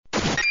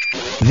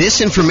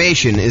This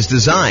information is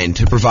designed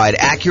to provide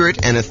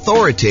accurate and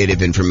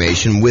authoritative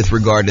information with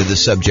regard to the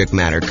subject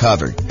matter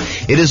covered.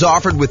 It is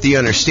offered with the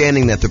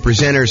understanding that the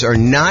presenters are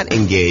not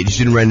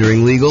engaged in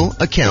rendering legal,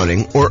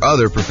 accounting, or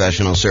other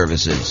professional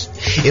services.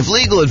 If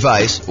legal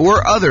advice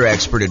or other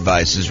expert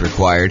advice is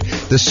required,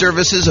 the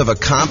services of a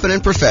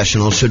competent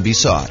professional should be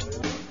sought.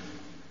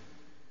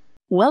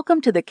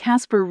 Welcome to the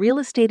Casper Real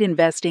Estate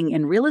Investing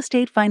and Real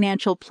Estate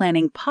Financial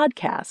Planning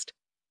podcast.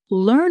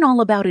 Learn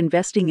all about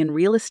investing in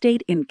real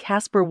estate in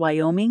Casper,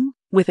 Wyoming,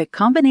 with a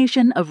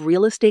combination of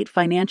real estate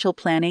financial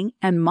planning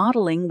and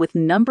modeling with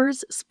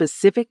numbers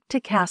specific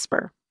to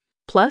Casper,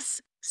 plus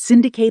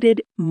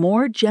syndicated,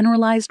 more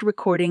generalized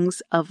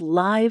recordings of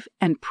live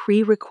and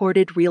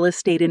pre-recorded real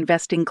estate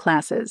investing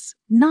classes,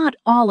 not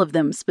all of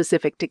them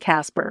specific to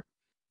Casper.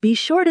 Be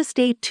sure to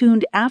stay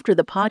tuned after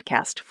the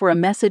podcast for a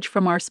message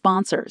from our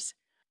sponsors.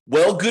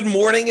 Well, good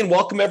morning and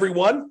welcome,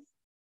 everyone.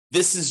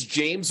 This is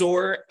James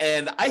Orr,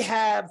 and I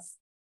have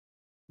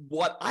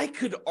what I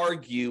could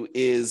argue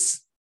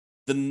is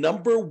the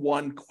number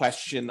one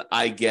question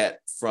I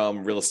get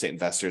from real estate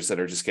investors that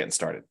are just getting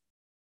started.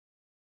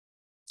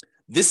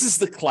 This is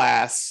the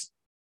class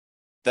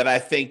that I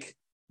think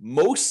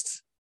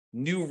most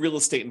new real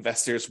estate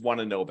investors want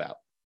to know about.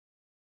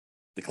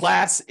 The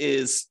class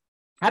is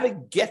how to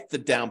get the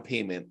down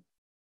payment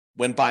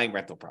when buying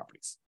rental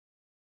properties.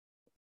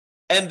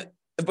 And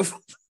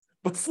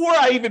before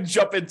I even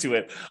jump into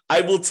it,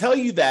 I will tell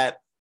you that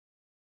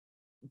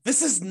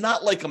this is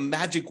not like a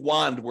magic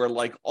wand where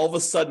like all of a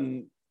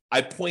sudden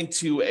I point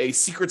to a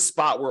secret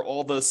spot where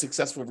all the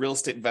successful real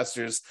estate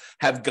investors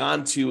have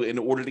gone to in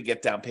order to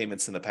get down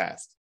payments in the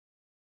past.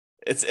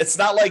 It's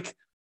not like,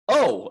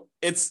 oh,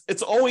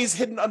 it's always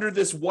hidden under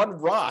this one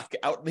rock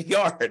out in the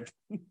yard.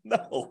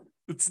 No,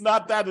 it's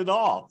not that at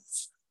all.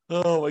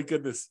 Oh my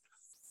goodness.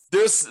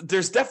 There's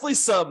definitely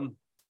some,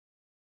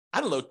 I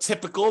don't know,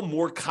 typical,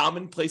 more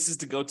common places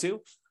to go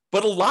to.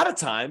 But a lot of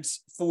times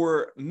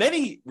for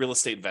many real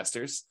estate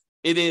investors,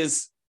 it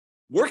is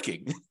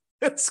working.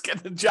 It's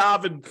getting a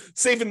job and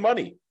saving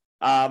money.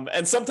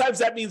 And sometimes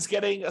that means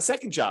getting a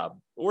second job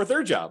or a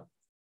third job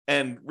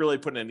and really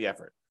putting in the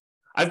effort.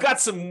 I've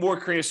got some more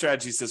creative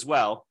strategies as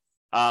well,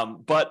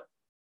 but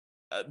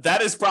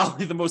that is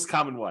probably the most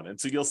common one. And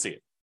so you'll see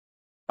it.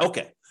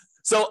 Okay,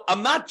 so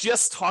I'm not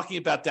just talking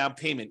about down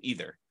payment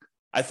either.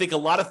 I think a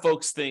lot of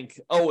folks think,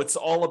 oh, it's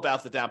all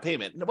about the down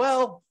payment.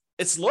 Well,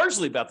 it's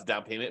largely about the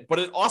down payment, but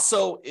it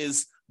also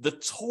is the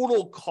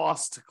total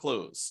cost to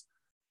close.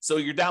 So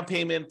your down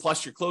payment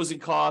plus your closing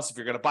costs, if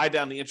you're going to buy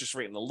down the interest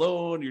rate in the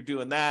loan, you're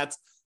doing that,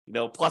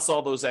 plus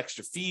all those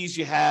extra fees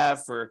you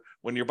have for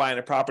when you're buying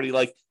a property.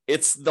 Like,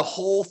 it's the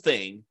whole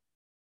thing.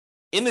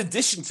 In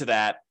addition to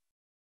that,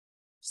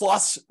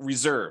 plus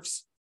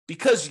reserves,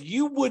 because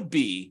you would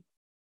be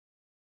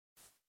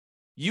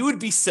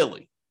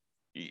silly.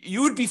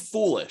 You would be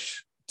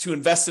foolish to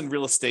invest in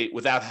real estate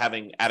without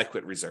having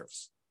adequate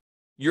reserves.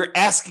 You're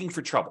asking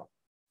for trouble.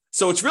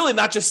 So it's really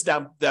not just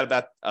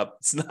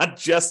it's not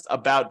just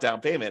about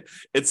down payment.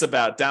 It's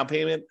about down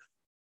payment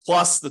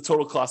plus the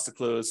total cost to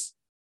close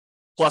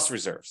plus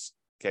reserves.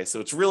 Okay, so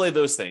it's really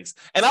those things.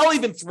 And I'll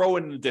even throw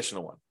in an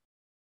additional one.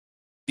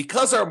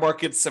 Because our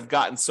markets have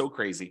gotten so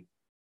crazy,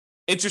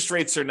 interest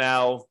rates are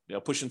now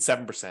pushing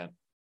 7%.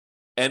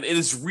 And it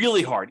is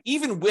really hard,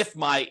 even with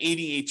my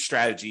 88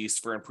 strategies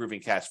for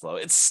improving cash flow.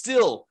 It's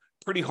still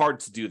pretty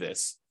hard to do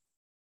this,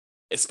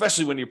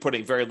 especially when you're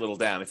putting very little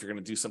down. If you're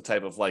going to do some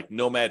type of like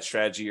nomad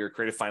strategy or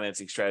creative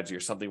financing strategy or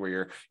something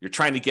where you're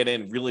trying to get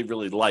in really,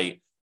 really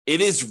light, it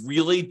is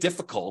really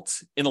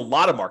difficult in a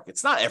lot of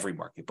markets, not every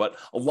market, but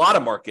a lot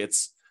of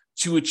markets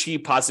to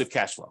achieve positive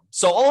cash flow.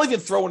 So I'll even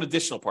throw an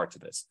additional part to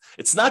this.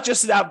 It's not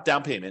just about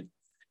down payment.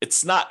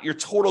 It's not your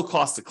total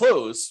cost to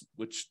close,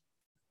 which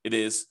it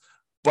is,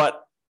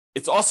 but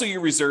it's also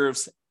your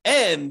reserves.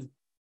 And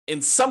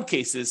in some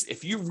cases,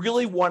 if you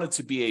really wanted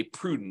to be a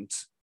prudent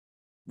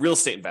real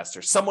estate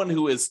investor, someone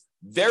who is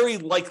very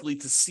likely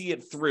to see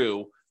it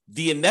through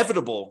the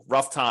inevitable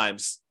rough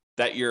times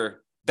that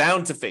you're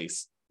bound to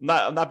face.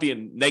 I'm not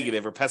being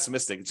negative or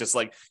pessimistic. It's just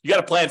like, you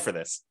got to plan for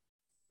this.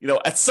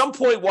 At some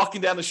point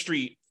walking down the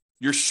street,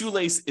 your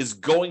shoelace is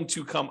going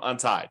to come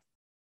untied.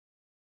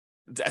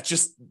 That's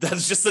just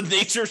the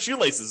nature of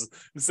shoelaces.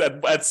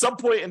 At some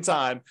point in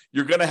time,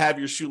 you're going to have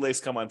your shoelace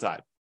come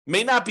untied.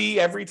 May not be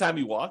every time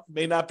you walk,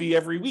 may not be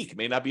every week,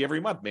 may not be every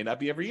month, may not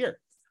be every year.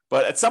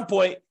 But at some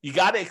point, you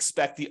got to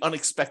expect the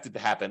unexpected to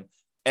happen,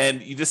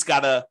 and you just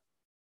got to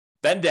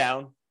bend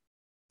down,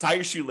 tie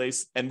your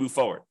shoelace, and move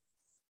forward.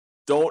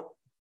 Don't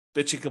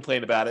bitch and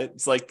complain about it.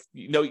 It's like,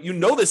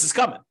 this is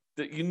coming.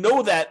 You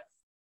know that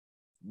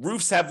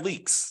roofs have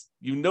leaks.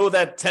 You know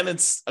that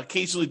tenants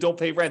occasionally don't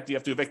pay rent. You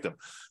have to evict them.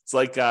 It's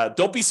like,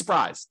 don't be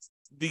surprised.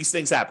 These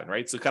things happen,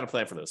 right? So kind of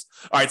plan for those.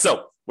 All right,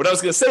 so what I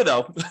was going to say,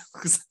 though,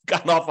 because I've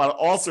gotten off on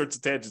all sorts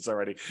of tangents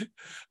already,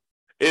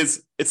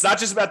 is it's not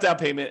just about down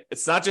payment.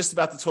 It's not just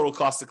about the total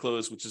cost to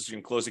close, which is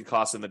your closing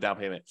costs and the down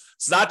payment.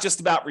 It's not just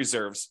about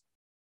reserves.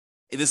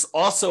 It is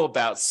also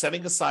about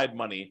setting aside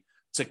money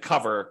to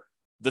cover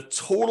the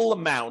total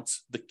amount,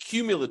 the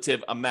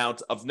cumulative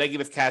amount of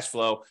negative cash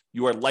flow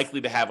you are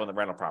likely to have on the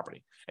rental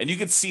property. And you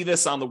can see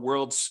this on the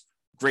world's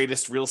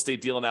greatest real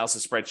estate deal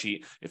analysis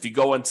spreadsheet. If you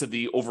go into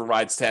the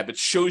overrides tab, it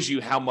shows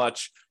you how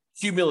much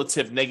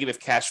cumulative negative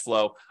cash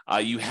flow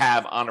you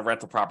have on a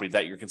rental property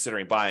that you're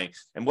considering buying.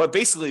 And what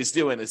basically it's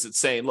doing is it's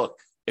saying, look,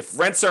 if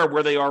rents are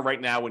where they are right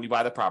now when you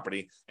buy the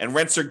property, and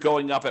rents are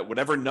going up at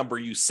whatever number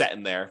you set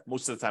in there,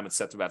 most of the time it's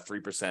set to about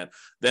 3%,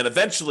 then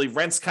eventually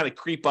rents kind of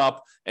creep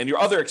up, and your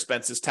other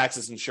expenses,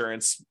 taxes,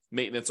 insurance,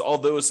 maintenance, all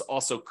those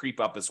also creep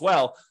up as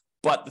well.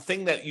 But the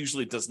thing that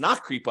usually does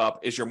not creep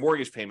up is your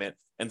mortgage payment.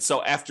 And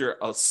so after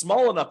a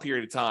small enough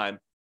period of time,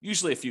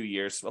 usually a few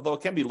years, although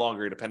it can be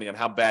longer depending on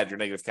how bad your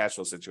negative cash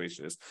flow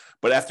situation is,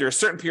 but after a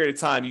certain period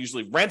of time,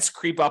 usually rents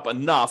creep up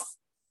enough,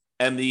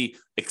 and the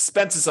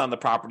expenses on the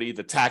property,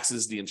 the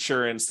taxes, the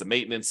insurance, the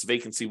maintenance,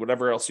 vacancy,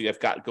 whatever else you have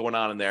got going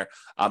on in there,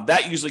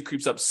 that usually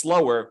creeps up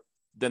slower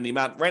than the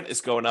amount rent is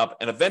going up.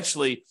 And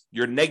eventually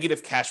your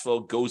negative cash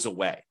flow goes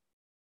away.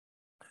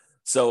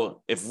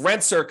 So if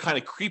rents are kind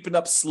of creeping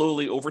up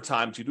slowly over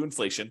time due to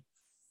inflation,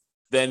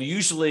 then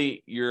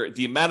usually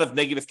the amount of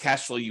negative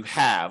cash flow you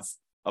have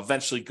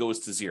eventually goes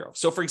to zero.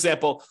 So for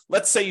example,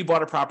 let's say you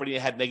bought a property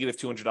and had negative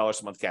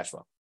 $200 a month cash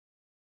flow.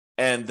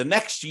 And the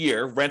next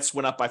year, rents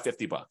went up by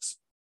 $50.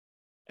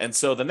 And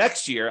so the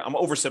next year, I'm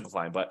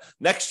oversimplifying, but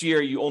next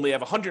year you only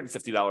have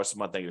 $150 a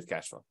month negative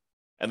cash flow.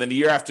 And then the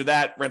year after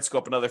that, rents go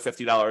up another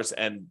 $50.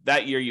 And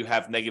that year you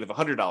have negative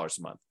 $100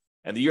 a month.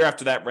 And the year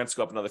after that, rents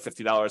go up another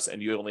 $50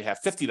 and you only have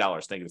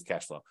 $50 negative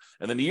cash flow.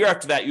 And then the year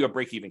after that, you have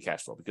break-even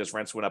cash flow because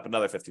rents went up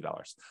another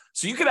 $50.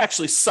 So you could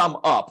actually sum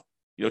up,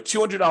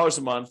 $200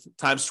 a month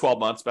times 12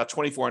 months, about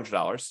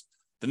 $2,400.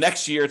 The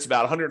next year, it's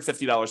about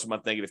 $150 a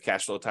month negative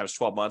cash flow times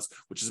 12 months,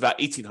 which is about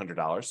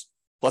 $1,800.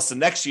 Plus the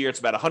next year, it's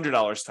about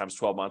 $100 times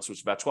 12 months, which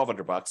is about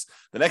 $1,200.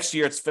 The next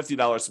year, it's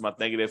 $50 a month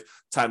negative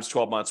times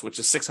 12 months, which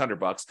is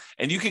 $600.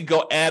 And you can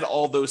go add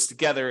all those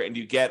together and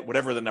you get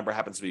whatever the number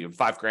happens to be,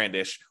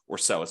 $5,000-ish or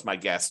so. It's my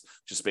guess,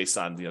 just based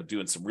on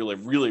doing some really,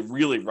 really,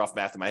 really rough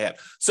math in my head.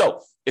 So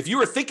if you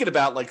were thinking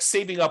about like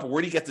saving up,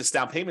 where do you get this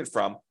down payment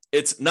from?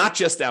 It's not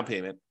just down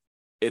payment.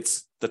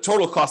 It's the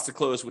total cost to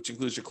close, which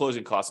includes your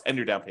closing costs and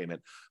your down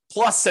payment,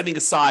 plus setting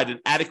aside an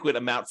adequate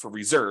amount for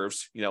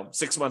reserves,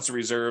 6 months of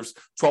reserves,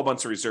 12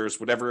 months of reserves,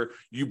 whatever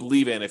you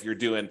believe in. If you're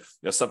doing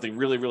something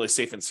really, really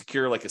safe and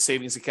secure, like a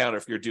savings account, or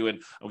if you're doing,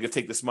 I'm going to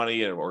take this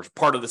money or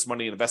part of this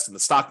money and invest in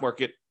the stock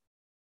market.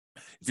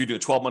 If you're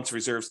doing 12 months of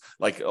reserves,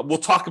 like we'll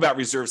talk about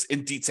reserves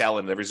in detail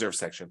in the reserve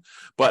section,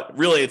 but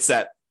really it's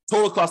that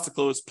total cost to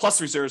close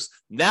plus reserves.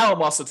 Now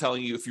I'm also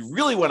telling you, if you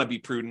really want to be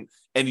prudent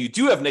and you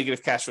do have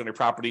negative cash flow on your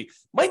property,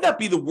 might not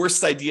be the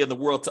worst idea in the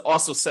world to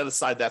also set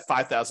aside that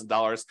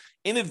 $5,000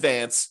 in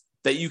advance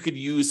that you could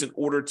use in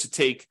order to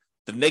take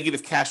the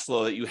negative cash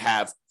flow that you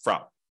have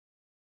from.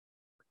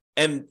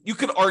 And you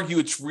could argue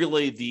it's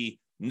really the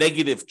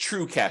negative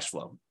true cash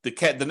flow,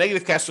 the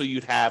negative cash flow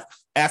you'd have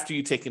after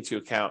you take into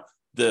account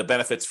the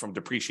benefits from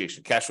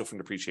depreciation, cash flow from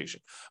depreciation.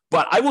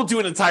 But I will do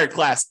an entire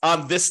class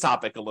on this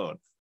topic alone.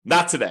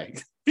 Not today,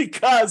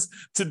 because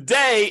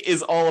today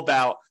is all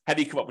about how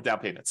do you come up with down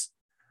payments.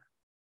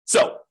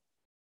 So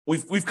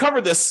we've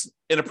covered this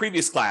in a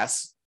previous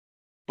class,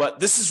 but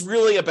this is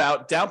really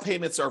about down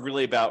payments are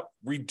really about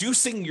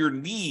reducing your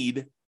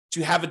need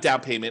to have a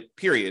down payment,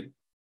 period.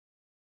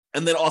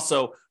 And then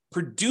also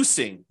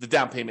producing the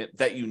down payment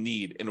that you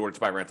need in order to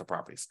buy rental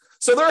properties.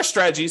 So there are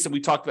strategies, and we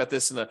talked about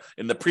this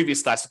in the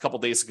previous class a couple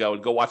of days ago,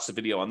 and go watch the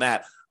video on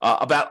that,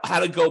 about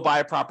how to go buy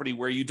a property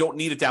where you don't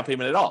need a down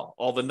payment at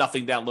all the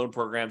nothing down loan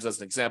programs as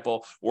an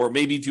example, or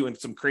maybe doing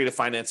some creative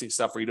financing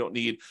stuff where you don't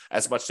need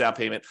as much down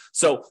payment.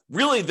 So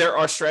really there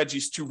are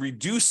strategies to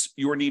reduce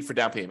your need for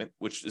down payment,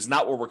 which is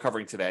not what we're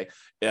covering today.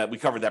 We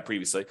covered that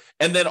previously.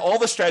 And then all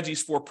the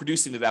strategies for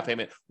producing the down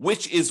payment,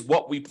 which is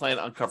what we plan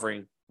on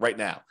covering right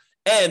now.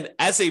 And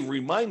as a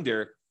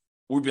reminder,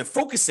 we've been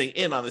focusing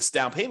in on this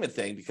down payment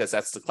thing because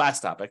that's the class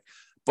topic,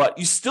 but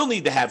you still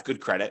need to have good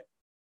credit.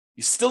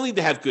 You still need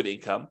to have good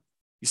income.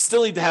 You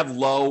still need to have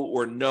low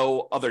or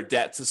no other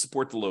debt to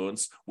support the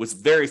loans,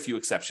 with very few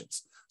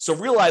exceptions. So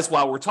realize,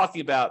 while we're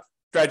talking about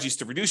strategies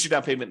to reduce your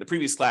down payment in the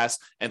previous class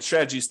and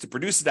strategies to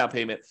produce a down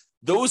payment,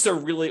 those are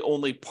really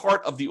only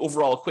part of the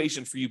overall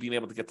equation for you being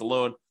able to get the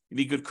loan. You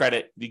need good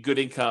credit, you need good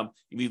income,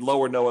 you need low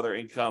or no other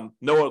income,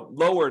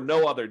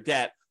 no other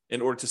debt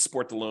in order to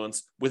support the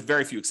loans, with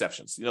very few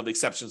exceptions. The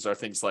exceptions are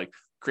things like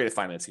creative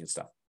financing and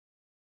stuff.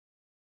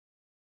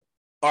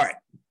 All right.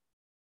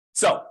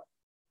 So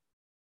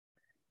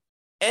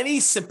any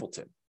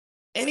simpleton,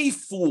 any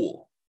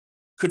fool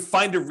could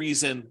find a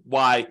reason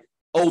why,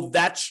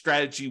 that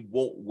strategy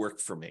won't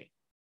work for me.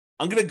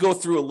 I'm going to go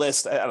through a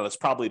list. I don't know, it's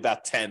probably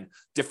about 10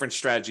 different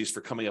strategies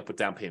for coming up with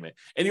down payment.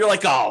 And you're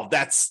like,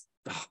 that's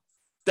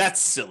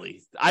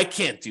silly. I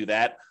can't do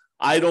that.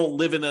 I don't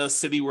live in a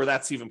city where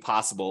that's even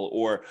possible,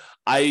 or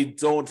I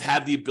don't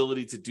have the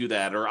ability to do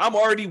that, or I'm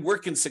already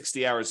working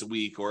 60 hours a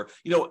week, or,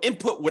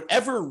 input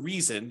whatever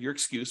reason, your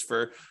excuse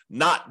for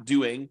not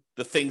doing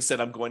the things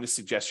that I'm going to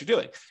suggest you're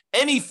doing.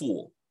 Any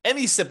fool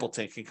Any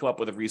simpleton can come up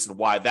with a reason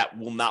why that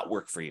will not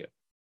work for you.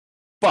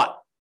 But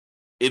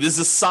it is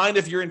a sign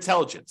of your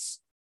intelligence.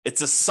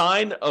 It's a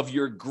sign of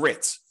your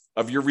grit,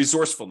 of your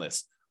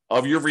resourcefulness,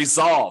 of your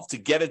resolve to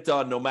get it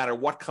done no matter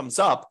what comes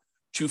up,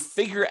 to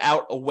figure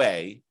out a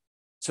way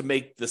to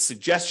make the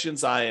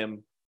suggestions I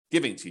am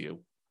giving to you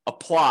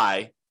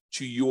apply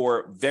to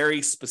your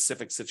very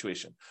specific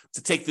situation.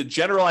 To take the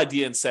general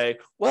idea and say,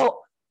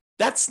 well,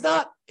 that's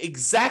not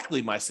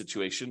exactly my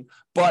situation,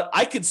 but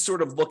I could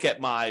sort of look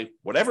at my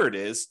whatever it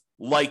is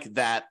like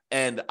that,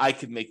 and I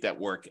could make that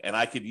work, and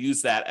I could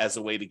use that as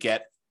a way to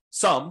get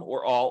some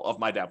or all of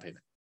my down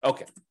payment.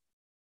 Okay.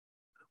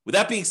 With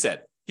that being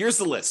said, here's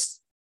the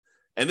list.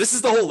 And this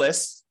is the whole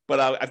list, but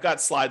I've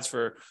got slides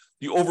for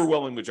the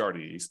overwhelming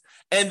majority of these.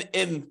 And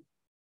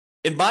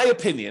in my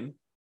opinion,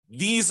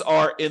 these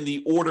are in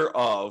the order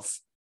of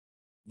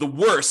the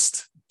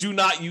worst. Do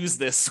not use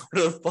this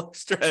sort of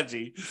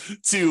strategy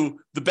to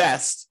the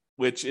best,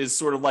 which is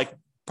sort of like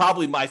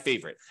probably my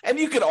favorite. And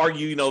you could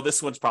argue,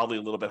 this one's probably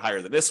a little bit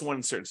higher than this one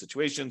in certain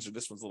situations, or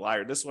this one's a little higher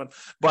than this one.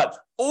 But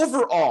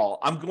overall,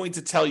 I'm going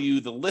to tell you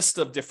the list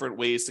of different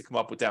ways to come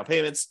up with down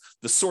payments,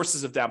 the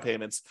sources of down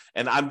payments,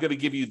 and I'm going to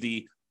give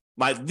you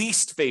my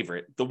least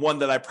favorite, the one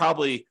that I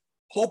probably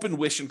hope and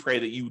wish and pray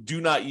that you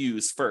do not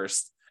use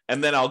first.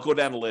 And then I'll go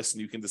down the list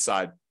and you can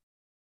decide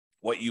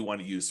what you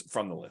want to use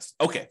from the list.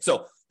 Okay,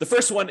 so the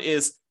first one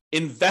is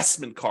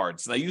investment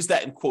cards. And I use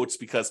that in quotes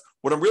because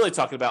what I'm really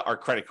talking about are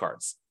credit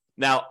cards.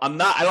 Now, I don't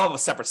have a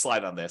separate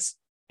slide on this,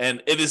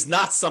 and it is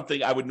not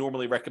something I would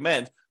normally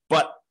recommend,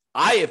 but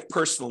I have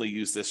personally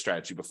used this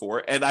strategy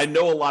before, and I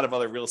know a lot of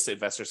other real estate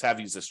investors have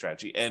used this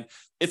strategy, and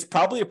it's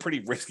probably a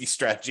pretty risky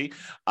strategy,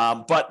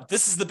 but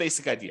this is the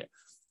basic idea.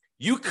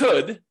 You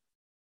could,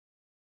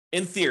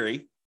 in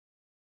theory,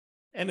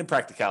 and in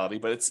practicality,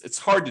 but it's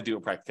hard to do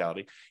in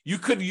practicality, you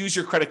could use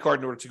your credit card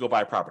in order to go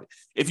buy a property.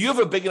 If you have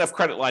a big enough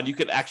credit line, you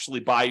could actually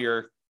buy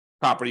your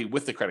property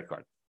with the credit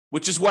card,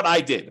 which is what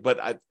I did,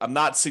 but I'm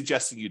not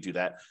suggesting you do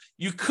that.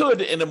 You could,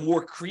 in a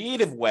more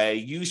creative way,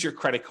 use your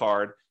credit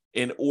card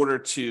in order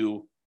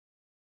to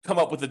come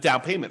up with a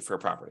down payment for a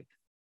property.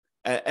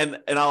 And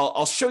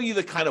I'll show you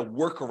the kind of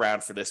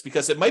workaround for this,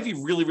 because it might be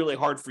really, really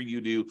hard for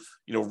you to,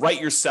 write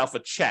yourself a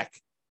check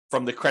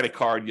from the credit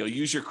card.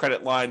 Use your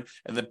credit line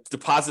and then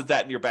deposit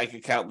that in your bank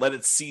account, let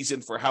it season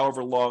for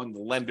however long the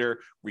lender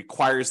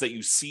requires that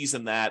you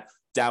season that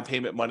down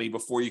payment money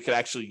before you can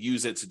actually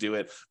use it to do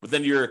it. But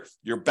then your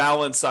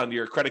balance on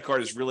your credit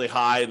card is really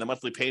high and the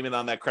monthly payment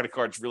on that credit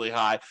card is really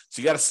high.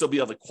 So you got to still be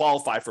able to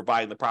qualify for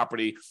buying the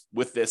property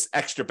with this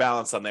extra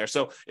balance on there.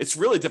 So it's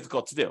really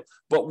difficult to do.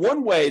 But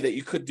one way that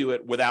you could do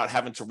it without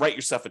having to write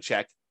yourself a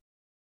check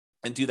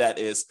and do that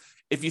is,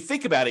 if you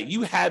think about it,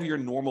 you have your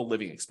normal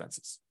living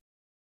expenses.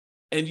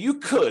 And you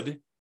could,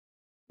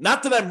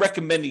 not that I'm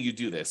recommending you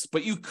do this,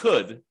 but you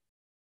could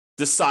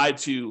decide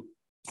to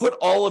put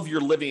all of your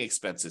living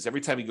expenses,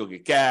 every time you go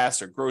get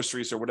gas or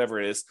groceries or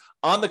whatever it is,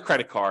 on the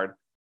credit card,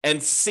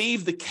 and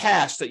save the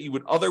cash that you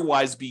would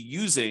otherwise be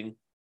using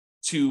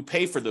to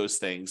pay for those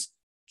things.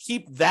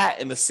 Keep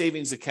that in the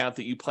savings account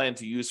that you plan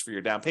to use for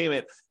your down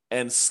payment,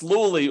 and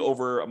slowly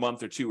over a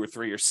month or 2 or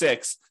 3 or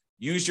 6,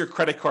 use your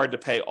credit card to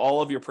pay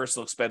all of your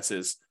personal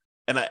expenses.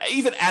 And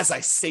even as I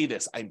say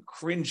this, I'm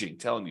cringing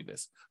telling you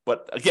this.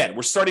 But again,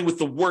 we're starting with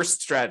the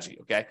worst strategy,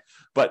 okay?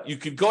 But you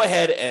could go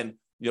ahead and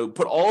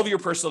put all of your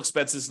personal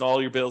expenses and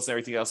all your bills and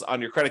everything else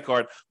on your credit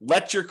card.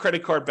 Let your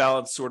credit card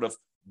balance sort of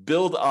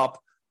build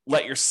up.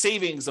 Let your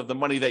savings of the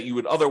money that you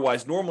would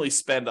otherwise normally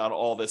spend on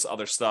all this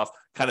other stuff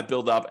kind of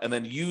build up, and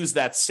then use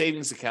that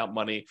savings account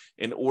money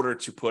in order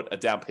to put a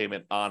down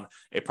payment on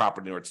a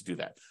property in order to do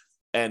that.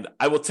 And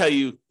I will tell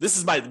you, this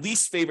is my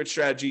least favorite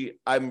strategy.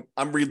 I'm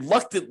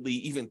reluctantly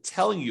even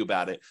telling you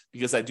about it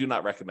because I do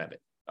not recommend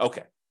it.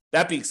 Okay,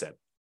 that being said,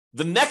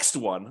 the next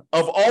one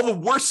of all the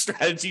worst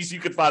strategies you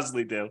could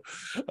possibly do,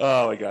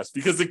 oh my gosh,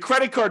 because the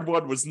credit card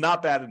one was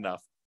not bad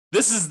enough.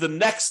 This is the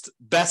next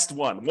best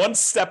one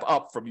step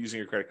up from using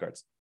your credit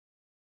cards.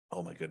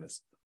 Oh my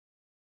goodness.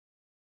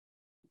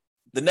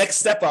 The next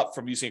step up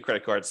from using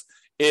credit cards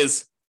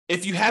is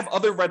if you have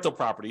other rental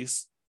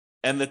properties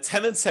and the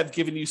tenants have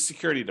given you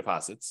security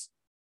deposits,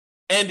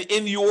 and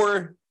in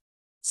your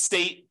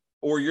state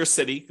or your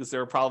city, because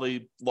there are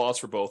probably laws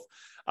for both,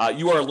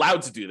 you are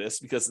allowed to do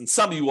this, because in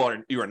some you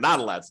are not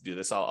allowed to do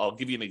this. I'll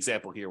give you an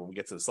example here when we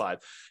get to the slide.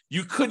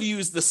 You could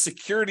use the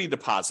security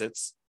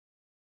deposits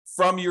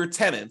from your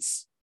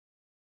tenants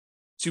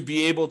to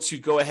be able to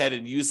go ahead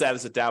and use that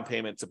as a down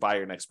payment to buy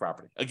your next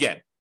property.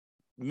 Again,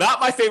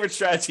 not my favorite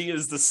strategy. It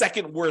is the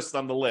second worst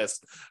on the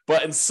list,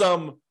 but in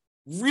some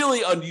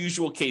really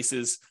unusual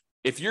cases,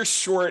 if you're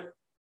short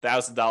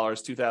 $1,000,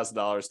 $2,000,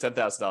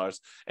 $10,000,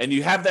 and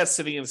you have that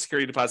sitting in a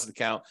security deposit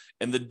account,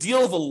 and the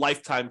deal of a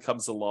lifetime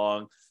comes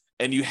along,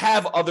 and you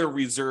have other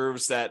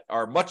reserves that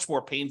are much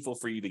more painful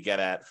for you to get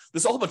at.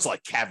 There's a whole bunch of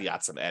like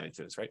caveats I'm adding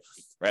to this, right?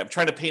 I'm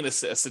trying to paint a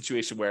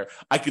situation where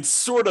I could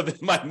sort of, in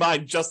my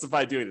mind,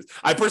 justify doing this.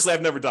 I personally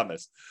have never done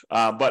this,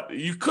 but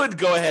you could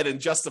go ahead and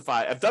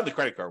justify. I've done the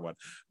credit card one,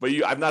 but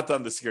I've not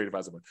done the security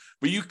deposit one.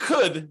 But you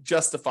could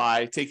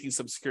justify taking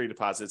some security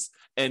deposits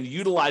and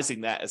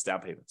utilizing that as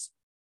down payments.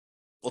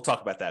 We'll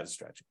talk about that as a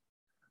strategy.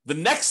 The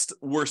next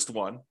worst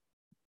one,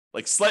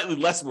 like slightly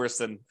less worse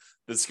than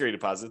the security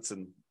deposits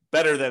and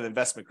better than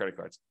investment credit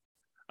cards,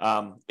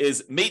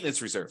 is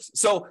maintenance reserves.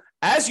 So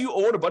as you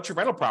own a bunch of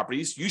rental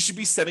properties, you should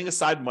be setting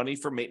aside money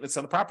for maintenance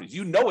on the properties.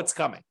 You know it's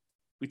coming.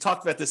 We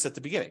talked about this at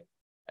the beginning.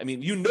 I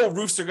mean, you know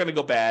roofs are going to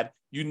go bad.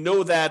 You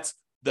know that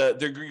you're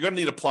going to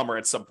need a plumber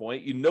at some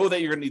point. You know that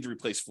you're going to need to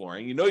replace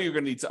flooring. You know you're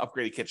going to need to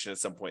upgrade a kitchen at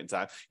some point in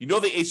time. You know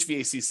the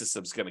HVAC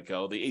system's going to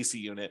go, the AC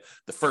unit,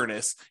 the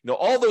furnace.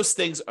 All those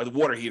things are the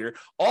water heater.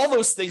 All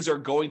those things are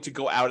going to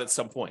go out at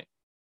some point.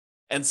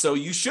 And so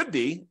you should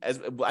be,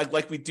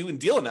 like we do in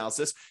deal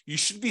analysis, you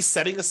should be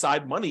setting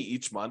aside money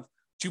each month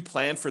to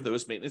plan for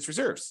those maintenance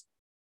reserves.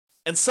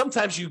 And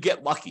sometimes you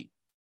get lucky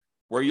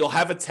where you'll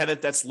have a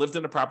tenant that's lived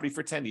in a property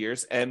for 10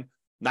 years and,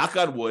 knock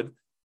on wood,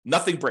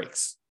 nothing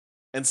breaks.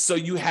 And so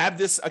you have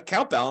this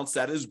account balance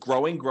that is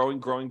growing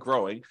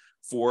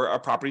for a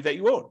property that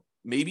you own.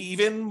 Maybe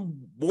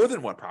even more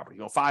than one property,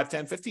 5,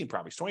 10, 15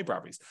 properties, 20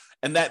 properties.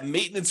 And that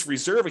maintenance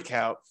reserve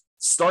account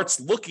starts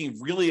looking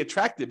really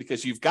attractive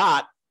because you've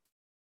got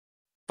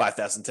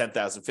 $5,000, $10,000,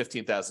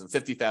 $15,000,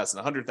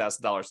 $50,000,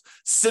 $100,000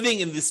 sitting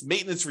in this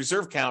maintenance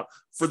reserve account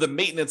for the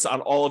maintenance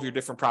on all of your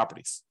different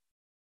properties.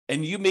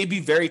 And you may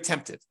be very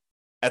tempted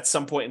at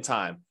some point in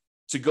time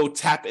to go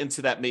tap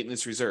into that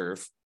maintenance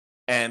reserve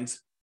and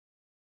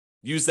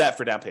use that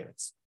for down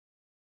payments.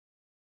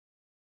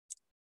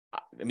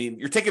 I mean,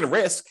 you're taking a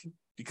risk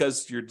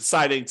because you're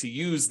deciding to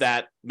use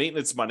that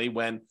maintenance money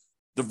when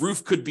the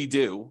roof could be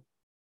due.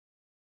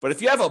 But if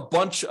you have a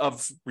bunch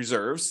of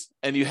reserves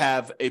and you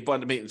have a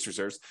bunch of maintenance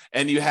reserves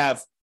and you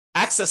have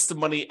access to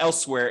money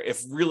elsewhere,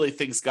 if really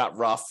things got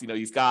rough,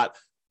 you've got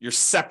your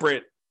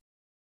separate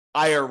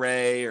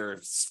IRA or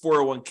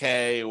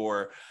 401k,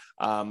 or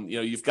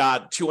you've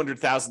got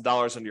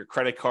 $200,000 on your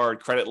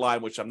credit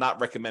line, which I'm not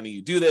recommending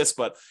you do this,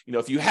 but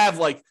if you have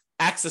like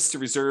access to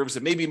reserves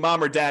and maybe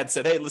mom or dad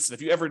said, hey, listen,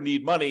 if you ever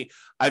need money,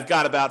 I've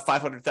got about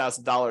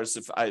 $500,000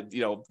 if I,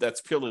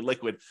 that's purely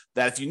liquid,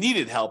 that if you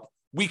needed help,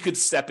 we could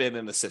step in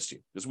and assist you,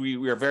 because we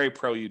are very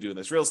pro you doing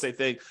this real estate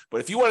thing.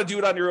 But if you want to do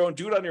it on your own,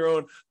 do it on your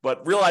own.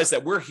 But realize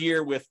that we're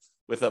here with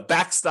a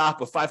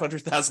backstop of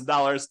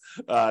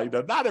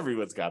 $500,000. Not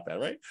everyone's got that,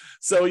 right?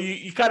 So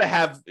you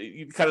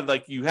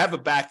have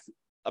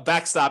a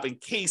backstop in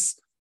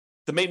case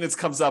the maintenance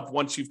comes up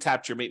once you've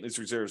tapped your maintenance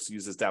reserves to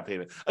use as down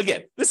payment.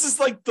 Again, this is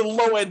like the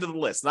low end of the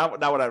list, not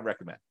what I would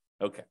recommend.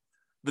 Okay.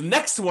 The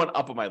next one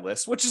up on my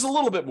list, which is a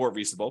little bit more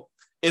reasonable,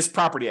 is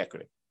property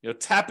equity.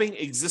 Tapping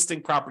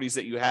existing properties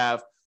that you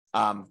have,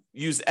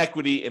 use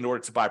equity in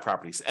order to buy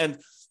properties. And,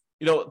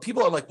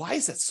 people are like, why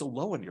is that so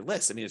low on your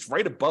list? I mean, it's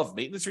right above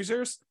maintenance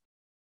reserves.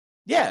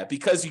 Yeah,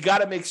 because you got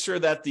to make sure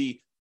that the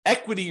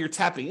equity you're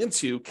tapping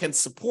into can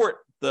support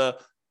the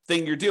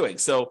thing you're doing.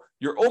 So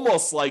you're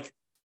almost like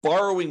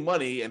borrowing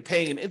money and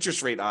paying an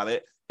interest rate on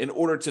it in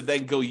order to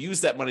then go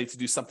use that money to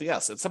do something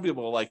else. And some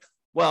people are like,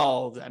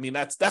 well, I mean,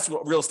 that's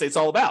what real estate's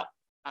all about.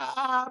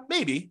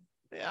 Maybe.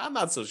 Yeah, I'm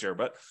not so sure,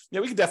 but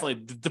we can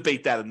definitely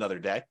debate that another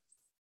day.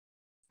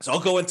 So I'll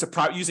go into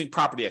using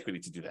property equity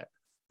to do that.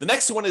 The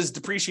next one is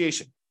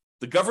depreciation.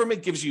 The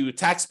government gives you a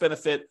tax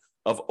benefit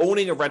of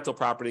owning a rental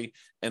property.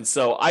 And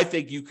so I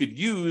think you could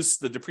use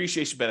the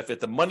depreciation benefit,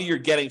 the money you're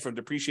getting from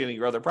depreciating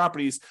your other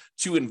properties,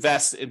 to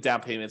invest in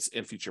down payments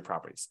in future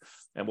properties.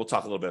 And we'll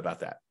talk a little bit about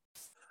that.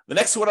 The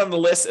next one on the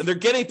list, and they're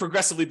getting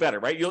progressively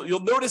better, right? You'll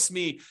notice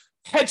me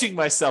hedging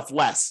myself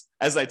less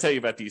as I tell you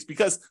about these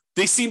because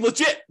they seem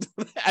legit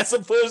as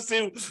opposed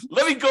to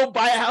let me go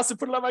buy a house and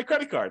put it on my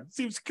credit card. It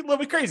seems a little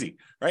bit crazy,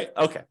 right?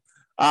 Okay.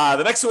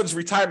 The next one is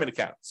retirement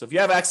account. So if you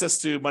have access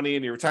to money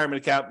in your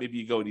retirement account, maybe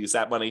you go and use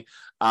that money.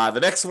 The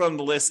next one on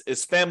the list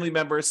is family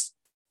members.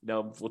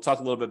 We'll talk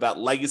a little bit about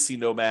legacy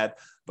nomad,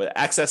 but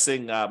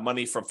accessing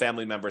money from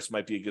family members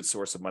might be a good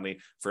source of money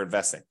for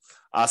investing.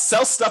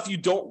 Sell stuff you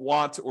don't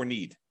want or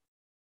need.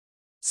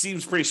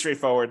 Seems pretty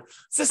straightforward.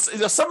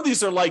 Some of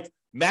these are like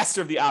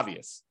master of the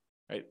obvious,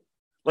 right?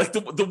 Like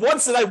the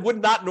ones that I would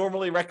not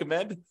normally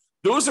recommend,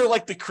 those are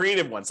like the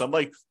creative ones. I'm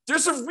like,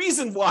 there's a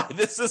reason why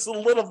this is a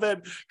little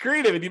bit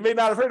creative, and you may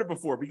not have heard it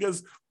before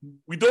because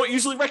we don't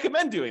usually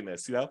recommend doing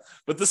this,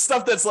 But the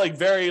stuff that's like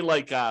very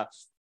like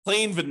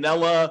plain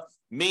vanilla,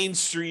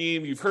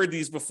 mainstream, you've heard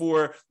these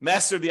before,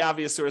 master of the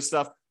obvious sort of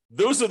stuff.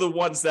 Those are the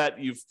ones that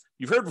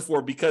you've heard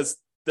before because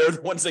they're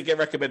the ones that get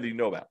recommended you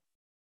know about.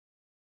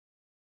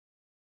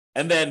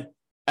 And then,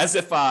 as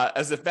if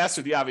master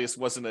of the obvious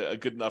wasn't a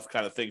good enough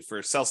kind of thing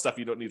for sell stuff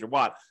you don't need or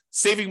want,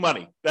 saving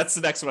money. That's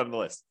the next one on the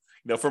list.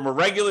 From a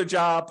regular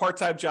job,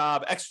 part-time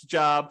job, extra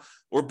job,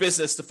 or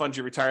business to fund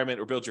your retirement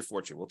or build your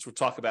fortune, which we'll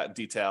talk about in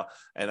detail.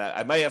 And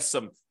I might have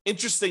some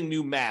interesting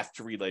new math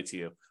to relay to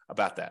you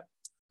about that.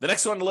 The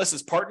next one on the list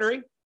is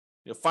partnering,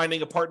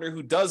 finding a partner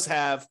who does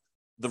have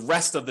the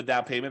rest of the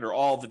down payment or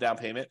all of the down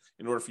payment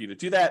in order for you to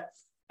do that.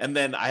 And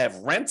then I have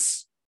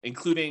rents,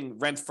 including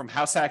rent from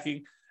house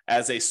hacking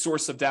as a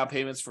source of down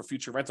payments for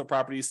future rental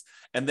properties.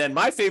 And then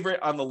my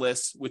favorite on the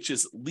list, which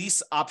is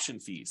lease option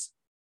fees.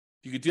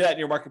 You could do that in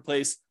your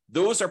marketplace.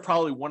 Those are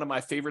probably one of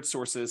my favorite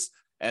sources,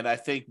 and I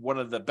think one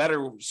of the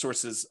better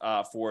sources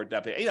for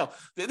down payment.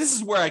 This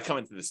is where I come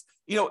into this.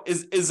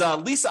 Is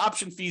lease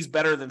option fees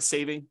better than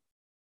saving?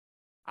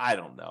 I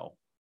don't know.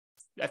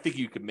 I think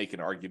you could make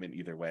an argument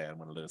either way on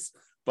one of those,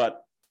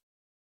 but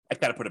I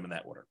kind of put them in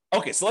that order.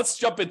 Okay, so let's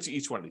jump into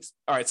each one of these.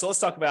 All right, so let's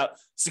talk about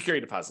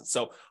security deposits.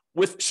 So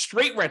with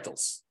straight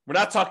rentals, we're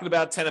not talking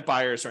about tenant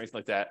buyers or anything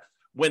like that.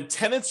 When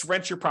tenants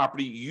rent your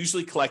property, you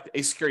usually collect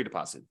a security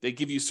deposit. They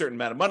give you a certain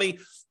amount of money.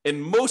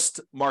 In most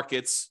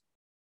markets,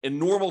 in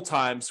normal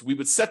times, we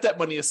would set that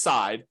money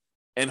aside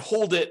and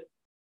hold it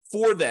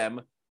for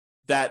them,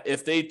 that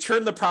if they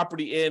turn the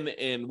property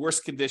in worse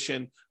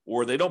condition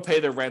or they don't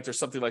pay their rent or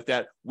something like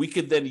that, we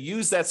could then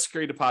use that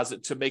security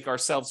deposit to make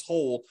ourselves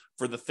whole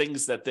for the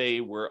things that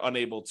they were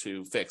unable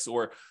to fix.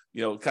 Or,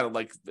 kind of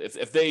like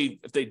if they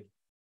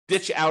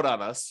ditch out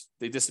on us,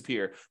 they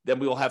disappear, then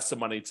we will have some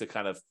money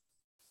to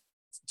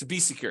be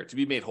secure, to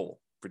be made whole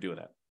for doing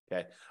that.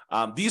 Okay.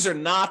 These are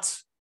not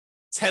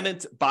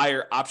tenant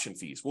buyer option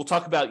fees. We'll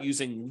talk about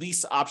using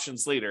lease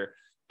options later.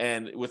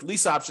 And with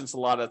lease options, a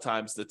lot of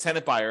times the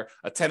tenant buyer,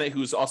 a tenant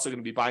who's also going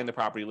to be buying the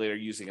property later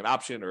using an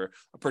option or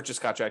a purchase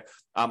contract,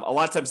 a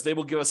lot of times they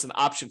will give us an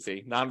option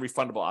fee,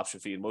 non-refundable option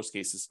fee in most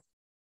cases,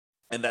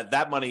 and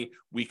that money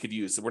we could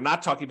use. So we're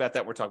not talking about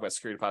that. We're talking about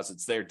security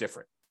deposits. They're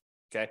different.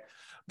 Okay.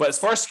 But as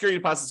far as security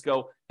deposits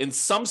go, in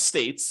some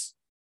states,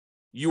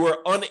 you are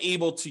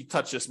unable to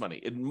touch this money.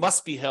 It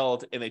must be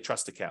held in a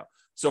trust account.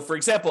 So for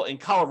example, in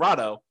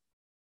Colorado,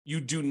 you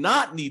do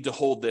not need to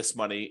hold this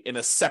money in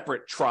a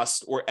separate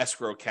trust or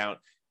escrow account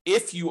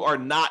if you are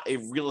not a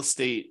real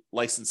estate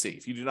licensee.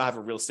 If you do not have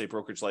a real estate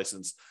brokerage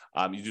license,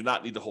 you do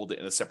not need to hold it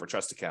in a separate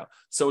trust account.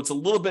 So it's a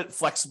little bit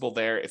flexible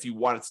there if you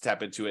wanted to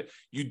tap into it.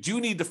 You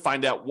do need to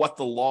find out what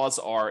the laws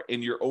are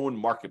in your own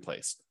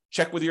marketplace.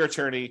 Check with your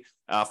attorney,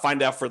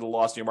 find out for the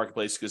laws in your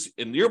marketplace, because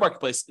in your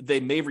marketplace, they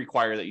may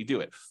require that you do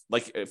it.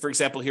 Like, for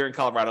example, here in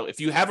Colorado, if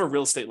you have a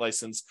real estate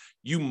license,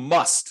 you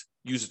must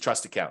use a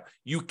trust account.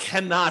 You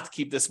cannot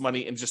keep this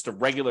money in just a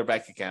regular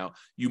bank account.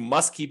 You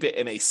must keep it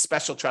in a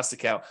special trust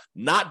account,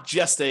 not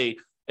just a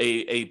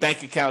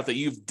bank account that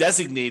you've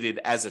designated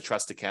as a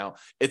trust account.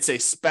 It's a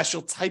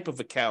special type of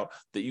account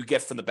that you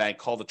get from the bank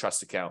called a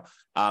trust account,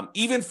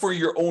 even for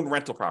your own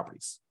rental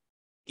properties,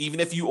 even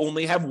if you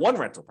only have one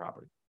rental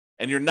property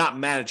and you're not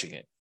managing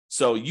it.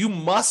 So you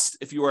must,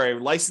 if you are a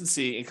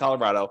licensee in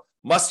Colorado,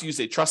 must use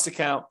a trust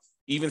account,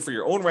 even for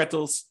your own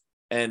rentals.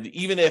 And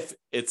even if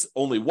it's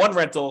only one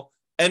rental,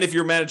 and if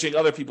you're managing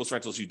other people's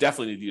rentals, you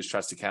definitely need to use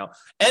trust account.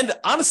 And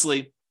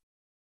honestly,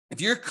 if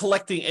you're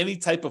collecting any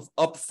type of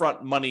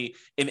upfront money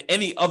in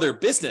any other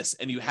business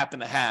and you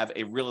happen to have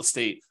a real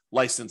estate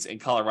license in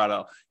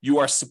Colorado, you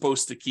are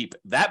supposed to keep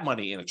that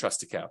money in a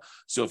trust account.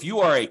 So if you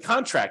are a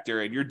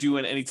contractor and you're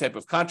doing any type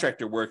of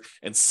contractor work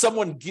and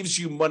someone gives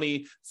you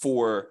money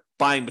for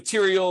buying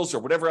materials or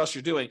whatever else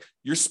you're doing,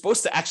 you're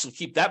supposed to actually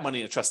keep that money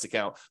in a trust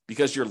account,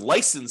 because your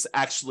license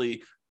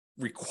actually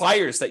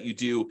requires that you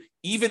do,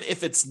 even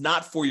if it's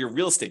not for your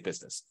real estate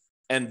business.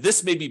 And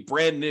this may be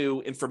brand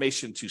new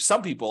information to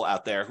some people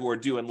out there who are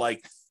doing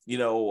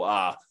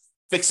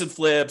fix and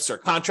flips or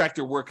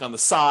contractor work on the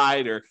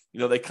side, or,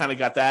 they kind of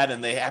got that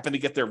and they happen to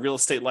get their real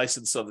estate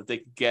license so that they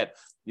can get,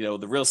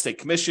 the real estate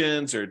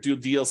commissions or do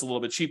deals a little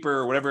bit cheaper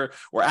or whatever,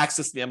 or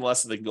access to the MLS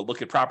so they can go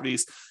look at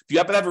properties. If you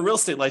happen to have a real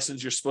estate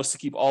license, you're supposed to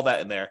keep all that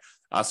in there.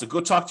 So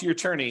go talk to your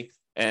attorney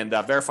and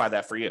verify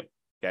that for you.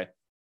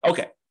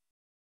 Okay.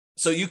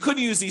 So you could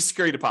use these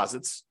security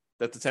deposits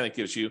that the tenant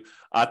gives you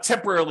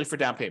temporarily for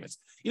down payments.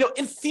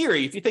 In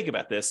theory, if you think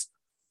about this,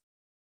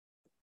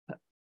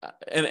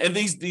 and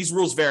these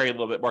rules vary a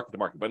little bit market to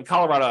market, but in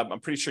Colorado, I'm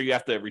pretty sure you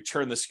have to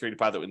return the security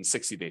deposit within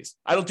 60 days.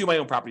 I don't do my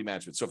own property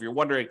management. So if you're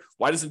wondering,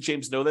 why doesn't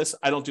James know this?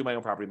 I don't do my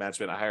own property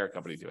management. I hire a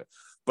company to do it.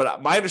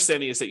 But my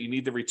understanding is that you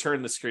need to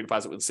return the security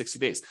deposit within 60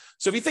 days.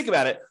 So if you think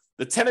about it,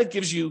 the tenant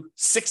gives you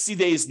 60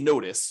 days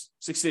notice,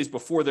 60 days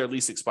before their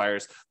lease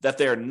expires, that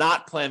they're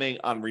not planning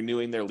on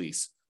renewing their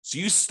lease. So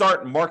you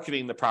start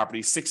marketing the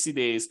property 60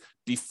 days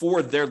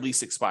before their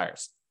lease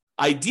expires.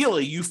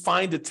 Ideally, you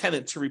find a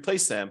tenant to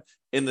replace them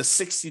in the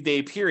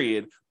 60-day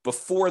period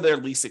before their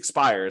lease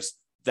expires,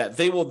 that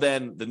they will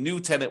then, the new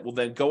tenant will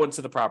then go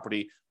into the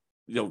property,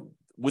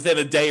 within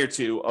a day or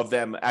two of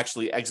them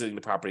actually exiting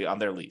the property on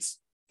their lease.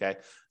 Okay.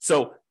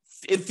 So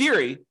in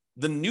theory,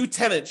 the new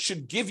tenant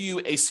should give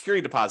you a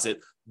security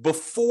deposit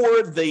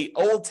before the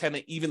old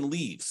tenant even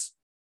leaves.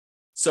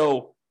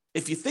 So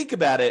if you think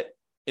about it,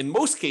 in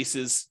most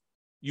cases,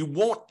 you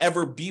won't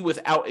ever be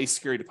without a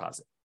security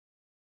deposit,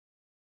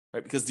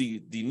 right? Because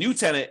the new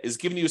tenant is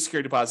giving you a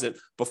security deposit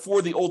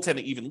before the old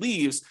tenant even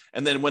leaves.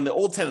 And then when the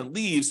old tenant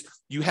leaves,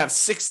 you have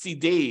 60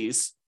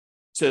 days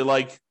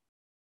to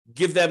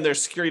give them their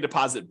security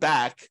deposit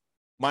back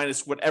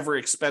minus whatever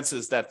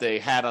expenses that they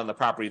had on the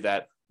property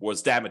that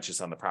was damages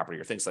on the property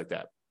or things like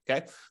that.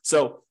 Okay.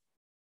 So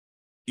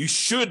you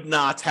should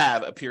not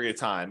have a period of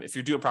time, if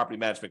you're doing property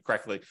management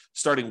correctly,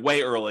 starting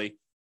way early,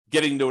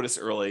 getting notice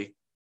early,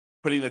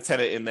 putting the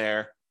tenant in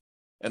there,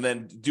 and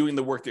then doing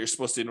the work that you're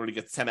supposed to in order to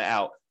get the tenant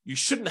out. You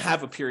shouldn't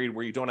have a period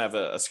where you don't have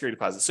a security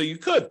deposit. So you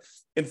could,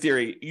 in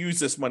theory, use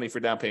this money for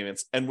down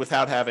payments and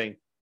without having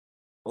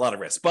a lot of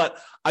risk.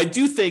 But I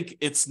do think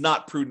it's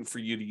not prudent for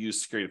you to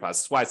use security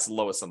deposits. That's why it's the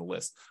lowest on the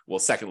list. Well,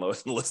 second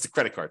lowest on the list of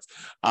credit cards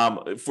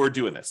for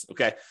doing this,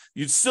 okay?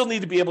 You still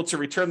need to be able to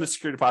return the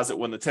security deposit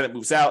when the tenant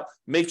moves out.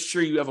 Make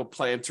sure you have a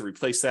plan to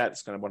replace that.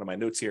 It's kind of one of my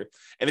notes here.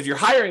 And if you're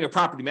hiring a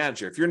property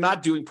manager, if you're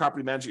not doing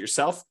property management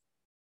yourself,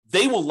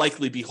 they will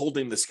likely be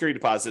holding the security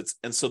deposits.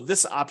 And so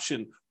this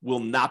option will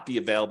not be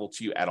available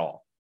to you at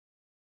all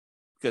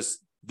because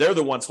they're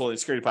the ones holding the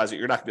security deposit.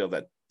 You're not going to be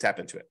able to tap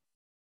into it.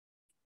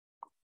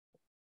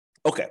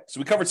 Okay, so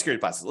we covered security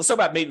deposits. Let's talk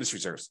about maintenance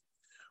reserves.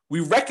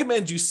 We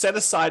recommend you set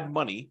aside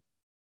money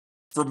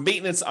for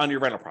maintenance on your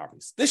rental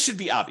properties. This should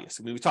be obvious.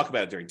 I mean, we talk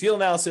about it during deal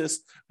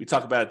analysis. We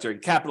talk about it during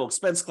capital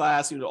expense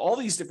class. All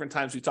these different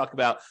times we talk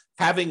about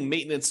having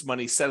maintenance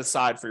money set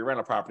aside for your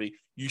rental property.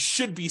 You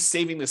should be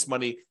saving this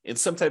money in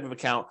some type of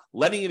account,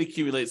 letting it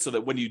accumulate so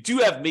that when you do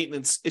have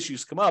maintenance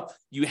issues come up,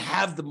 you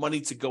have the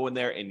money to go in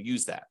there and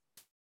use that.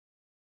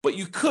 But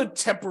you could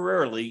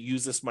temporarily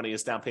use this money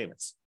as down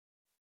payments.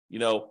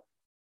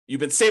 You've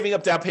been saving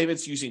up down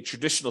payments using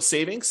traditional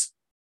savings,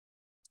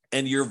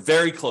 and you're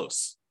very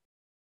close.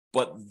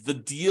 But the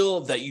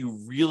deal that you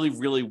really,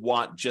 really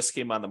want just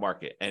came on the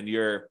market, and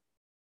you're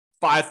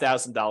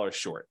 $5,000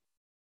 short.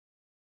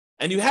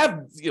 And you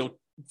have,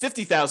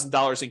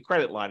 $50,000 in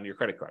credit line in your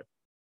credit card,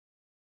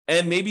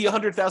 and maybe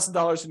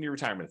 $100,000 in your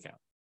retirement account.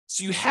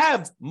 So you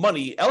have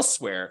money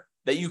elsewhere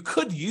that you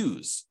could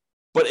use,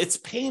 but it's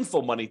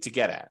painful money to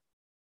get at.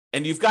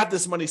 And you've got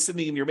this money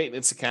sitting in your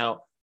maintenance account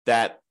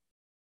that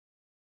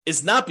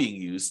is not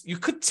being used. You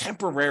could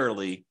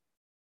temporarily,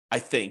 I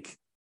think,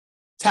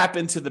 tap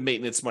into the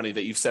maintenance money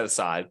that you've set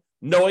aside,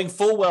 knowing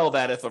full well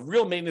that if a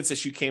real maintenance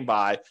issue came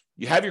by,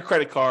 you have your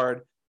credit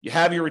card, you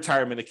have your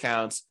retirement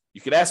accounts,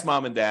 you could ask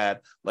mom and dad,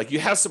 you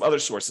have some other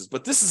sources.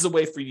 But this is a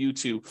way for you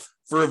to,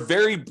 for a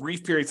very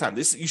brief period of time,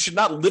 you should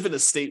not live in a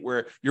state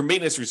where your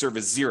maintenance reserve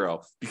is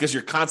zero because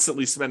you're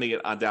constantly spending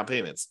it on down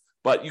payments.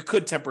 But you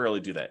could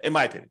temporarily do that, in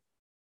my opinion.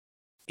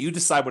 You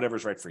decide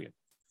whatever's right for you.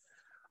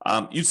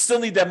 You still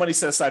need that money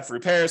set aside for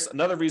repairs.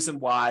 Another reason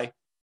why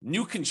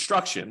new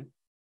construction,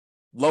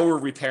 lower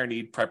repair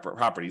need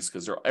properties,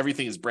 because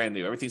everything is brand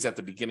new, everything's at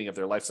the beginning of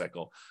their life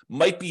cycle,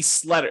 might be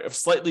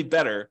slightly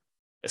better,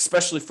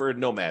 especially for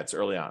nomads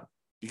early on,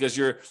 because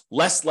you're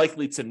less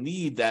likely to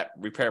need that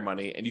repair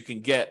money, and you can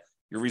get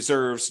your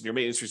reserves, your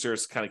maintenance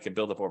reserves kind of can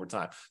build up over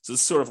time. So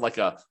it's sort of like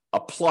a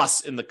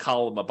plus in the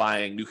column of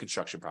buying new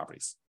construction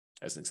properties,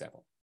 as an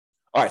example.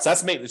 All right, so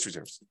that's maintenance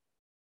reserves.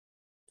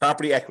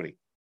 Property equity.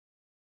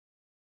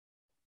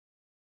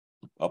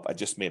 Oh, I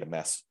just made a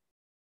mess.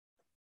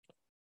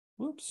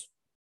 Whoops.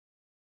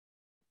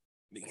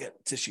 Let me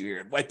get tissue here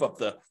and wipe up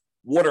the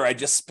water I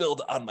just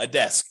spilled on my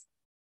desk.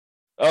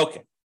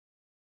 Okay.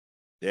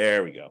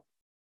 There we go.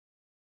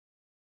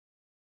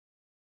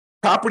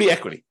 Property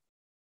equity.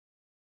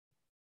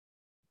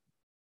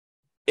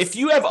 If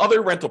you have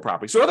other rental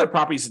properties, or other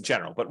properties in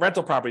general, but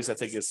rental properties I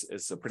think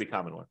is a pretty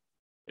common one.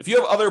 If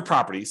you have other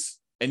properties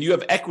and you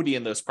have equity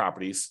in those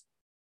properties,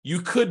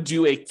 you could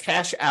do a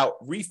cash out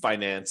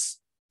refinance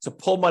to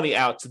pull money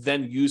out to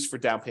then use for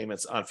down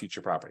payments on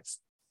future properties.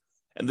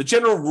 And the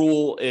general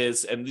rule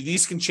is, and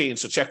these can change,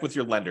 so check with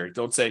your lender.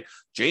 Don't say,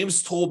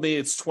 James told me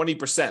it's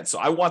 20%, so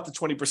I want the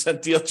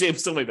 20% deal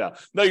James told me about.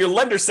 No, your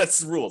lender sets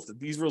the rules.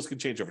 These rules can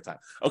change over time.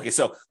 Okay,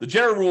 so the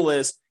general rule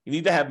is you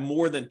need to have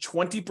more than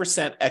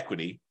 20%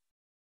 equity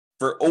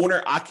for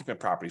owner-occupant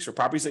properties, for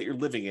properties that you're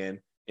living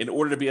in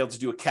order to be able to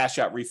do a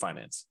cash-out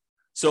refinance.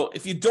 So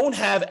if you don't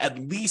have at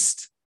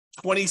least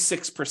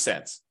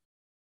 26%,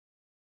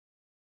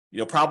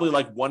 probably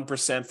like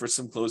 1% for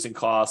some closing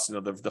costs,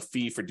 the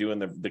fee for doing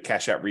the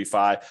cash out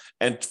refi,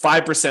 and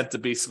 5% to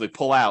basically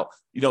pull out.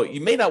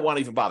 You may not want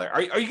to even bother.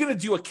 Are you going to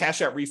do a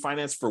cash out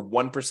refinance for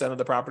 1% of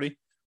the property?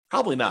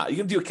 Probably not. You're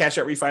going to do a cash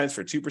out refinance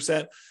for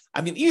 2%.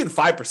 I mean, even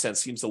 5%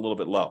 seems a little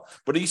bit low.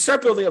 But if you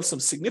start building up some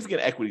significant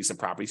equities in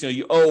properties,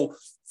 you owe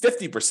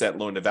 50%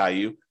 loan to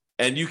value,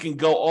 and you can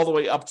go all the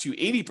way up to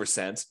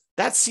 80%.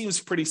 That seems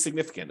pretty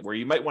significant, where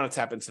you might want to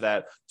tap into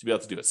that to be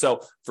able to do it.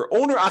 So for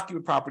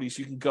owner-occupant properties,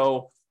 you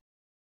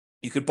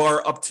could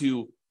borrow up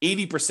to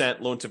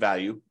 80% loan to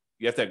value.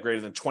 You have to have greater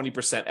than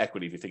 20%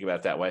 equity if you think about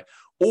it that way.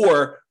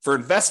 Or for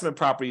investment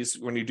properties,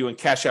 when you're doing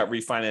cash out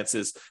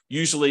refinances,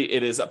 usually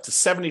it is up to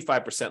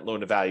 75% loan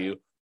to value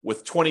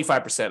with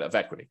 25% of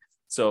equity.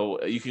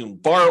 So you can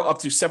borrow up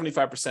to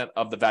 75%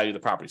 of the value of the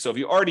property. So if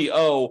you already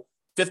owe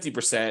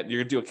 50%, you're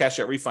going to do a cash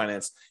out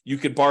refinance, you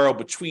could borrow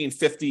between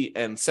 50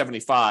 and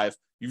 75.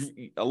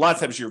 A lot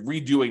of times you're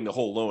redoing the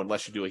whole loan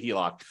unless you do a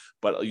HELOC,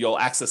 but you'll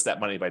access that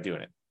money by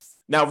doing it.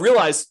 Now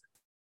realize,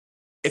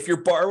 if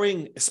you're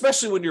borrowing,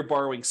 especially when you're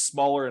borrowing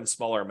smaller and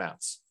smaller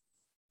amounts,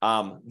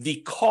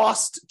 the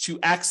cost to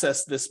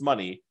access this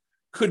money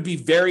could be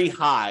very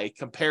high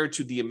compared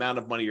to the amount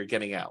of money you're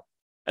getting out.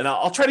 And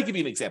I'll try to give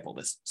you an example of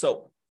this.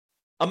 So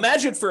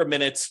imagine for a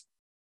minute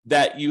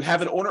that you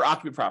have an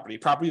owner-occupied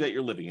property that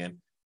you're living in,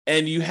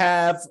 and you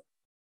have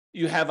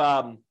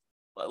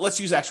let's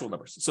use actual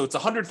numbers. So it's a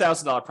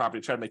 $100,000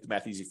 property, try to make the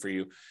math easy for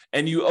you,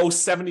 and you owe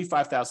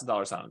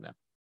 $75,000 on it now.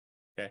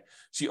 Okay,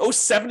 so you owe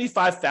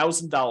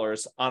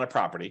 $75,000 on a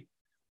property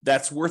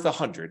that's worth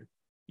 $100,000.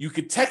 You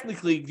could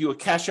technically do a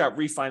cash out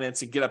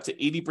refinance and get up to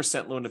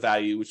 80% loan to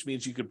value, which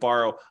means you could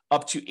borrow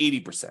up to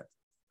 80%.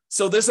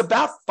 So there's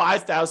about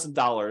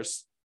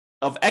 $5,000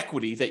 of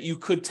equity that you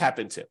could tap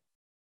into.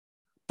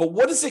 But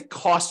what does it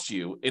cost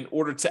you in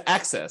order to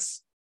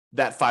access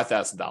that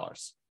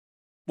 $5,000?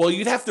 Well,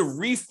 you'd have to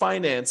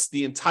refinance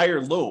the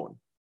entire loan.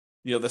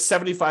 The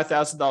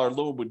 $75,000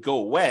 loan would go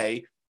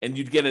away and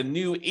you'd get a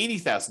new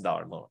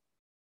 $80,000 loan.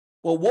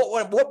 Well,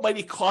 what might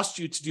it cost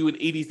you to do an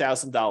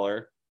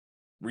 $80,000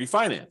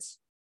 refinance?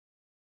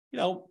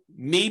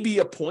 Maybe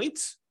a point.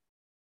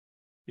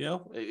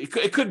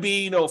 It could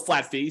be,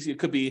 flat fees. It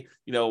could be,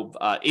 $800,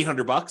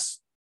 $1,200,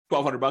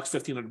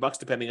 $1,500,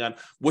 depending on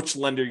which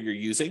lender you're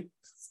using.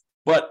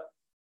 But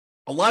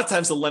a lot of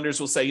times the lenders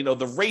will say,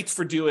 the rate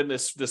for doing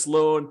this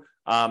loan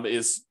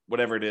is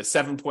whatever it is,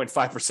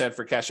 7.5%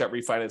 for cash out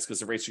refinance, because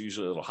the rates are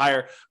usually a little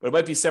higher, but it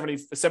might be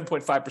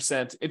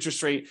 7.5%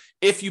 interest rate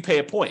if you pay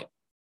a point.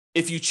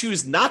 If you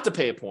choose not to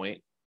pay a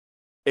point,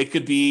 it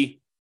could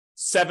be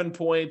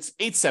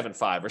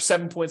 7.875 or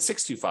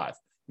 7.625.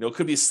 It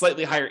could be a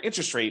slightly higher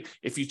interest rate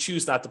if you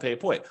choose not to pay a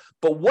point.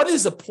 But what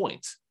is a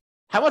point?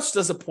 How much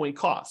does a point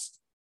cost?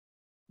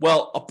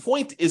 Well, a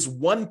point is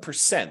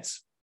 1%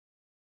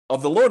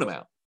 of the loan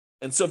amount.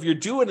 And so if you're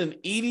doing an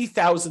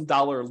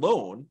 $80,000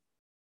 loan,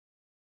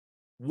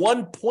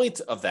 1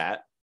 point of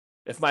that,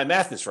 if my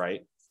math is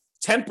right,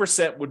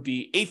 10% would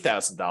be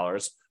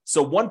 $8,000.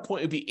 So 1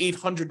 point would be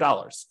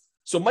 $800.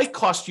 So it might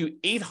cost you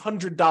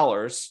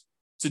 $800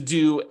 to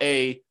do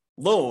a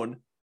loan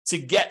to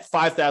get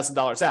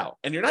 $5,000 out.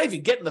 And you're not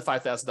even getting the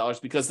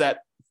 $5,000 because that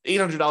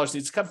 $800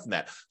 needs to come from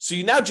that. So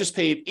you now just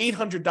paid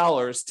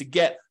 $800 to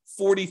get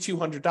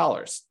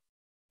 $4,200.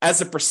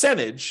 As a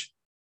percentage,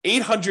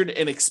 $800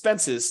 in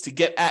expenses to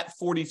get at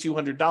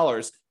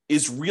 $4,200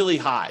 is really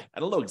high. I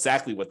don't know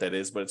exactly what that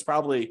is, but it's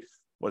probably,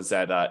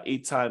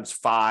 8 times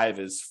 5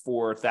 is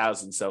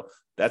 4,000. So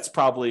that's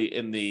probably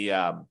in the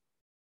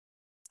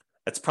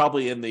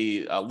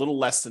little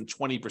less than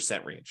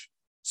 20% range.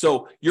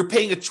 So you're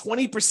paying a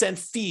 20%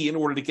 fee in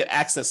order to get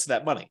access to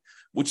that money,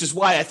 which is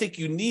why I think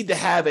you need to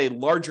have a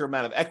larger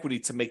amount of equity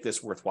to make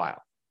this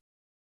worthwhile.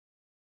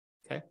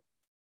 Okay.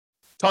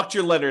 Talk to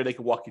your lender. They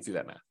can walk you through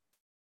that math.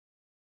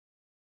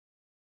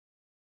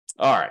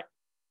 All right.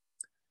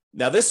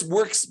 Now, this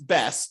works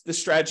best. This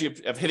strategy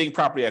of hitting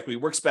property equity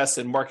works best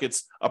in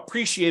markets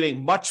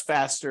appreciating much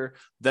faster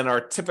than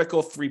our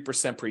typical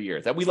 3% per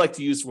year that we like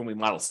to use when we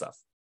model stuff.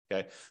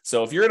 Okay.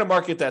 So if you're in a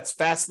market that's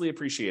fastly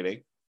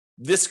appreciating,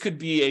 this could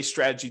be a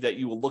strategy that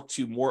you will look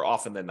to more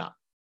often than not.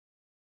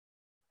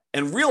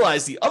 And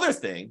realize the other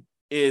thing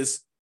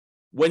is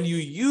when you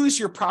use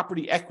your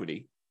property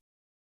equity,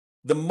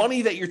 the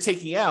money that you're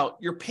taking out,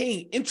 you're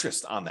paying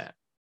interest on that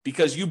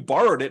because you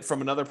borrowed it from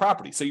another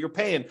property. So you're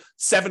paying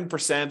 7%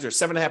 or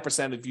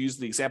 7.5%, if you use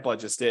the example I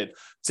just did,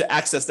 to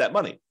access that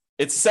money.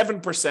 It's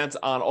 7%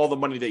 on all the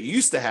money that you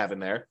used to have in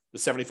there, the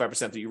 75%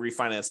 that you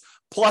refinance,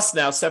 plus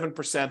now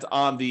 7%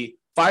 on the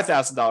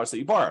 $5,000 that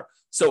you borrowed.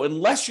 So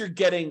unless you're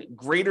getting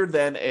greater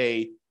than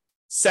a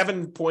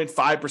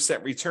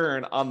 7.5%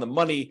 return on the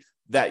money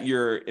that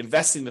you're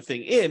investing the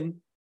thing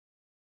in,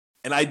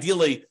 and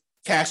ideally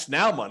cash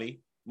now money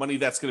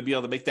that's going to be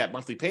able to make that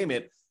monthly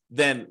payment,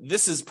 then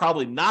this is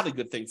probably not a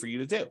good thing for you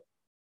to do.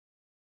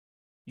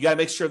 You got to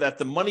make sure that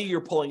the money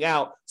you're pulling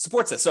out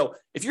supports it. So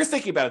if you're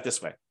thinking about it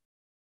this way,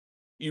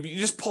 you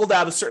just pulled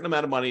out a certain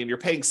amount of money and you're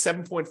paying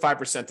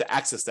 7.5% to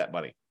access that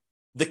money.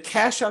 The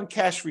cash on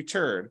cash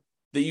return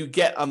that you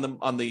get on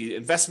the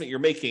investment you're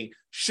making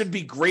should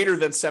be greater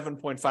than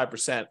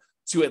 7.5%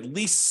 to at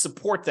least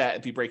support that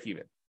and be break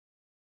even.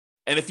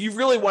 And if you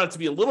really want it to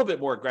be a little bit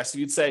more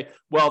aggressive, you'd say,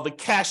 well, the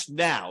cash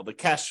now, the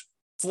cash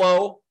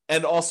flow,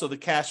 and also the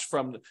cash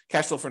flow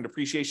from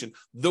depreciation,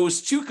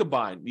 those two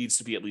combined needs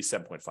to be at least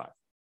 7.5.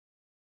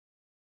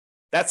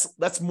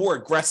 That's more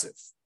aggressive,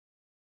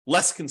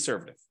 less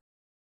conservative.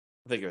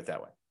 Think of it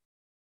that way.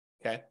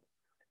 Okay.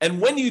 And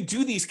when you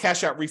do these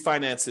cash out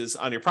refinances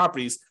on your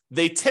properties,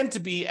 they tend to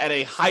be at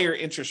a higher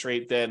interest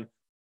rate than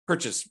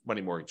purchase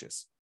money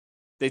mortgages.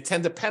 They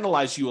tend to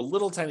penalize you a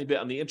little tiny bit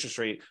on the interest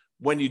rate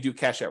when you do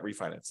cash out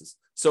refinances.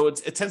 So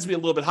it tends to be a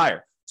little bit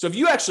higher. So if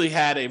you actually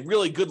had a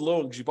really good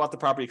loan because you bought the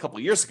property a couple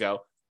of years ago,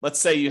 let's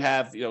say you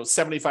have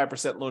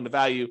 75% loan to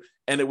value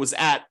and it was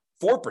at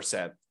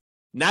 4%.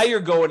 Now you're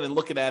going and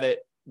looking at it,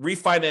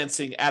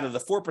 refinancing out of the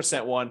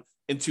 4% one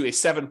into a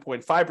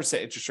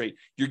 7.5% interest rate.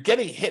 You're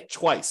getting hit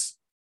twice.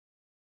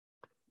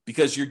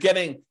 Because you're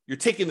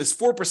taking this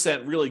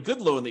 4% really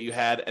good loan that you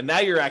had, and now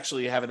you're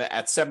actually having it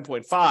at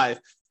 7.5,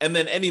 and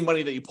then any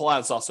money that you pull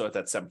out is also at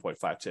that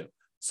 7.5 too.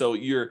 So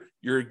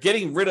you're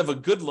getting rid of a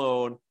good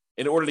loan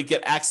in order to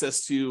get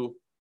access to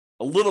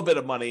a little bit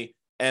of money,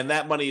 and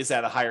that money is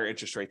at a higher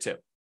interest rate too.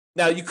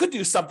 Now, you could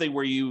do something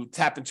where you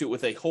tap into it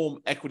with a home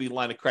equity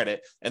line of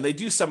credit, and they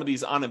do some of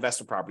these on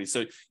investment properties.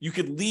 So you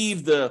could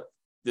leave the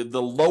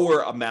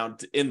lower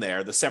amount in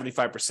there, the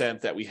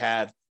 75% that we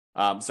had.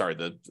 Because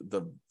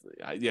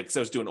I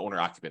was doing owner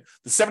occupant.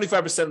 The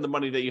 75% of the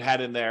money that you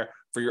had in there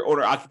for your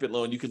owner occupant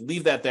loan, you could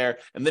leave that there,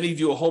 and then you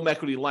do a home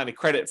equity line of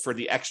credit for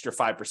the extra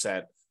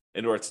 5%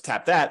 in order to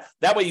tap that.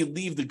 That way you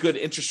leave the good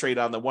interest rate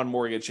on the one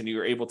mortgage and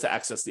you're able to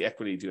access the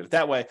equity, do it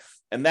that way.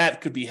 And that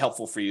could be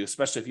helpful for you,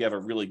 especially if you have a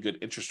really good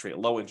interest rate,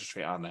 low interest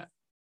rate on that.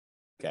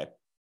 Okay.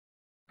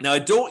 Now, I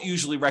don't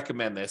usually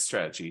recommend this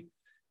strategy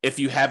if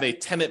you have a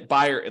tenant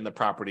buyer in the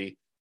property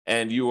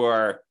and you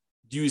are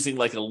using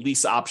like a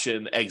lease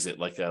option exit,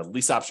 like a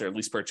lease option or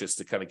lease purchase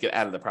to kind of get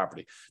out of the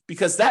property,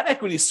 because that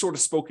equity is sort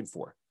of spoken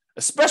for,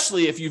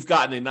 especially if you've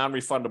gotten a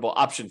non-refundable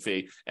option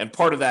fee and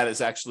part of that is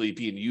actually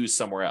being used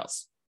somewhere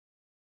else.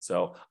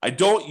 So I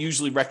don't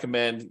usually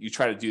recommend you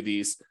try to do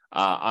these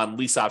on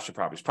lease option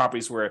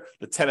properties where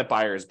the tenant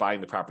buyer is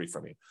buying the property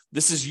from you.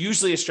 This is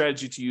usually a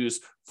strategy to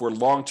use for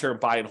long-term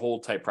buy and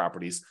hold type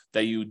properties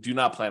that you do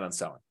not plan on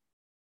selling.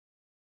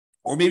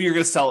 Or maybe you're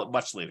going to sell it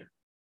much later.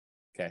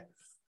 Okay.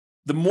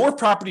 The more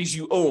properties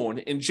you own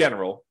in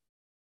general,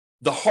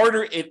 the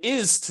harder it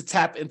is to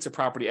tap into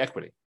property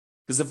equity.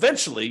 Because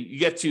eventually you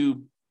get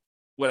to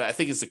what I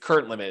think is the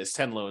current limit is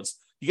 10 loans.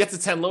 You get to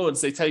 10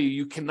 loans, they tell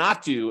you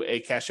cannot do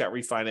a cash out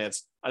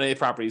refinance on any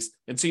properties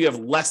until you have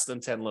less than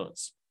 10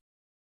 loans.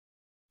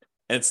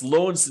 And it's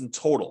loans in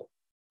total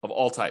of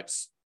all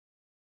types.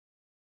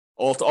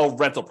 All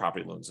rental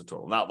property loans in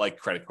total, not like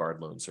credit card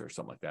loans or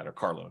something like that, or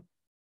car loan.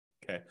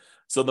 Okay.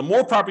 So the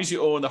more properties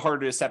you own, the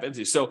harder it is to tap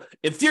into. So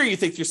in theory, you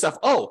think to yourself,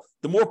 oh,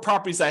 the more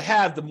properties I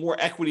have, the more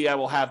equity I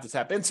will have to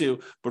tap into.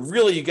 But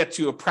really, you get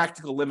to a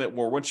practical limit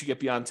where once you get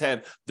beyond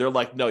 10, they're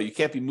like, no, you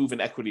can't be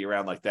moving equity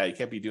around like that. You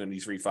can't be doing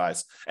these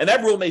refis. And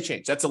that rule may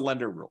change. That's a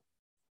lender rule.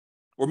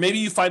 Or maybe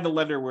you find a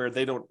lender where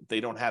they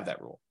don't have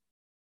that rule.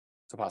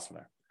 It's a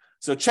possibility.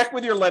 So check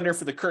with your lender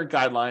for the current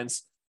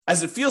guidelines,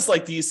 as it feels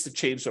like these have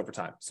changed over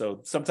time.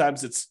 So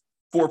sometimes it's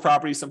 4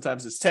 properties,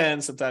 sometimes it's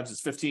 10, sometimes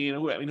it's 15.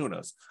 I mean, who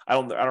knows? I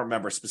don't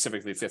remember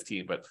specifically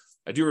 15, but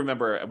I do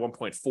remember at one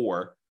point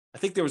 4. I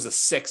think there was a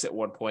 6 at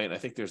one point. I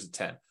think there's a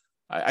 10.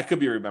 I could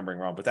be remembering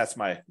wrong, but that's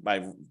my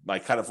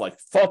kind of like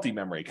faulty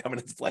memory coming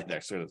into play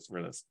next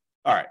for this.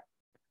 All right.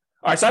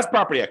 So that's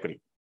property equity.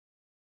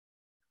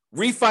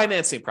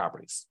 Refinancing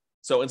properties.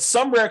 So in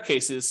some rare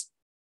cases,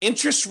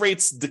 interest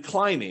rates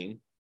declining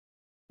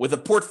with a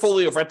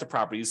portfolio of rental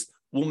properties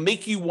will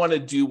make you want to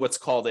do what's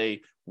called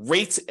a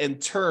rate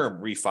and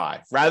term refi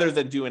rather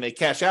than doing a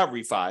cash out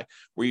refi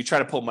where you try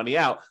to pull money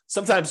out.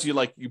 Sometimes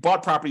you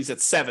bought properties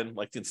at 7,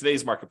 like in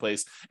today's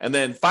marketplace, and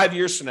then 5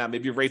 years from now,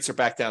 maybe your rates are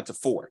back down to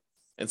 4.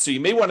 And so you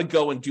may want to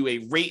go and do a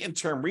rate and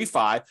term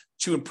refi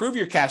to improve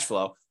your cash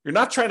flow. You're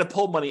not trying to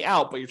pull money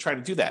out, but you're trying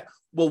to do that.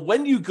 Well,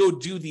 when you go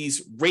do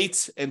these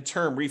rates and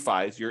term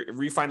refis, you're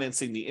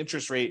refinancing the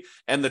interest rate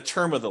and the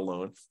term of the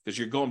loan because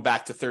you're going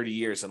back to 30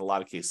 years in a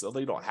lot of cases, although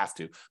you don't have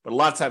to. But a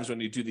lot of times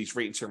when you do these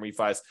rate and term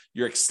refis,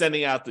 you're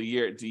extending out the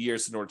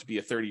years in order to be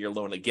a 30-year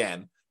loan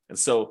again. And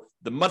so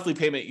the monthly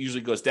payment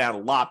usually goes down a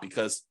lot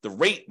because the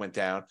rate went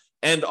down.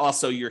 And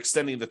also you're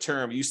extending the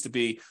term. It used to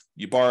be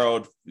you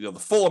borrowed the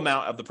full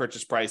amount of the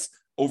purchase price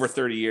over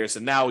 30 years.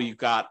 And now you've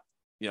got,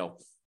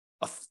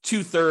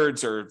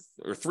 2/3 or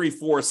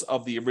 3/4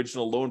 of the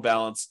original loan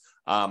balance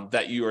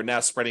that you are now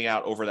spreading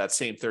out over that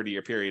same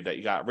 30-year period that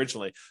you got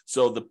originally.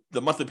 So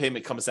the monthly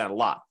payment comes down a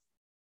lot.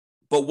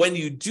 But when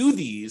you do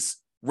these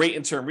rate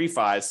and term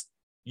refis,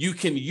 you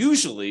can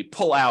usually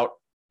pull out,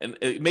 and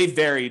it may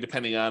vary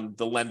depending on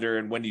the lender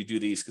and when you do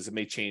these because it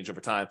may change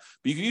over time,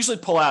 but you can usually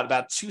pull out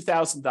about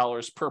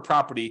 $2,000 per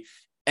property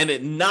and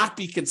it not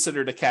be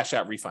considered a cash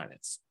out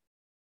refinance.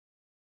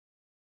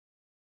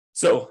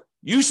 So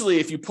usually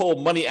if you pull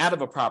money out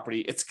of a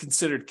property, it's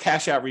considered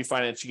cash out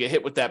refinance. You get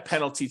hit with that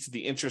penalty to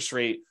the interest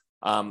rate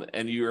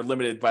and you're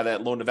limited by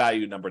that loan to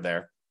value number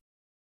there.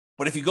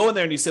 But if you go in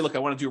there and you say, look, I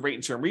want to do a rate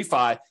and term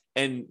refi,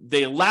 and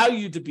they allow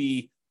you to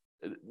be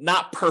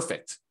not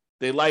perfect.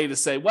 They allow you to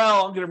say,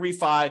 well, I'm going to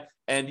refi,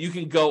 and you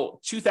can go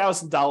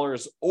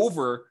 $2,000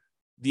 over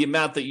the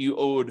amount that you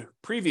owed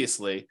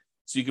previously.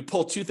 So you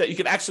could you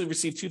could actually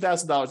receive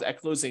 $2,000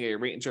 at closing a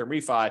rate and term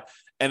refi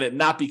and it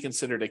not be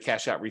considered a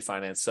cash out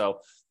refinance. So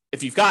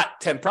if you've got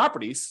 10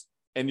 properties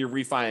and you're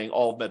refining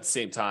all of them at the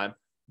same time,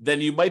 then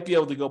you might be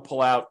able to go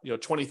pull out,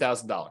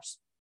 $20,000,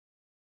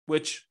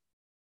 which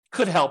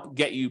could help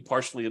get you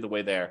partially the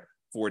way there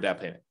for down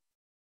payment.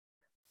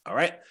 All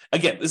right.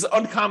 Again, this is an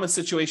uncommon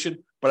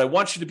situation, but I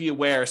want you to be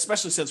aware,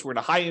 especially since we're in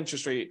a high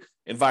interest rate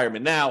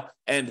environment now,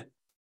 and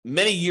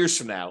many years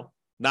from now,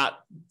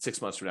 not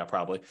 6 months from now,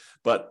 probably,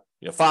 but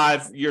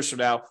 5 years from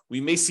now, we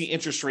may see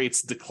interest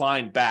rates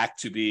decline back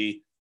to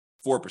be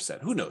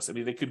 4%. Who knows? I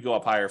mean, they could go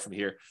up higher from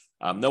here.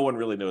 No one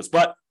really knows.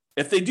 But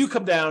if they do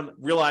come down,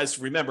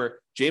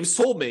 remember, James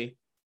told me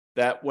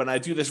that when I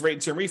do this rate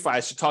and term refi, I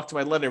should talk to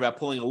my lender about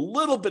pulling a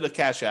little bit of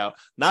cash out,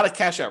 not a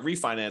cash out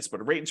refinance,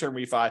 but a rate and term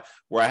refi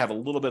where I have a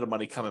little bit of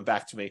money coming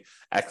back to me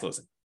at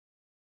closing.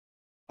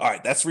 All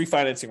right, that's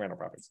refinancing rental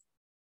properties.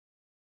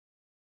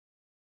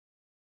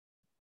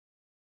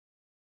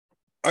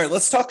 All right,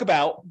 let's talk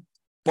about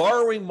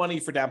borrowing money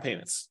for down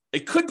payments.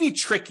 It could be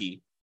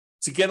tricky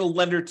to get a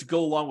lender to go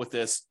along with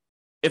this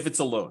if it's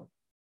a loan,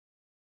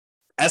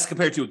 as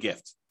compared to a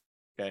gift,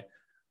 okay?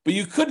 But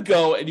you could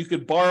go and you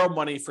could borrow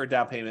money for a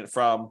down payment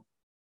from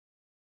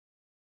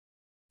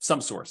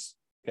some source,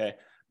 okay?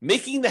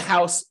 Making the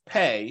house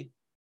pay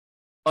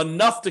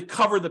enough to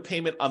cover the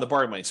payment on the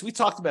borrowing money. So we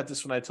talked about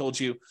this when I told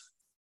you,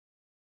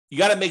 you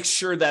got to make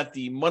sure that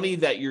the money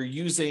that you're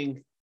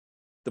using,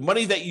 the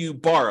money that you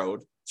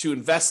borrowed to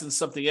invest in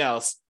something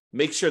else,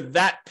 make sure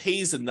that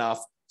pays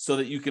enough so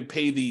that you can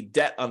pay the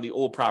debt on the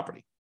old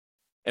property.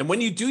 And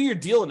when you do your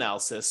deal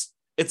analysis,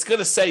 it's going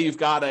to say you've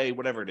got a,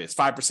 whatever it is,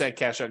 5%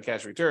 cash on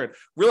cash return.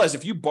 Realize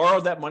if you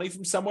borrowed that money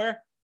from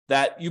somewhere,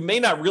 that you may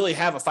not really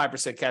have a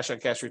 5% cash on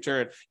cash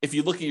return. If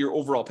you look at your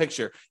overall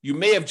picture, you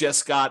may have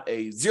just got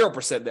a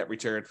 0% net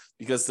return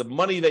because the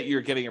money that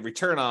you're getting a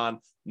return on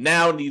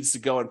now needs to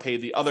go and pay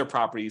the other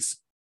property's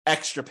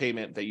extra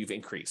payment that you've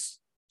increased.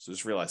 So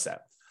just realize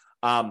that.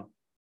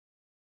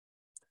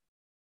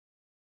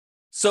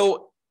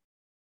 So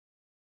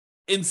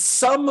in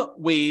some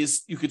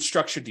ways, you could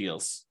structure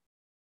deals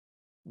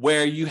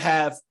where you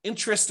have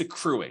interest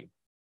accruing.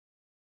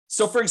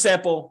 So for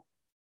example,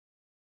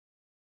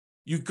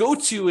 you go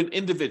to an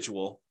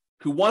individual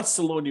who wants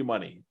to loan you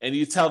money and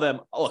you tell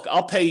them, look,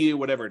 I'll pay you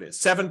whatever it is,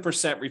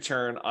 7%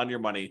 return on your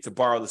money to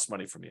borrow this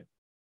money from you.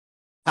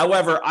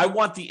 However, I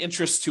want the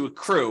interest to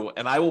accrue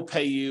and I will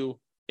pay you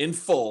in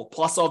full,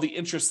 plus all the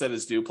interest that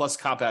is due, plus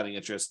compounding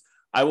interest.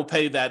 I will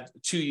pay that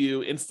to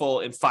you in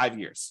full in 5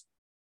 years.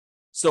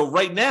 So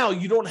right now,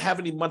 you don't have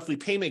any monthly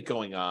payment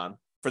going on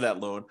for that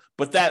loan,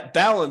 but that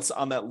balance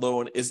on that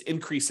loan is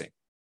increasing.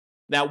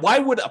 Now, why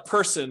would a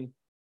person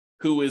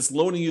who is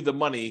loaning you the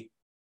money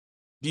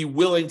be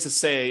willing to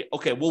say,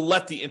 okay, we'll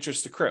let the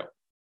interest accrue?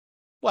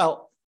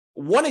 Well,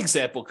 one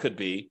example could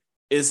be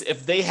is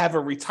if they have a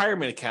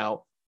retirement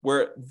account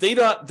where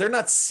they're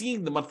not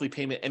seeing the monthly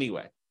payment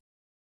anyway.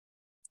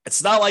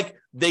 It's not like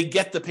they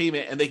get the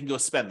payment and they can go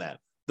spend that.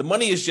 The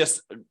money is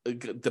just,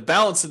 the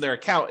balance in their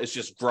account is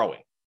just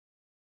growing,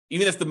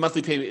 even if the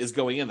monthly payment is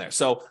going in there.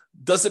 So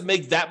does it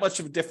make that much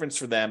of a difference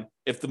for them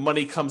if the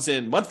money comes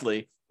in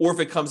monthly or if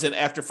it comes in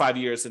after 5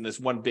 years in this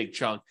one big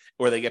chunk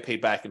where they get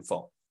paid back in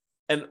full?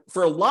 And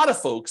for a lot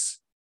of folks,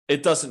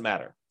 it doesn't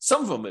matter.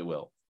 Some of them it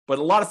will, but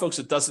a lot of folks,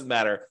 it doesn't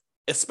matter,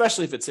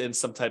 especially if it's in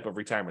some type of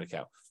retirement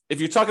account. If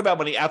you're talking about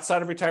money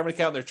outside of retirement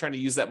account, they're trying to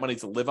use that money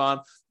to live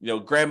on. You know,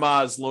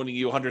 grandma is loaning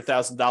you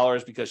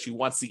 $100,000 because she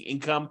wants the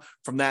income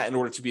from that in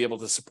order to be able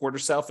to support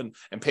herself and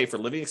pay for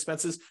living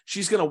expenses.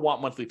 She's going to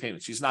want monthly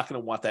payments. She's not going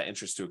to want that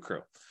interest to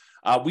accrue.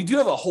 We do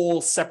have a whole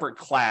separate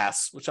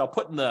class, which I'll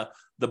put in the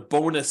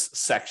bonus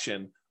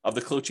section of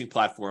the coaching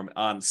platform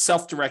on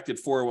self-directed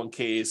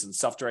 401ks and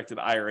self-directed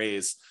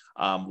IRAs,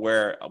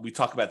 where we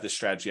talk about this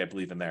strategy, I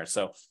believe, in there.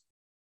 So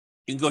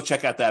you can go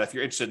check out that if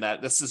you're interested in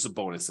that. This is a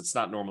bonus. It's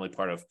not normally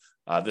part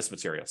of this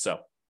material. So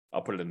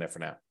I'll put it in there for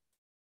now.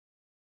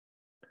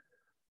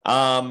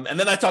 And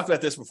then I talked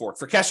about this before.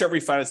 For cash out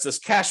refinance, does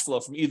cash flow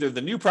from either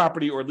the new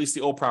property or at least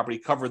the old property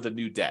cover the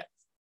new debt?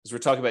 Because we're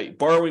talking about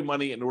borrowing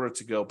money in order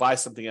to go buy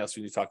something else.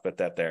 We need to talk about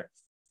that there.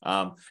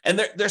 And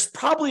there's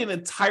probably an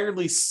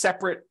entirely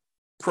separate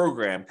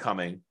program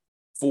coming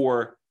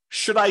for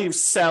should I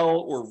sell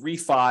or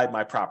refi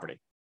my property?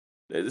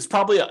 It's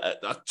probably a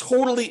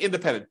totally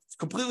independent,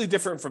 completely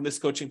different from this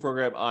coaching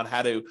program on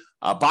how to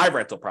buy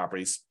rental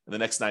properties in the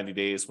next 90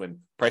 days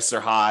when prices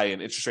are high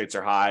and interest rates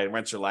are high and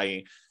rents are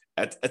lagging.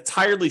 An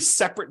entirely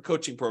separate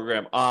coaching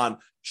program on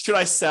should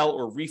I sell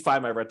or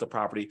refi my rental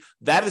property?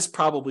 That is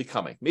probably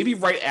coming, maybe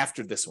right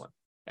after this one.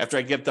 After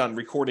I get done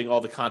recording all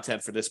the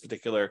content for this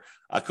particular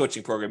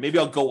coaching program, maybe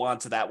I'll go on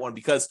to that one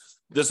because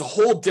there's a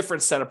whole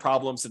different set of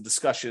problems and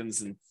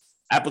discussions and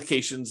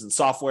applications and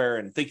software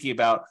and thinking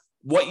about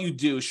what you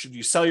do. Should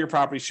you sell your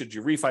property? Should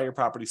you refi your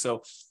property?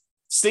 So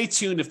stay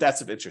tuned if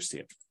that's of interest to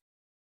you.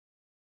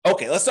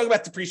 Okay, let's talk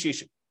about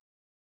depreciation.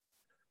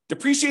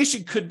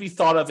 Depreciation could be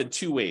thought of in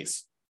two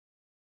ways.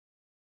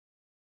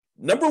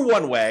 Number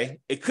one way,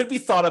 it could be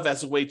thought of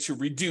as a way to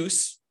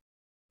reduce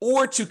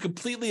or to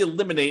completely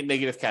eliminate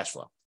negative cash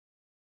flow.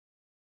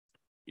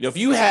 You know, if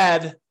you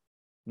had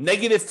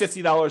negative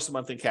 $50 a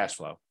month in cash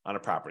flow on a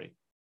property,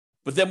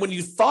 but then when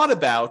you thought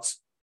about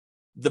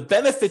the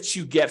benefits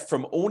you get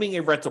from owning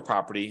a rental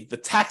property, the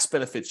tax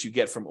benefits you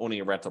get from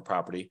owning a rental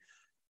property,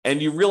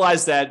 and you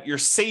realize that you're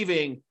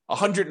saving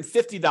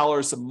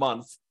 $150 a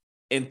month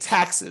in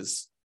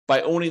taxes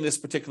by owning this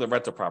particular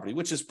rental property,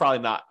 which is probably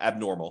not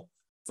abnormal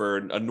for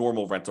a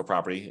normal rental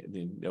property,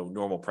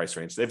 normal price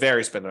range. They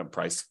vary depending on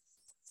price.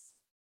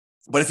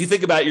 But if you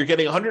think about it, you're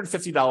getting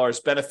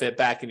 $150 benefit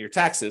back in your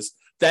taxes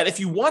that if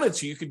you wanted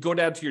to, you could go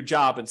down to your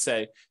job and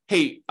say,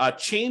 hey,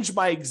 change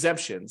my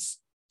exemptions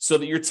so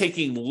that you're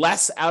taking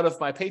less out of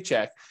my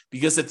paycheck,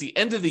 because at the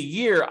end of the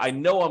year, I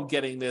know I'm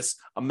getting this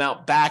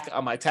amount back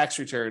on my tax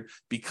return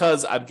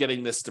because I'm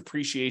getting this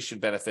depreciation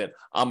benefit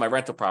on my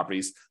rental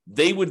properties.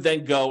 They would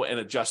then go and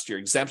adjust your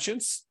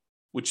exemptions,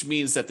 which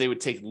means that they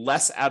would take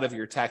less out of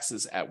your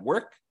taxes at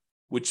work,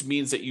 which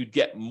means that you'd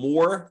get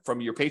more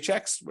from your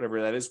paychecks,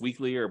 whatever that is,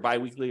 weekly or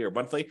biweekly or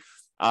monthly,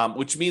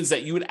 which means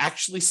that you would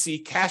actually see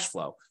cash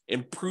flow,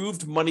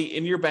 improved money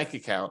in your bank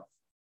account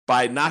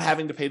by not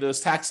having to pay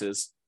those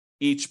taxes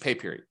each pay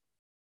period.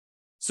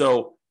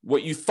 So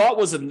what you thought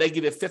was a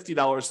negative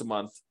 $50 a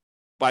month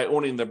by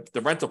owning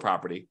the rental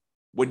property,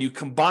 when you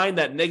combine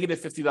that negative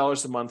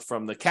 $50 a month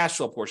from the cash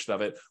flow portion of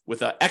it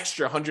with an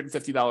extra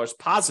 $150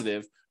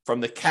 positive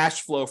from the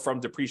cash flow from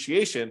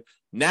depreciation,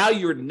 now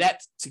you're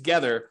net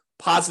together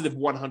positive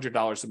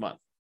 $100 a month.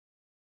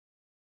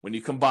 When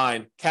you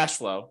combine cash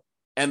flow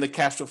and the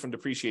cash flow from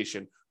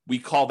depreciation, we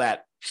call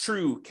that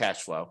true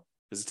cash flow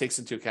because it takes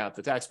into account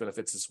the tax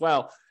benefits as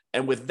well.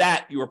 And with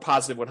that, you are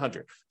positive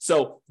 100.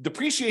 So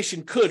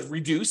depreciation could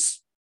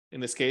reduce, in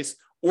this case,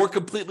 or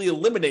completely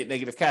eliminate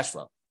negative cash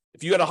flow.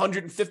 If you had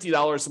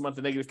 $150 a month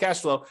of negative cash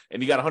flow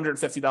and you got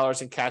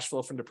 $150 in cash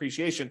flow from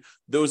depreciation,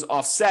 those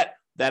offset.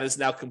 That is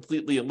now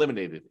completely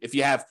eliminated. If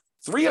you have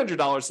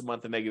 $300 a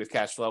month of negative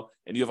cash flow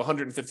and you have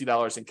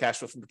 $150 in cash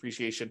flow from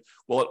depreciation,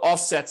 well, it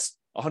offsets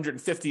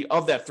 150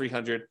 of that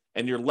 300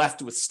 and you're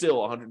left with still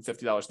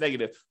 $150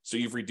 negative. So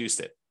you've reduced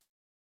it.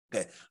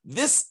 Okay.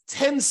 This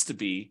tends to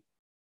be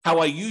how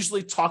I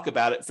usually talk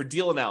about it for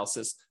deal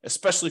analysis,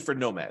 especially for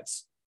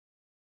nomads.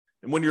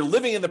 And when you're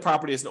living in the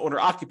property as an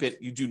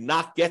owner-occupant, you do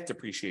not get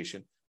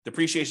depreciation.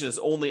 Depreciation is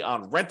only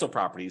on rental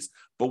properties.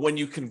 But when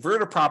you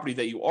convert a property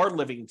that you are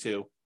living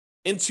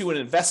into an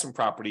investment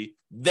property,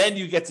 then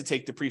you get to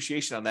take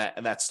depreciation on that,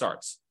 and that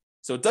starts.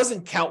 So it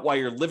doesn't count while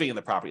you're living in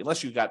the property,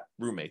 unless you've got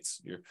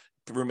roommates. Your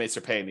roommates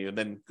are paying you, and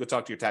then go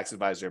talk to your tax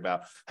advisor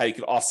about how you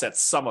can offset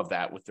some of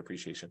that with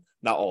depreciation,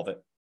 not all of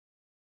it.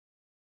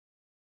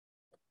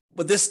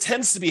 But this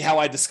tends to be how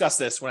I discuss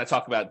this when I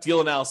talk about deal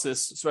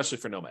analysis, especially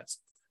for nomads.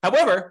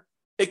 However,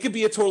 it could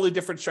be a totally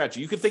different strategy.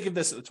 You could think of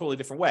this in a totally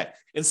different way.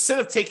 Instead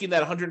of taking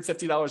that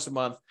 $150 a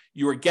month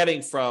you are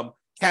getting from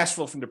cash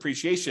flow from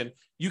depreciation,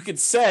 you could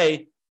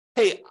say,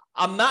 hey,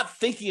 I'm not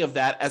thinking of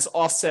that as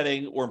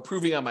offsetting or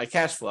improving on my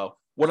cash flow.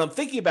 What I'm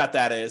thinking about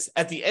that is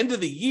at the end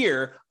of the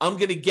year, I'm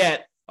going to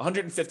get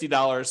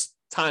 $150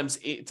 times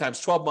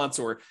 12 months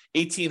or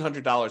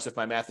 $1,800 if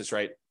my math is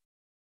right.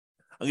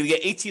 I'm going to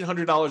get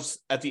 $1,800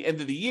 at the end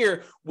of the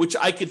year, which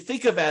I could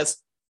think of as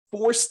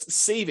forced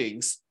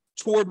savings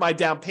toward my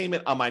down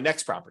payment on my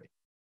next property.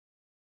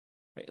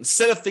 Right?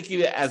 Instead of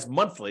thinking of it as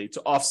monthly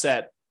to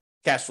offset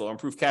cash flow,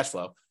 improve cash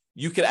flow,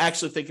 you could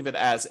actually think of it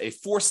as a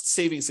forced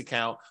savings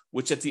account,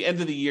 which at the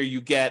end of the year, you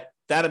get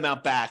that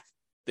amount back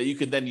that you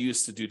can then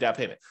use to do down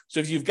payment. So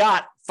if you've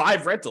got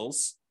 5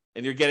 rentals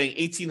and you're getting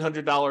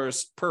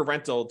 $1,800 per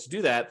rental to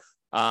do that,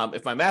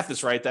 if my math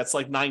is right, that's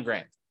like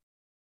 $9,000.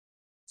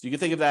 So you can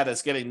think of that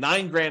as getting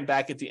 $9,000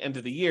 back at the end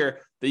of the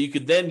year that you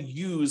could then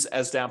use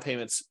as down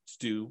payments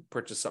to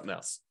purchase something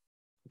else.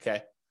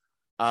 Okay.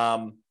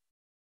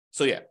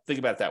 So yeah, think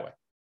about it that way.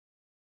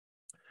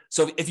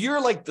 So if you're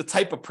like the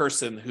type of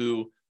person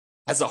who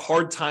has a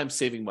hard time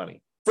saving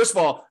money, first of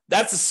all,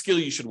 that's a skill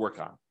you should work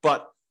on.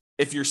 But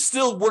if you're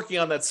still working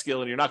on that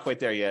skill and you're not quite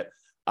there yet,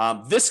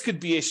 this could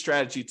be a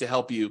strategy to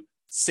help you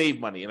save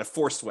money in a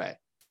forced way.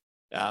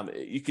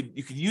 You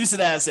could use it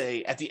as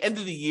at the end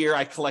of the year,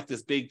 I collect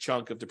this big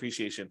chunk of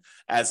depreciation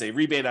as a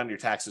rebate on your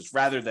taxes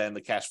rather than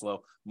the cash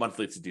flow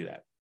monthly to do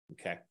that.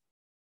 Okay.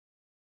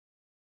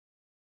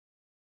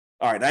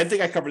 All right. I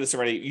think I covered this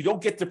already. You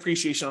don't get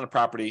depreciation on a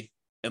property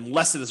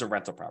unless it is a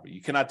rental property.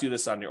 You cannot do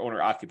this on your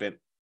owner occupant.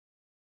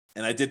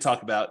 And I did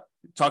talk to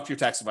your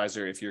tax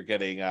advisor if you're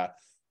getting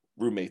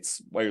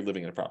roommates while you're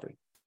living in a property.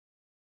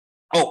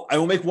 Oh, I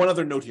will make one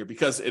other note here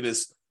because it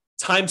is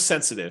time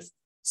sensitive.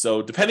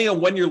 So depending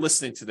on when you're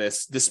listening to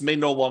this, this may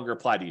no longer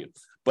apply to you.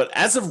 But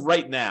as of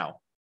right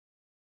now,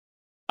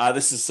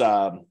 this is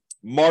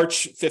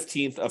March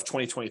 15th of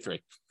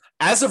 2023.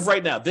 As of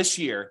right now, this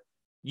year,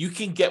 you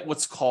can get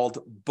what's called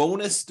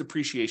bonus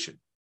depreciation.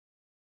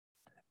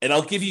 And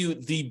I'll give you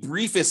the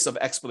briefest of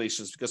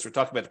explanations because we're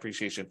talking about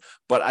depreciation,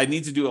 but I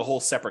need to do a whole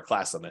separate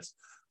class on this.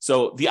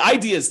 So the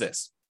idea is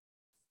this.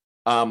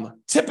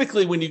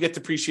 Typically, when you get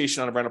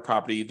depreciation on a rental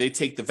property, they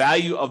take the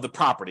value of the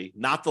property,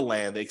 not the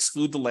land. They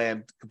exclude the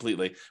land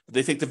completely, but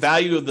they take the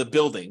value of the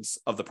buildings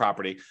of the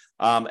property,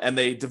 and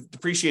they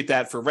depreciate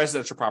that for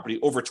residential property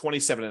over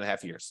 27 and a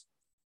half years.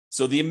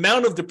 So the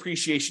amount of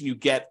depreciation you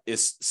get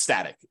is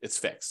static. It's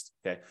fixed.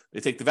 Okay. They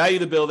take the value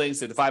of the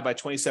buildings, they divide by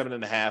 27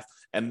 and a half,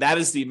 and that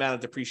is the amount of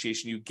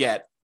depreciation you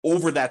get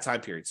over that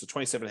time period. So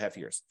 27 and a half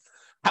years.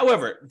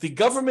 However, the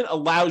government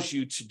allows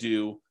you to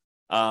do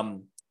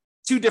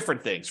two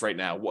different things right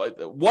now.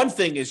 One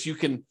thing is you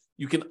can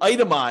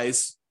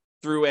itemize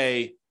through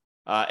a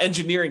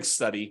engineering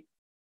study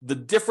the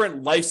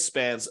different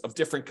lifespans of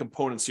different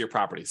components of your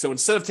property. So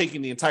instead of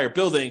taking the entire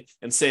building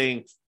and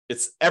saying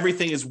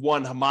everything is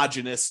one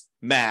homogeneous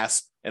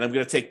mass, and I'm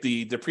going to take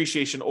the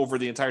depreciation over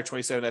the entire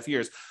 27 and a half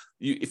years.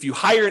 If you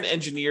hire an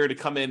engineer to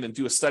come in and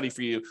do a study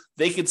for you,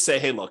 they could say,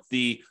 hey, look,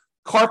 the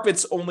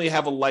carpets only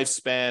have a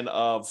lifespan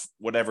of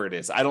whatever it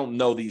is. I don't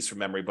know these from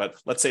memory, but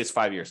let's say it's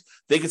 5 years.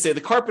 They can say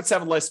the carpets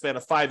have a lifespan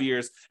of 5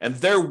 years and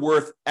they're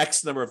worth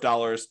X number of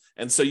dollars.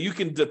 And so you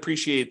can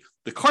depreciate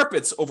the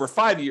carpets over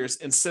 5 years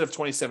instead of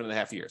 27 and a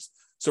half years.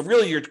 So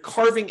really you're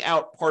carving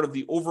out part of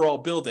the overall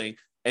building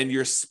and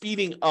you're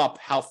speeding up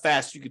how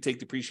fast you can take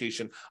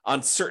depreciation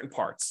on certain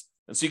parts.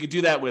 And so you could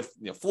do that with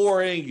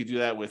flooring, you could do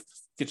that with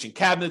kitchen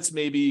cabinets,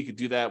 maybe you could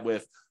do that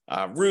with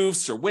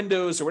roofs or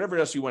windows or whatever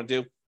else you want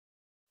to do.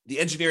 The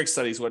engineering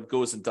study is what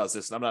goes and does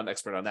this, and I'm not an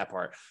expert on that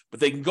part, but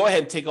they can go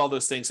ahead and take all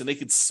those things and they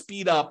can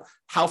speed up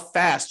how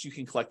fast you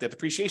can collect that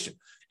depreciation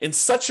in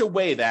such a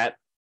way that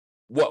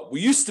what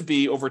used to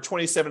be over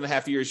 27 and a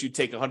half years, you'd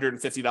take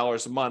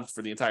 $150 a month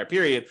for the entire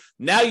period.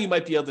 Now you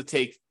might be able to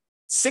take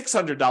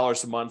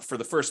 $600 a month for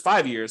the first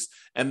 5 years,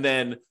 and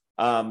then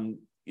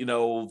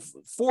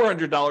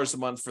 $400 a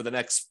month for the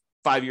next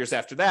 5 years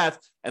after that.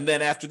 And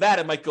then after that,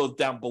 it might go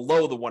down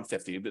below the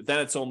 150, but then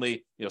it's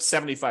only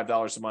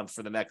 $75 a month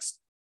for the next,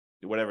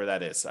 whatever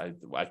that is. I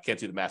can't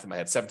do the math in my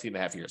head, 17 and a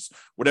half years,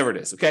 whatever it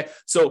is. Okay.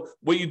 So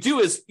what you do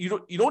is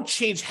you don't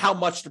change how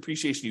much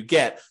depreciation you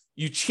get.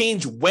 You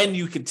change when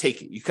you can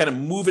take it. You kind of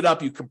move it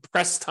up, you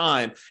compress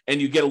time,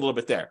 and you get a little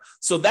bit there.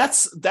 So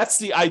that's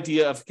the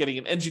idea of getting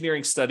an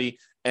engineering study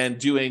and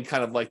doing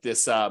kind of like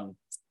this, I'm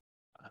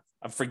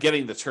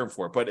forgetting the term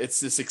for it, but it's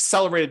this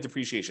accelerated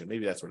depreciation.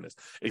 Maybe that's what it is.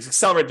 It's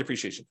accelerated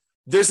depreciation.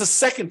 There's a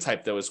second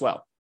type though as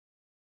well.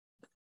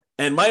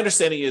 And my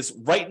understanding is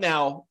right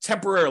now,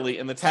 temporarily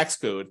in the tax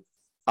code,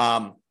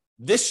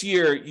 this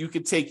year you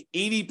could take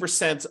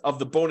 80% of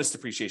the bonus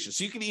depreciation.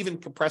 So you can even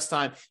compress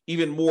time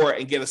even more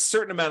and get a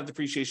certain amount of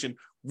depreciation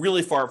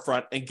really far up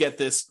front and get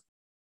this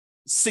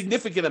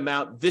significant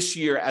amount this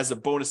year as a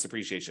bonus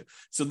depreciation.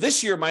 So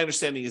this year, my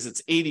understanding is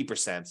it's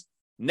 80%.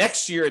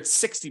 Next year, it's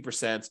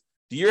 60%.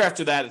 The year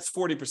after that, it's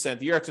 40%.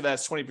 The year after that,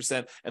 it's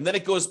 20%. And then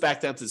it goes back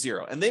down to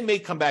zero. And they may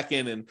come back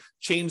in and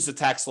change the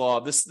tax law.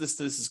 This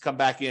has come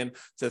back in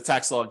to the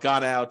tax law,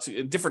 gone out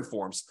in different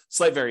forms,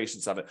 slight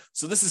variations of it.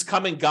 So this is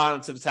come and gone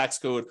into the tax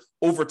code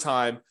over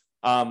time.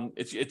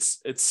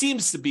 It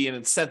seems to be an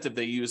incentive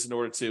they use in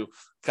order to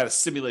kind of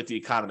stimulate the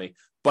economy.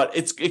 But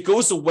it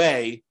goes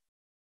away.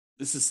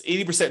 This is 80%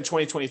 in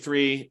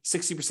 2023,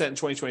 60% in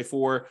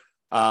 2024,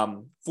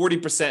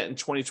 40% in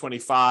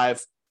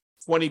 2025,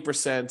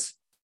 20%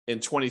 in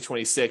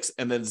 2026,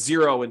 and then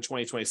zero in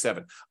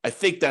 2027. I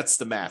think that's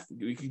the math.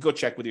 You can go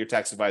check with your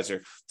tax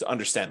advisor to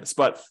understand this,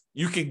 but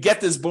you can get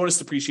this bonus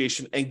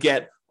depreciation and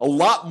get a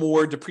lot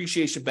more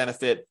depreciation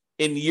benefit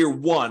in year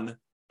one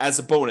as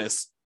a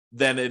bonus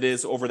than it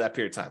is over that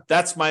period of time.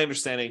 That's my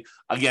understanding.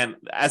 Again,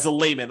 as a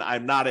layman,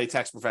 I'm not a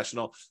tax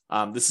professional.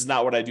 This is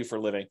not what I do for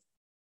a living,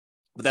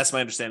 but that's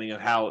my understanding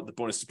of how the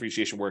bonus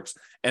depreciation works.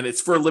 And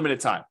it's for a limited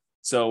time.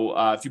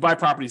 So if you buy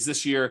properties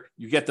this year,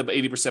 you get the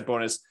 80%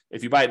 bonus.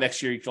 If you buy it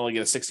next year, you can only get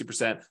a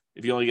 60%.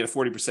 If you only get a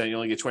 40%, you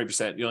only get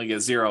 20%, you only get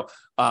a zero.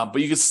 But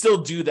you can still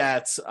do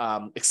that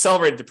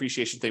accelerated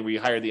depreciation thing where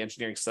you hire the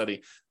engineering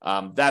study.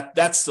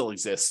 That still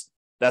exists.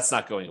 That's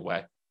not going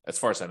away, as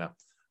far as I know.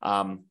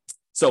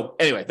 So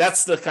anyway,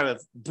 that's the kind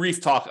of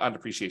brief talk on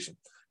depreciation.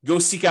 Go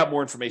seek out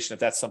more information if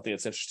that's something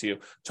that's interesting to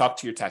you. Talk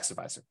to your tax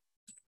advisor.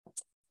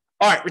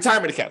 All right,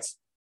 retirement accounts.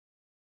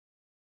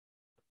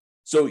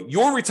 So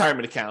your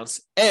retirement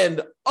accounts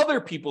and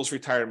other people's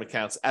retirement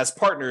accounts as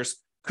partners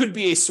could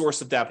be a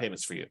source of down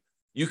payments for you.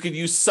 You could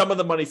use some of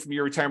the money from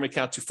your retirement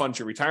account to fund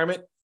your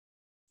retirement,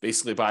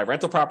 basically buy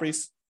rental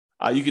properties.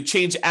 You could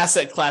change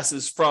asset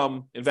classes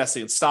from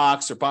investing in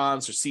stocks or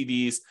bonds or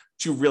CDs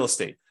to real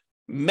estate.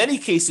 Many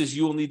cases,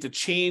 you will need to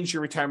change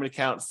your retirement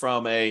account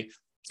from a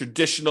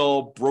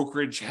traditional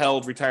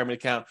brokerage-held retirement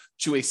account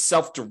to a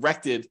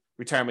self-directed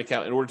retirement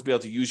account in order to be able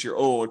to use your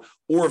own,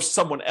 or if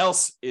someone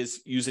else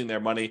is using their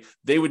money,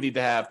 they would need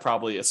to have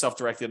probably a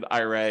self-directed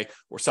IRA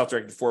or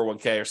self-directed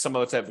 401k or some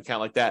other type of account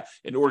like that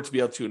in order to be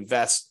able to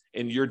invest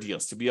in your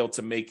deals, to be able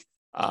to make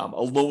a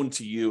loan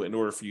to you in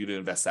order for you to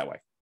invest that way.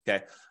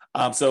 Okay.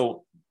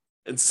 So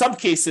in some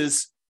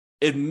cases,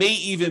 it may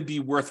even be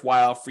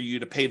worthwhile for you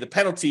to pay the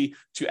penalty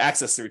to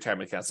access the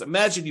retirement accounts.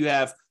 Imagine you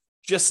have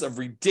just a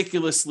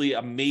ridiculously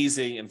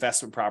amazing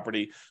investment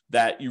property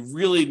that you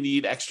really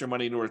need extra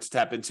money in order to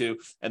tap into.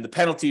 And the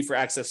penalty for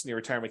accessing your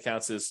retirement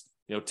accounts is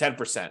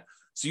 10%.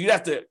 So you'd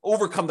have to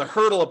overcome the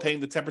hurdle of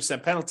paying the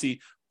 10%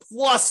 penalty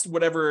plus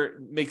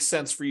whatever makes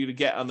sense for you to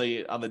get on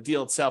the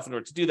deal itself in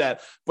order to do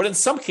that. But in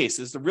some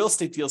cases, the real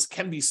estate deals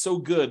can be so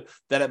good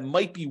that it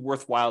might be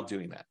worthwhile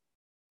doing that.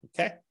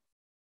 Okay.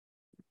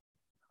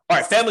 All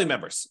right, family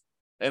members.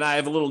 And I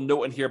have a little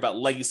note in here about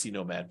legacy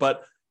nomad,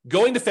 but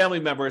going to family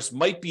members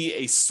might be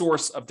a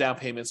source of down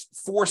payments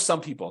for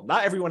some people.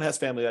 Not everyone has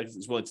family that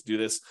is willing to do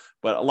this,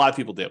 but a lot of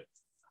people do.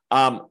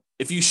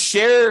 If you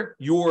share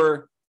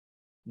your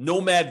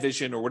nomad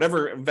vision or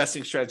whatever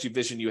investing strategy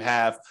vision you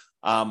have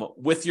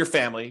with your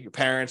family, your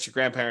parents, your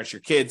grandparents, your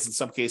kids in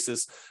some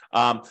cases,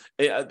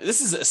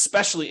 this is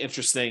especially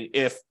interesting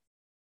if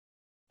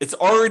it's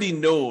already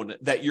known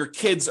that your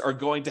kids are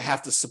going to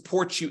have to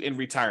support you in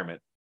retirement.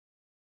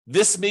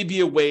 This may be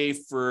a way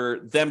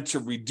for them to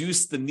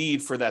reduce the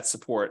need for that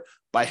support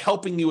by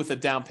helping you with a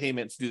down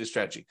payment to do the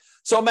strategy.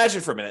 So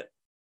imagine for a minute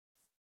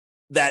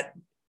that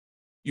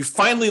you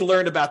finally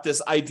learned about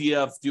this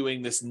idea of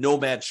doing this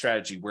nomad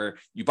strategy where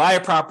you buy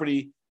a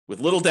property with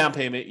little down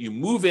payment, you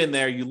move in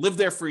there, you live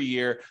there for a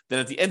year, then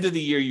at the end of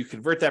the year, you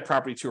convert that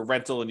property to a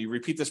rental and you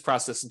repeat this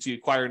process until you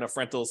acquire enough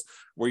rentals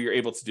where you're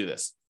able to do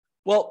this.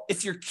 Well,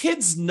 if your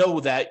kids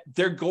know that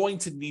they're going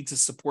to need to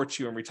support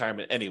you in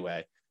retirement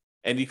anyway,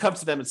 and you come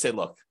to them and say,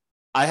 look,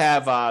 I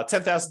have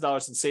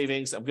 $10,000 in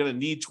savings. I'm going to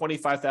need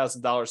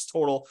 $25,000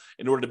 total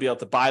in order to be able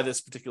to buy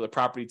this particular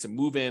property, to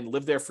move in,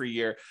 live there for a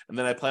year, and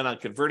then I plan on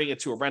converting it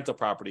to a rental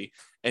property.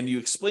 And you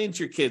explain to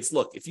your kids,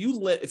 look, if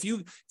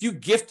you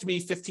gift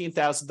me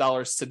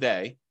 $15,000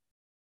 today,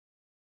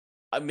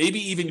 maybe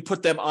even you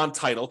put them on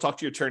title, talk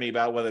to your attorney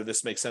about whether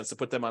this makes sense to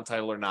put them on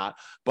title or not,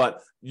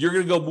 but you're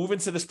going to go move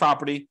into this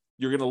property.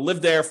 You're going to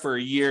live there for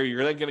a year.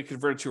 You're then going to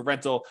convert it to a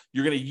rental.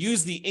 You're going to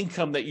use the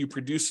income that you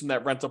produce from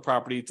that rental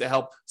property to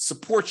help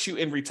support you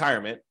in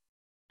retirement.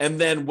 And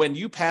then when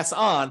you pass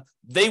on,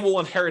 they will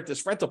inherit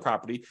this rental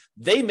property.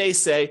 They may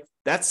say,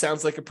 that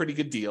sounds like a pretty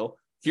good deal.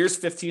 Here's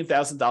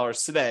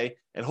 $15,000 today,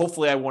 and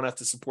hopefully I won't have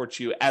to support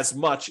you as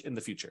much in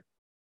the future.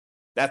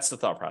 That's the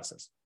thought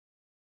process.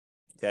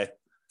 Okay.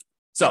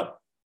 So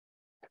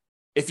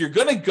if you're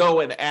going to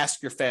go and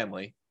ask your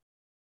family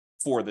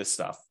for this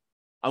stuff,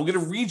 I'm going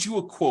to read you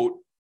a quote,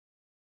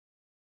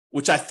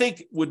 which I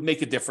think would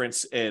make a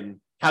difference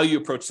in how you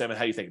approach them and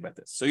how you think about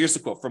this. So here's the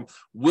quote from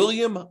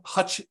William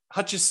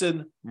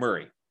Hutchison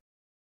Murray.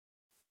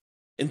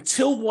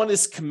 Until one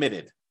is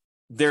committed,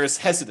 there is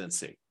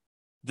hesitancy,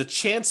 the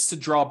chance to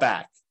draw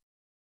back,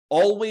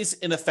 always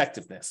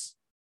ineffectiveness.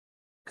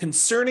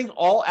 Concerning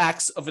all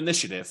acts of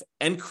initiative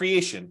and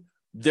creation,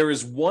 there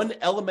is one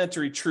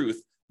elementary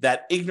truth,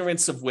 that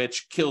ignorance of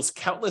which kills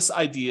countless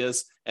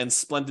ideas and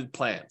splendid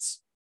plans.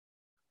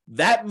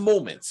 That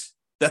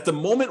the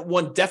moment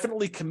one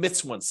definitely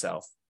commits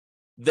oneself,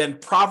 then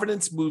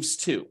providence moves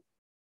too.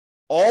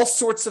 All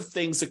sorts of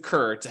things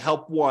occur to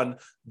help one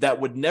that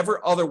would never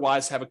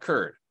otherwise have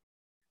occurred.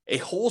 A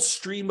whole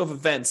stream of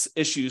events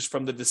issues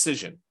from the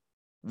decision,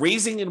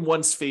 raising in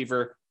one's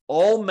favor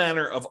all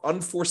manner of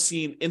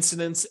unforeseen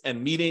incidents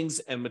and meetings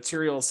and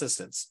material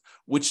assistance,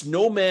 which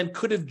no man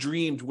could have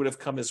dreamed would have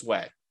come his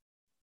way.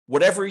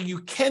 Whatever you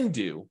can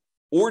do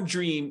or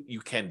dream you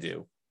can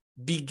do,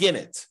 begin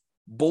it.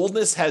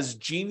 Boldness has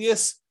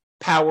genius,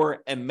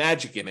 power, and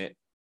magic in it.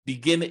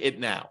 Begin it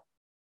now.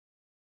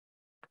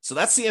 So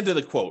that's the end of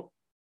the quote.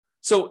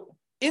 So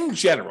in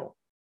general,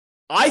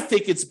 I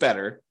think it's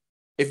better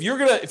if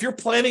you're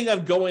planning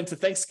on going to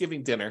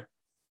Thanksgiving dinner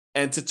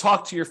and to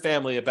talk to your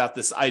family about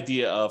this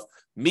idea of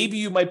maybe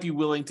you might be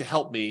willing to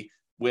help me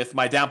with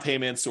my down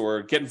payments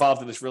or get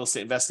involved in this real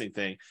estate investing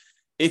thing.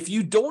 If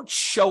you don't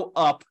show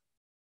up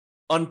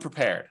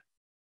unprepared,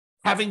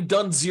 having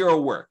done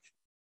zero work,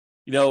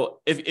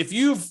 if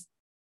you've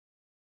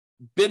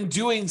been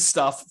doing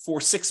stuff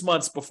for 6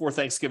 months before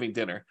Thanksgiving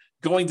dinner,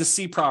 going to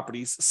see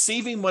properties,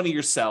 saving money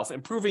yourself,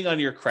 improving on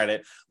your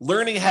credit,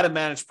 learning how to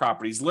manage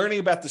properties, learning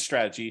about the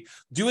strategy,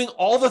 doing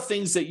all the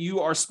things that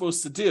you are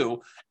supposed to do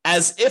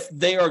as if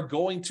they are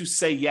going to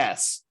say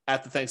yes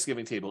at the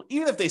Thanksgiving table,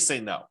 even if they say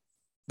no.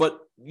 But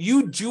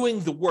you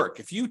doing the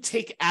work, if you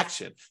take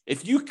action,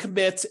 if you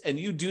commit and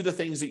you do the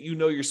things that you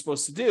know you're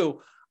supposed to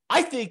do,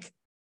 I think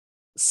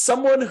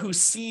someone who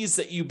sees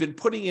that you've been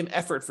putting in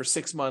effort for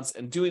 6 months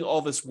and doing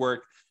all this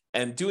work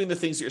and doing the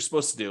things that you're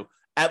supposed to do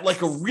at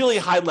like a really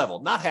high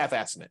level, not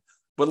half-assing it,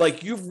 but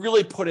like you've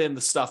really put in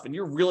the stuff and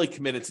you're really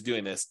committed to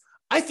doing this,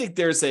 I think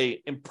there's a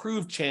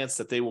improved chance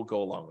that they will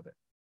go along with it.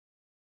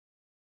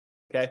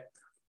 Okay.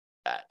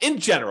 In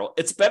general,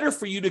 it's better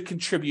for you to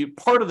contribute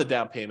part of the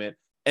down payment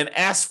and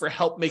ask for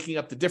help making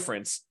up the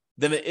difference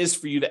than it is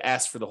for you to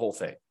ask for the whole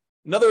thing.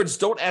 In other words,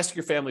 don't ask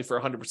your family for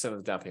 100% of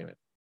the down payment.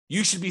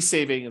 You should be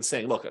saving and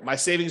saying, look, my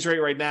savings rate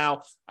right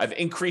now, I've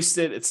increased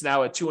it. It's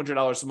now at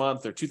 $200 a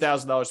month or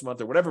 $2,000 a month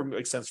or whatever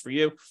makes sense for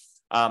you.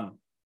 And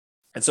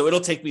so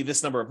it'll take me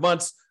this number of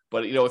months.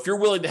 But, if you're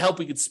willing to help,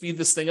 we can speed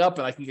this thing up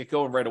and I can get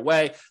going right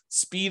away.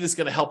 Speed is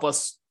going to help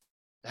us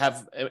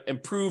have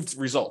improved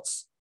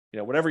results,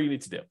 whatever you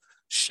need to do.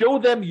 Show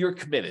them you're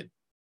committed.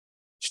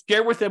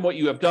 Share with them what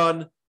you have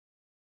done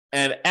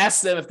and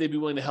ask them if they'd be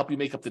willing to help you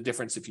make up the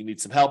difference if you need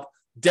some help.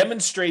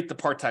 Demonstrate the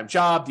part-time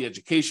job, the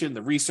education,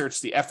 the research,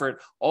 the effort,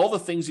 all the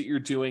things that you're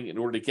doing in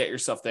order to get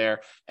yourself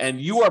there.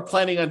 And you are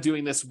planning on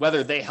doing this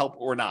whether they help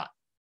or not.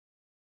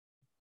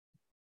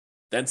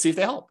 Then see if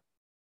they help.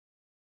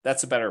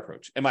 That's a better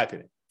approach, in my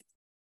opinion.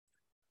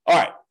 All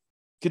right.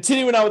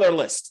 Continuing on with our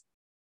list.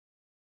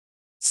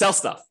 Sell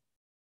stuff.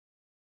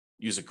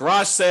 Use a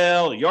garage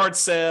sale, a yard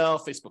sale,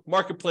 Facebook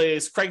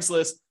Marketplace,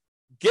 Craigslist.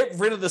 Get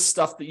rid of the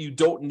stuff that you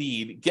don't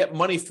need. Get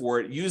money for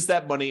it. Use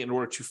that money in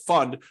order to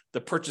fund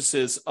the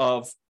purchases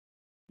of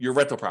your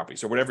rental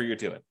properties or whatever you're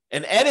doing.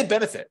 An added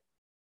benefit,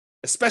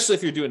 especially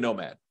if you're doing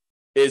nomad,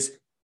 is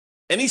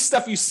any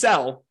stuff you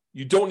sell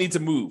you don't need to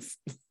move.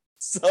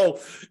 So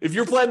if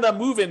you're planning on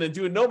moving and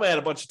doing Nomad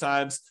a bunch of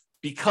times,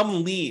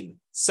 become lean.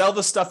 Sell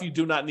the stuff you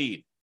do not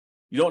need.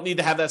 You don't need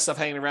to have that stuff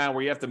hanging around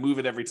where you have to move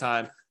it every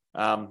time.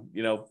 Go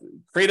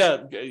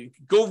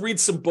read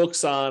some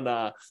books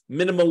on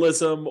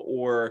minimalism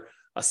or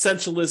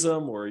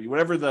essentialism or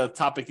whatever the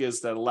topic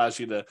is that allows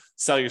you to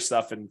sell your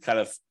stuff and kind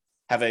of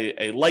have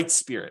a light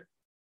spirit.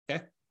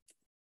 Okay.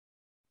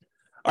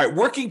 All right.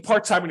 Working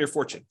part-time on your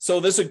fortune. So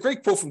there's a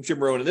great quote from Jim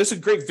Rohn, and there's a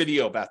great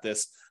video about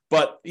this,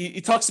 but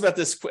he talks about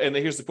this. And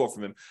here's the quote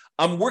from him.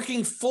 I'm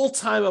working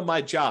full-time on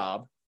my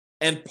job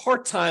and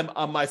part-time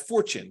on my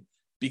fortune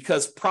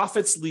because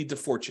profits lead to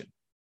fortune.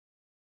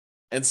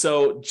 And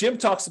so Jim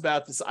talks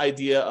about this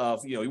idea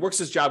of, he works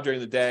his job during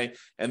the day,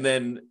 and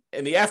then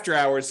in the after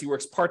hours, he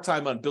works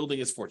part-time on building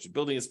his fortune,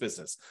 building his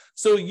business.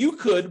 So you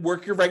could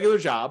work your regular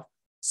job,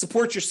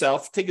 support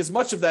yourself, take as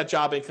much of that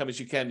job income as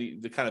you can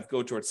to kind of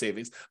go towards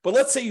savings. But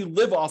let's say you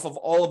live off of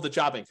all of the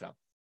job income,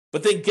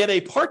 but then get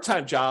a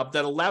part-time job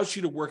that allows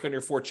you to work on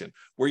your fortune,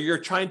 where you're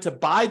trying to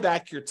buy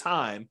back your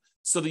time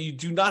so that you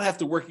do not have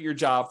to work at your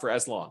job for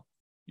as long.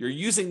 You're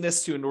using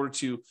this in order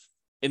to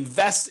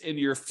invest in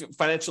your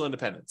financial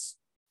independence.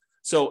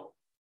 So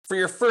for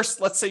your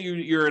first, let's say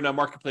you're in a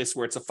marketplace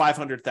where it's a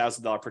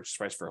 $500,000 purchase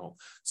price for a home.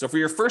 So for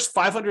your first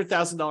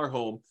 $500,000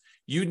 home,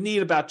 you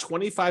need about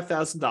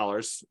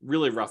 $25,000,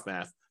 really rough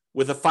math,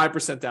 with a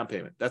 5% down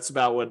payment. That's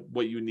about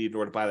what you need in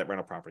order to buy that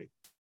rental property.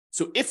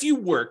 So if you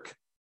work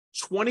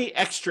 20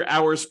 extra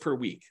hours per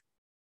week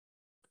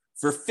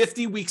for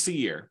 50 weeks a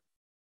year,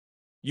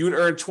 you would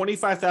earn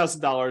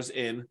 $25,000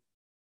 in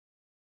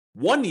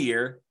 1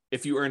 year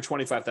if you earn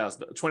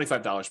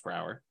 $25 per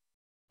hour,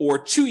 or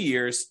 2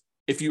 years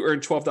if you earn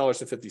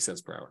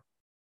 $12.50 per hour.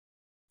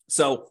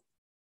 So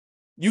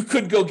you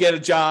could go get a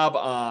job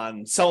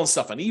on selling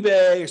stuff on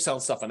eBay or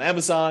selling stuff on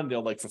Amazon,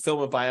 like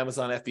fulfillment by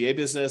Amazon FBA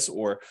business,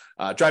 or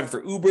driving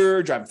for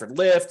Uber, driving for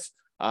Lyft,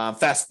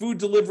 fast food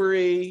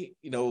delivery,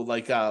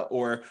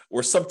 or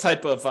some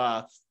type of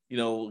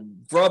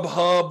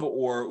Grubhub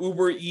or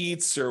Uber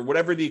Eats or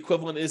whatever the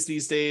equivalent is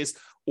these days,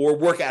 or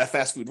work at a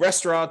fast food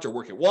restaurant, or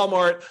work at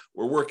Walmart,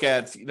 or work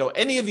at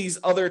any of these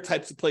other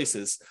types of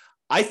places.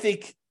 I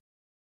think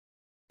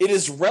it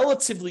is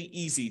relatively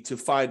easy to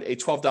find a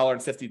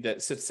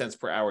 $12.50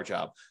 per hour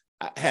job.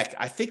 Heck,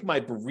 I think my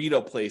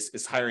burrito place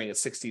is hiring at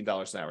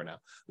 $16 an hour now.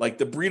 Like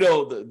the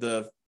burrito,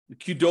 the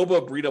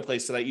Qdoba burrito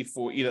place that I eat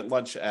at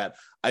lunch at,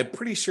 I'm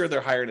pretty sure they're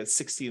hiring at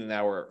 $16 an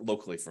hour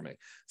locally for me.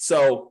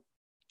 So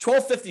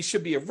 $12.50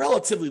 should be a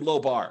relatively low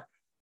bar.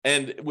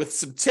 And with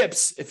some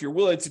tips, if you're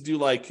willing to do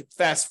like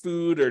fast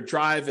food or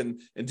drive and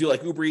do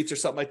like Uber Eats or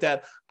something like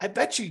that, I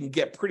bet you can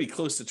get pretty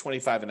close to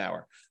 $25 an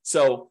hour.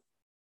 So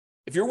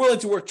if you're willing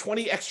to work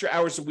 20 extra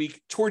hours a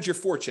week towards your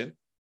fortune,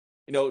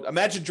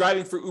 imagine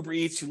driving for Uber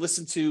Eats. You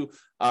listen to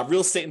real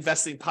estate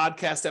investing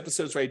podcast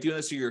episodes where I do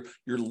this. So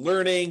you're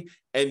learning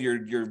and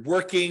you're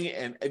working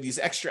and these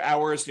extra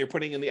hours, and you're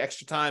putting in the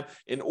extra time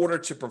in order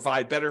to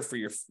provide better for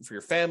your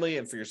family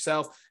and for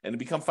yourself, and to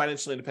become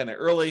financially independent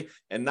early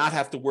and not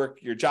have to work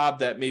your job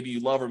that maybe you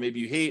love or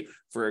maybe you hate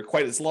for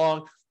quite as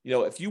long.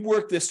 If you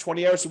work this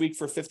 20 hours a week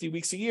for 50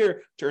 weeks a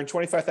year to earn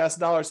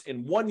 $25,000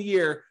 in 1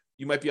 year,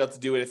 you might be able to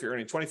do it if you're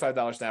earning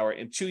 $25 an hour.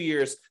 In 2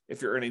 years,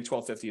 if you're earning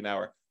 $12.50 an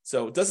hour.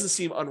 So it doesn't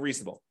seem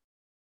unreasonable.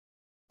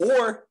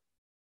 Or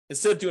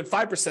instead of doing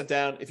 5%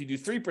 down, if you do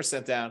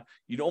 3% down,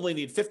 you'd only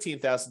need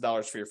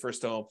 $15,000 for your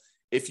first home.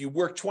 If you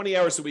work 20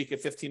 hours a week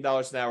at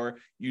 $15 an hour,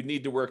 you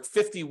need to work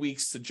 50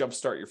 weeks to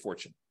jumpstart your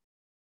fortune.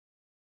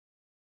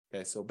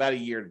 Okay, so about a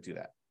year to do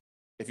that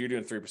if you're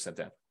doing 3%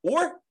 down.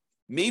 Or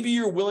maybe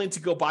you're willing to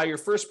go buy your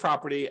first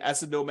property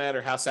as a nomad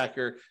or house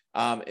hacker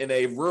in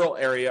a rural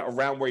area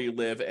around where you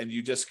live, and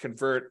you just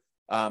convert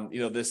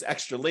this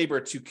extra labor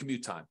to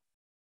commute time.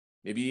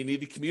 Maybe you need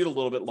to commute a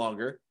little bit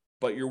longer,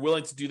 but you're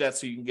willing to do that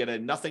so you can get a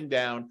nothing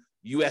down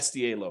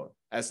USDA loan,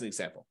 as an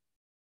example.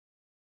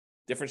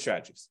 Different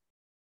strategies.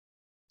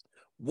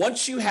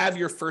 Once you have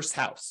your first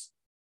house,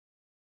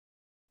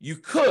 you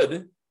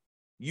could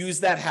use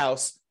that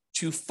house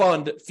to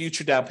fund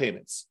future down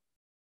payments,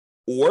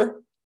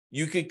 or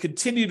you could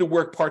continue to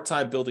work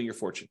part-time building your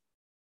fortune.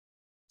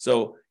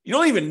 So you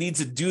don't even need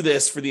to do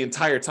this for the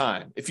entire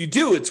time. If you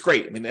do, it's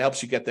great. It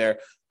helps you get there.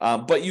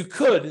 But you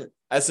could,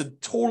 as a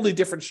totally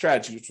different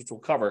strategy, which we'll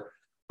cover,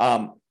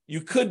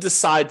 you could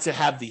decide to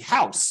have the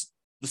house,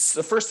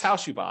 the first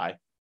house you buy,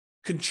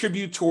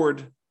 contribute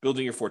toward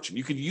building your fortune.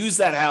 You could use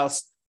that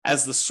house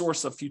as the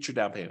source of future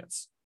down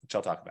payments, which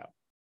I'll talk about.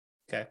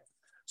 Okay.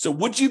 So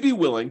would you be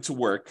willing to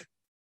work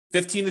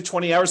 15 to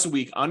 20 hours a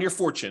week on your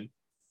fortune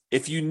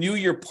if you knew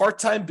your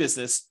part-time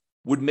business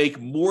would make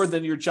more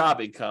than your job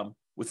income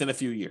within a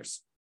few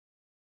years?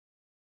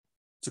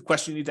 It's a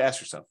question you need to ask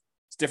yourself.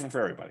 It's different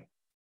for everybody.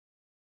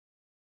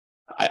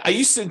 I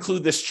used to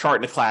include this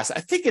chart in a class.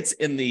 I think it's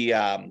in the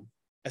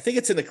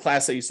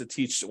class I used to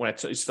teach when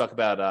I used to talk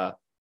about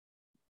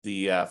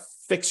the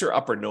Fixer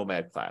Upper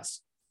Nomad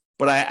class.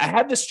 But I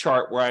had this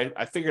chart where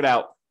I figured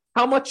out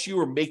how much you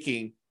were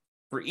making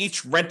for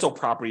each rental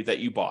property that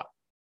you bought.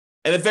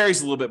 And it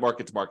varies a little bit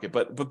market to market,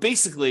 but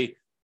basically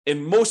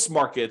in most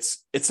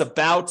markets, it's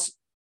about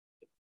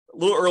a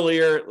little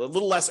earlier, a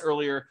little less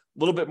earlier, a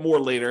little bit more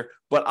later,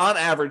 but on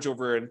average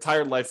over an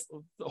entire life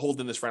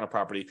holding this rental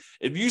property,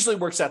 it usually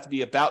works out to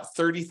be about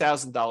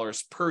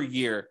 $30,000 per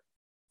year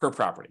per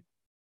property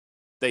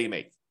that you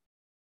make.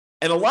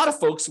 And a lot of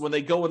folks, when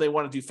they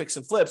want to do fix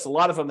and flips, a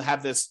lot of them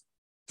have this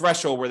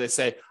threshold where they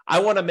say, I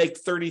want to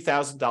make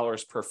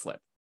 $30,000 per flip.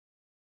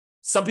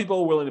 Some people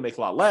are willing to make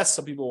a lot less.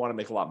 Some people want to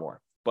make a lot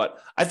more. But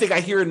I think I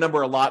hear a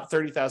number a lot,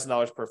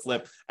 $30,000 per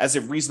flip, as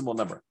a reasonable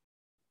number.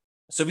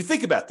 So if you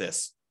think about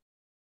this,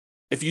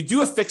 if you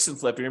do a fix and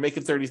flip and you're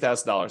making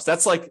 $30,000,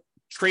 that's like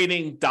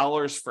trading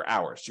dollars for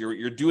hours.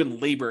 You're doing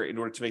labor in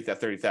order to make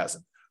that $30,000.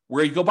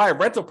 Where you go buy a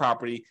rental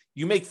property,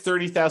 you make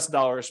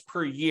 $30,000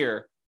 per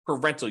year per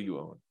rental you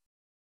own.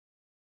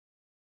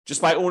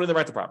 Just by owning the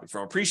rental property,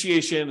 from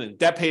appreciation and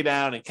debt pay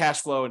down and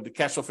cash flow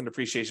from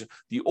depreciation,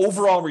 the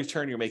overall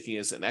return you're making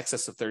is in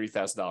excess of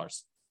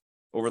 $30,000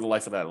 over the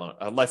life of that loan,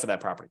 life of that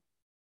property.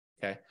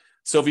 Okay,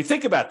 so if you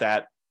think about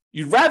that,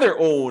 you'd rather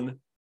own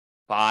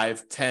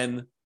 5,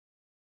 10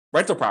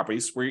 rental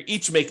properties where you're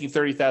each making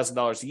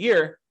 $30,000 a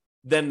year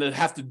than to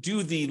have to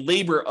do the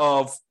labor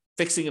of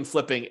fixing and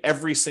flipping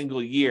every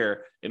single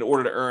year in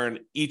order to earn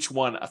each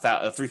one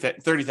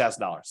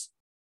 $30,000.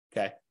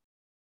 Okay.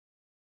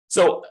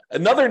 So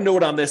another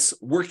note on this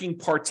working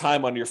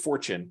part-time on your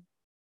fortune,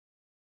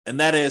 and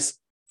that is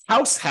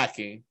house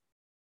hacking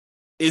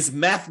is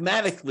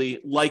mathematically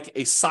like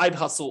a side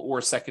hustle or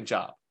a second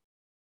job.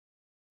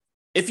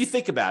 If you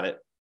think about it,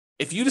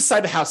 if you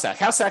decide to house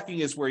hacking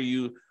is where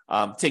you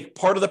take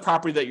part of the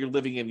property that you're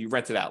living in, you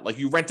rent it out. Like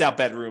you rent out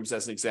bedrooms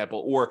as an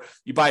example, or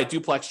you buy a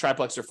duplex,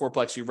 triplex, or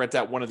fourplex, you rent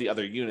out one of the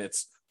other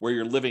units where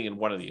you're living in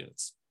one of the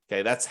units.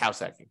 Okay, that's house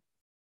hacking.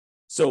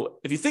 So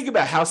if you think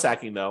about house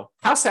hacking though,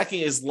 house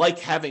hacking is like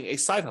having a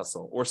side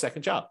hustle or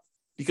second job.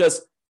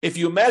 Because if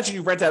you imagine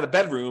you rent out a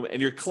bedroom and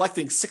you're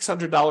collecting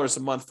 $600 a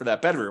month for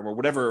that bedroom or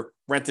whatever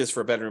rent is for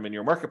a bedroom in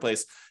your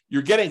marketplace,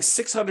 you're getting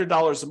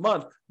 $600 a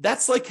month.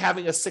 That's like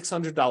having a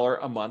 $600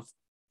 a month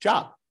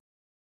job,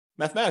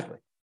 mathematically.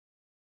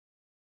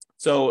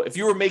 So if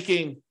you were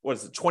making,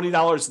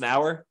 $20 an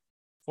hour,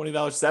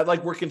 $20, is that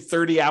like working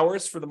 30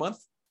 hours for the month?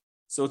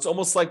 So it's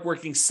almost like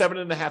working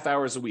 7.5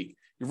 hours a week.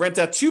 You rent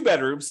out 2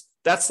 bedrooms,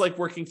 that's like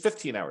working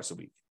 15 hours a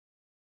week.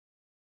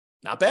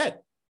 Not bad.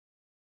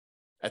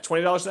 At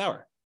 $20 an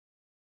hour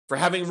for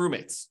having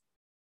roommates.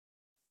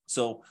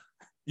 So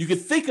you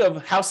could think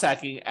of house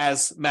hacking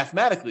as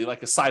mathematically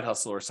like a side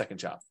hustle or a second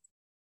job.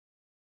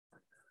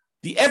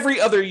 The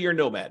every other year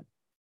nomad.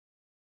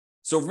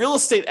 So real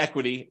estate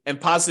equity and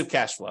positive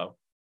cash flow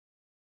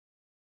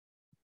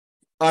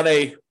on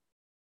a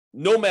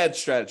nomad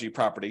strategy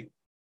property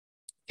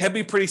can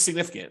be pretty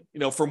significant. You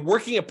know, from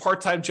working a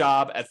part-time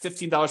job at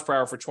 $15 per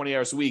hour for 20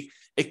 hours a week,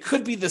 it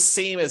could be the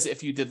same as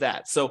if you did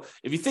that. So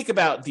if you think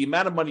about the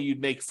amount of money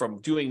you'd make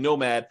from doing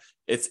nomad,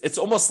 it's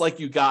almost like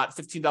you got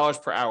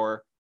 $15 per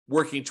hour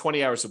working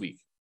 20 hours a week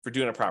for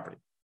doing a property.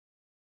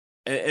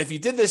 And if you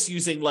did this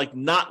using like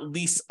not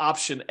lease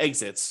option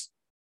exits,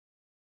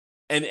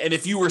 and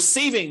if you were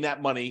saving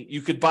that money,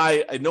 you could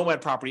buy a nomad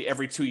property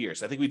every 2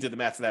 years. I think we did the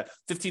math for that.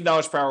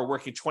 $15 per hour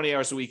working 20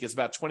 hours a week is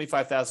about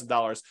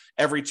 $25,000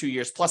 every 2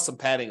 years, plus some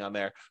padding on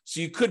there.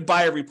 So you could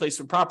buy a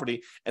replacement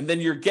property, and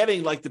then you're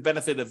getting like the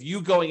benefit of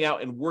you going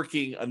out and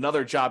working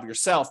another job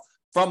yourself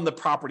from the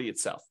property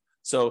itself.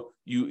 So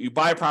you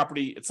buy a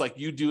property, it's like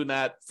you doing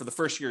that for the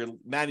first year,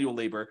 manual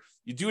labor.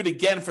 You do it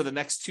again for the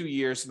next 2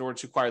 years in order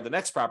to acquire the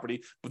next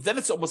property, but then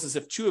it's almost as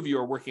if 2 of you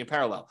are working in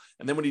parallel.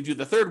 And then when you do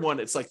the third one,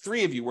 it's like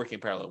 3 of you working in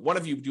parallel. 1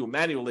 of you do a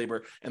manual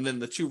labor, and then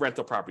the 2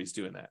 rental properties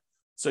doing that.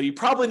 So you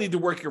probably need to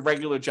work your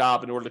regular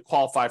job in order to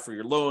qualify for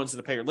your loans and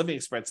to pay your living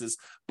expenses,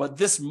 but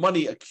this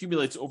money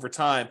accumulates over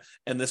time,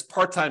 and this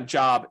part-time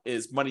job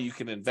is money you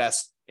can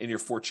invest in your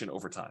fortune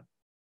over time.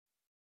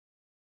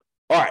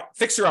 All right,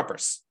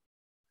 fixer-uppers.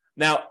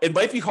 Now, it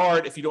might be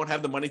hard if you don't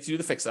have the money to do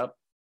the fix-up.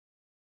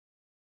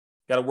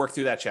 Got to work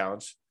through that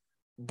challenge.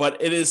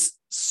 But it is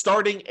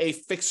starting a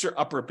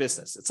fixer-upper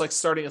business. It's like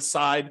starting a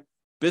side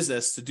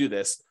business to do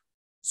this.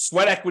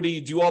 Sweat equity,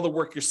 you do all the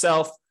work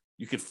yourself.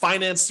 You could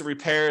finance the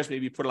repairs,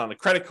 maybe put it on a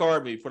credit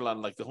card, maybe put it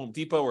on like the Home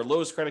Depot or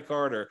Lowe's credit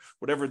card or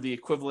whatever the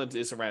equivalent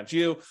is around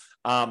you.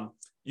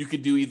 You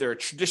could do either a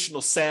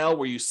traditional sale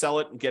where you sell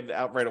it and get it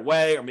out right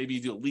away, or maybe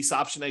you do a lease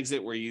option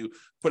exit where you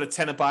put a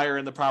tenant buyer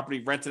in the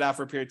property, rent it out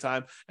for a period of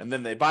time, and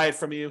then they buy it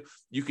from you.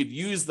 You could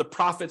use the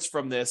profits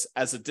from this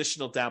as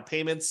additional down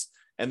payments,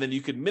 and then you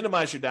could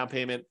minimize your down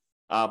payment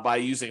by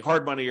using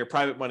hard money or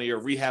private money or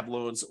rehab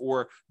loans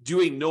or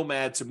doing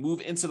nomad to move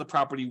into the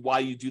property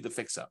while you do the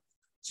fix-up.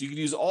 So you can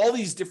use all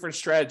these different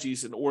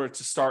strategies in order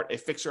to start a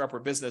fixer-upper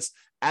business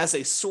as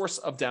a source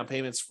of down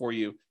payments for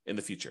you in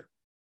the future.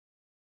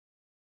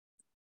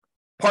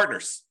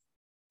 Partners.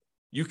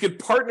 You could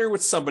partner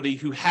with somebody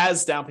who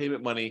has down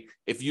payment money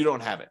if you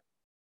don't have it.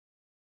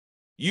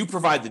 You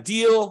provide the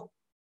deal,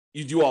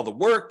 you do all the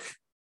work,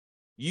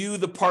 you,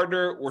 the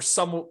partner, or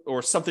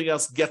something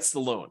else gets the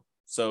loan.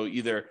 So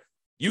either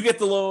You get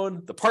the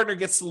loan, the partner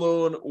gets the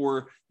loan,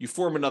 or you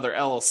form another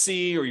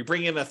LLC, or you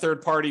bring in a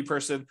third-party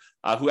person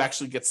who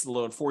actually gets the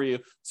loan for you.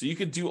 So you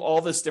can do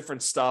all this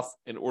different stuff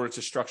in order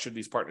to structure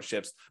these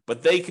partnerships,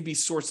 but they can be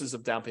sources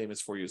of down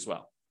payments for you as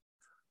well.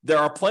 There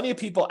are plenty of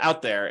people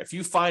out there, if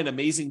you find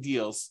amazing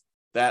deals,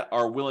 that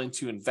are willing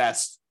to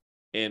invest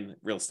in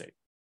real estate.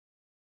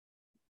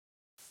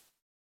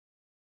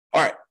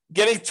 All right,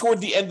 getting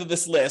toward the end of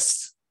this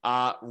list,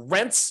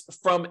 rents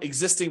from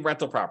existing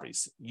rental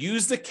properties.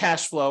 Use the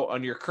cash flow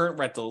on your current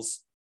rentals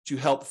to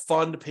help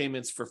fund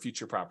payments for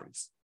future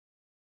properties.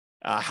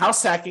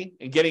 House hacking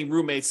and getting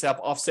roommates to help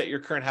offset your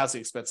current housing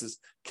expenses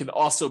can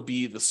also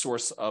be the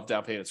source of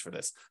down payments for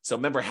this. So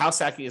remember, house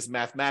hacking is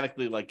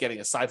mathematically like getting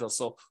a side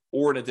hustle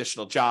or an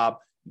additional job.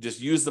 You just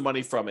use the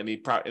money from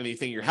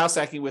anything you're house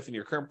hacking with in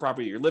your current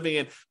property you're living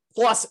in,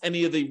 plus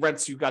any of the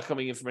rents you've got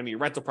coming in from any of your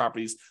rental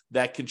properties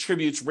that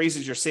contributes,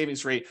 raises your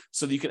savings rate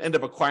so that you can end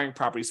up acquiring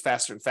properties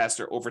faster and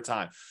faster over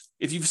time.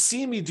 If you've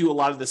seen me do a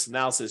lot of this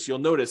analysis, you'll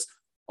notice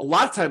a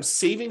lot of times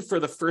saving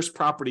for the first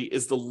property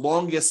is the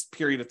longest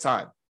period of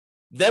time.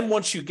 Then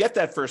once you get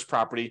that first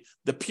property,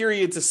 the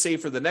period to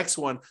save for the next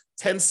one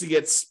tends to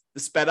get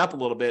sped up a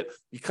little bit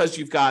because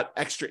you've got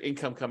extra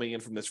income coming in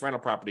from this rental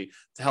property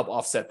to help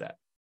offset that.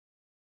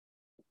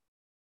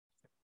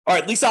 All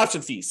right, lease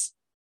option fees.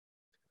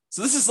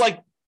 So this is like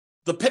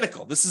the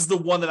pinnacle. This is the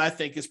one that I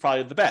think is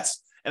probably the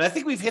best. And I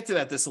think we've hinted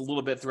at this a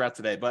little bit throughout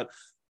today. But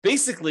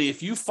basically,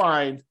 if you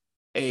find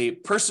a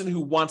person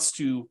who wants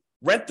to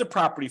rent the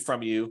property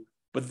from you,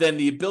 but then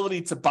the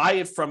ability to buy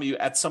it from you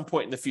at some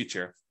point in the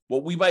future,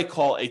 what we might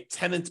call a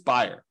tenant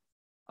buyer.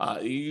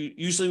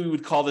 Usually we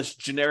would call this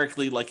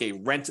generically like a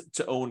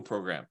rent-to-own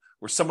program,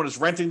 where someone is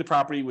renting the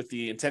property with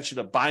the intention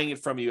of buying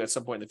it from you at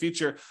some point in the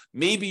future.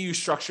 Maybe you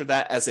structure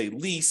that as a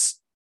lease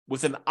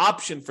with an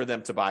option for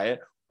them to buy it,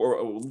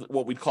 or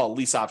what we'd call a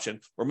lease option,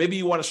 or maybe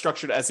you want to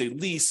structure it as a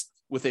lease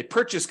with a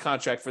purchase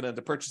contract for them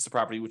to purchase the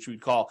property, which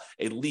we'd call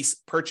a lease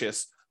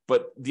purchase.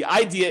 But the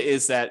idea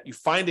is that you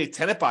find a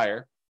tenant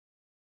buyer,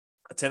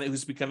 a tenant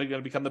who's going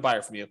to become the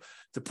buyer from you,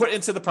 to put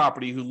into the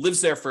property, who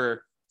lives there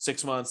for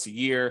 6 months, a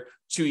year,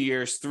 2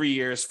 years, 3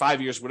 years,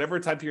 5 years, whatever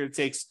time period it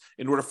takes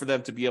in order for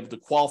them to be able to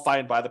qualify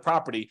and buy the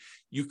property.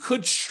 You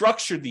could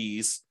structure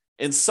these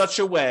in such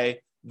a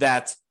way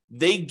that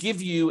they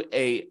give you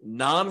a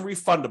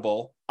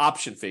non-refundable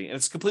option fee, and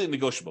it's completely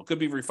negotiable. It could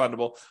be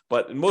refundable,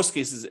 but in most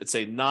cases, it's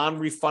a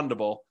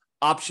non-refundable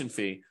option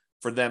fee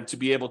for them to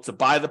be able to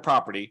buy the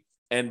property.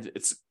 And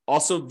it's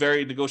also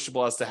very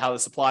negotiable as to how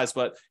this applies,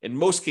 but in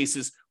most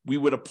cases, we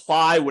would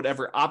apply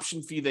whatever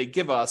option fee they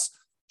give us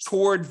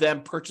toward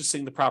them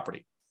purchasing the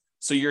property.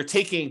 So you're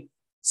taking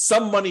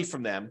some money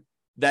from them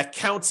that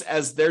counts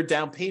as their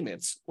down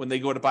payments when they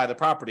go to buy the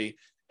property,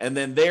 and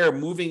then they're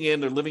moving in,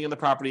 they're living in the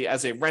property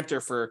as a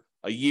renter for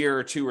a year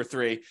or 2 or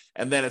 3,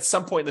 and then at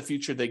some point in the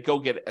future, they go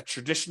get a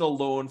traditional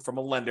loan from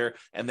a lender,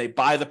 and they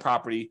buy the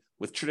property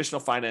with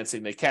traditional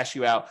financing, they cash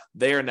you out,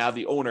 they are now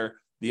the owner.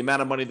 The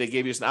amount of money they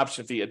gave you as an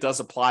option fee, it does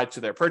apply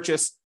to their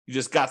purchase. You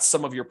just got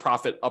some of your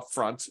profit up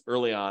front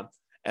early on,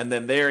 and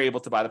then they're able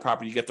to buy the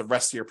property. You get the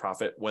rest of your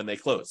profit when they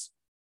close,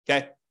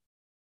 okay?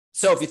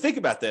 So if you think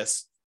about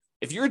this,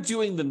 if you're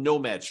doing the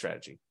nomad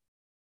strategy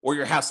or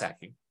you're house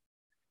hacking,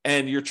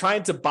 and you're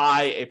trying to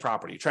buy a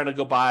property, trying to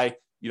go buy,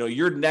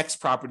 your next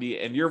property,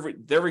 and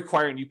they're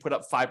requiring you put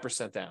up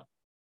 5% down.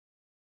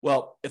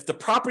 Well, if the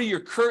property you're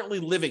currently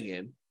living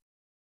in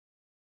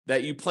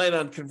that you plan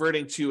on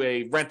converting to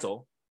a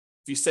rental,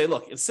 if you say,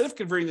 look, instead of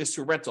converting this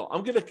to a rental,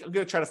 I'm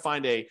gonna try to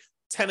find a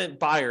tenant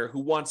buyer who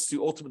wants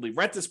to ultimately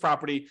rent this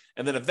property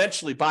and then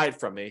eventually buy it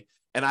from me.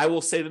 And I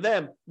will say to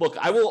them, look,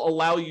 I will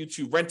allow you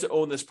to rent to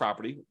own this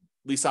property,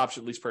 lease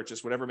option, lease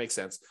purchase, whatever makes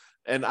sense.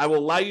 And I will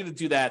allow you to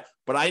do that,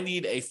 but I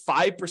need a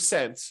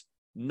 5%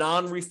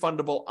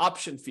 non-refundable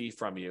option fee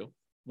from you,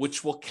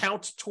 which will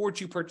count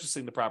towards you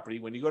purchasing the property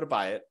when you go to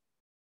buy it,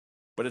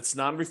 but it's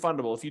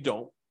non-refundable if you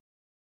don't,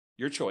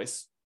 your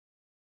choice.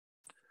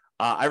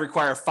 I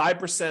require a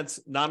 5%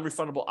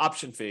 non-refundable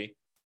option fee.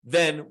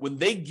 Then when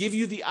they give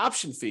you the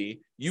option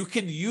fee, you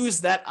can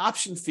use that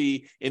option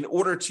fee in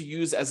order to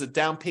use as a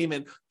down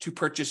payment to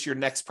purchase your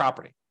next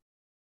property.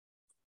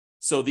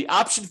 So the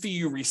option fee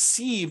you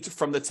received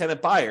from the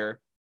tenant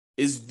buyer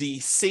is the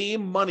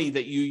same money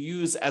that you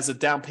use as a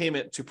down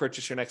payment to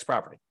purchase your next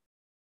property.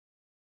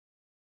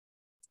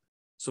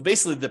 So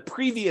basically, the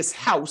previous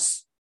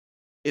house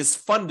is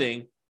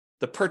funding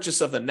the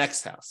purchase of the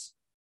next house.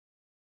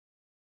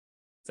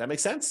 Does that make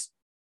sense?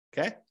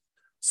 Okay.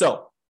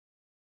 So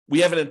we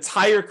have an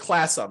entire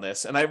class on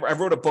this, and I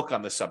wrote a book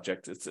on this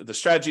subject. The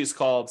strategy is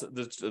called,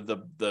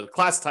 the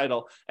class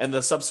title and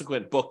the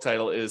subsequent book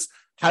title is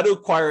How to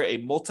Acquire a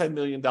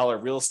Multi-Million-Dollar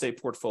Real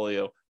Estate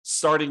Portfolio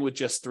Starting with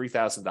Just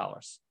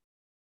 $3,000.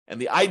 And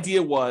the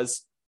idea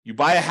was you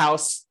buy a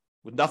house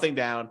with nothing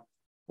down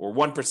or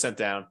 1%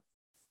 down,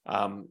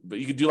 but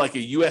you could do like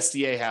a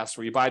USDA house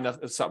where you buy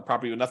some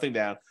property with nothing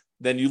down.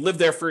 Then you live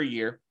there for a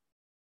year.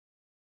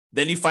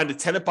 Then you find a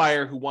tenant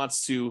buyer who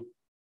wants to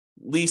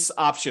lease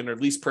option or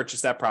lease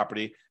purchase that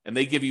property, and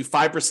they give you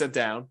 5%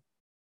 down,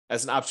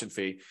 as an option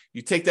fee.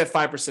 You take that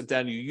 5%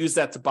 down, you use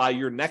that to buy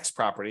your next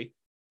property.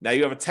 Now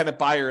you have a tenant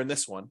buyer in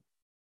this one.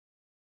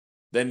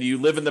 Then you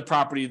live in the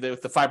property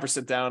with the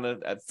 5%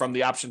 down from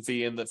the option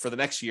fee for the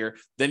next year.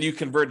 Then you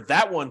convert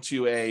that one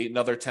to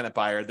another tenant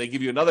buyer. They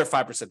give you another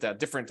 5% down,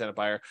 different tenant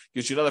buyer,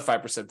 gives you another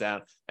 5%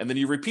 down. And then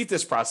you repeat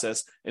this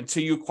process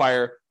until you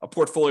acquire a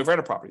portfolio of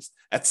rental properties.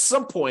 At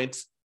some point,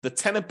 the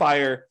tenant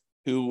buyer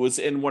who was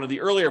in one of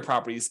the earlier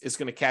properties is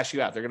going to cash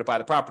you out. They're going to buy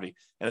the property.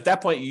 And at that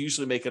point, you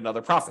usually make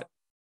another profit.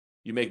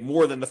 You make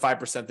more than the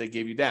 5% they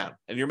gave you down.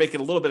 And you're making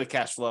a little bit of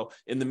cash flow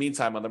in the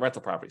meantime on the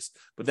rental properties.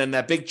 But then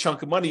that big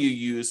chunk of money you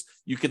use,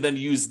 you can then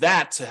use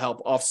that to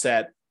help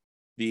offset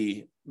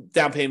the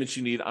down payments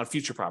you need on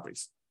future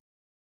properties.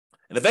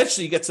 And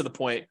eventually you get to the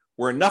point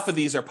where enough of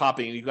these are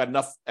popping and you've got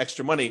enough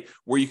extra money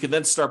where you can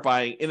then start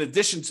buying, in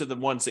addition to the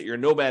ones that you're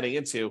nomading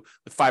into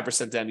with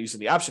 5% down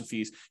using the option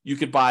fees, you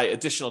could buy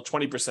additional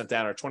 20%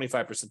 down or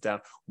 25% down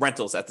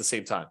rentals at the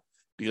same time.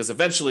 Because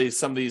eventually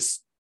some of these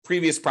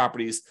previous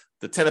properties,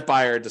 the tenant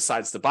buyer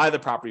decides to buy the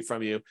property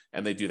from you,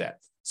 and they do that.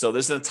 So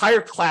there's an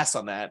entire class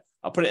on that.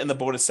 I'll put it in the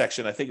bonus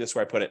section. I think that's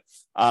where I put it,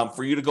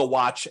 for you to go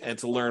watch and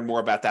to learn more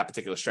about that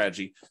particular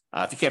strategy.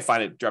 If you can't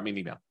find it, drop me an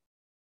email.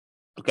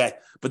 Okay,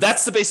 but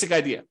that's the basic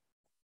idea,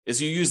 is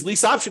you use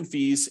lease option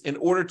fees in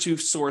order to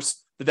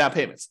source the down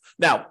payments.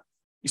 Now,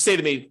 you say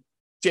to me,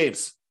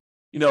 James,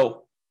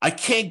 I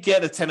can't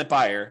get a tenant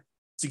buyer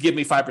to give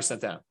me 5%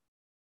 down.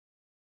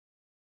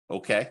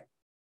 Okay.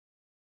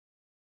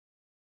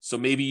 So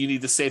maybe you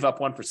need to save up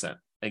 1%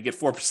 and get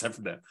 4%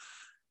 from them.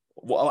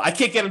 Well, I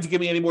can't get them to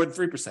give me any more than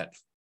 3%.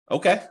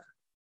 Okay.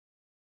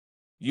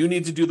 You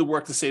need to do the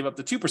work to save up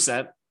the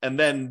 2% and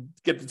then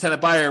get the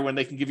tenant buyer when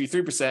they can give you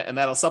 3%, and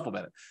that'll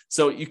supplement it.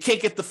 So you can't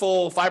get the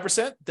full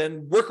 5%,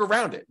 then work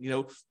around it.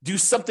 Do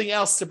something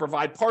else to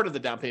provide part of the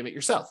down payment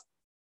yourself.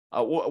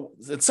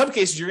 In some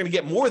cases, you're going to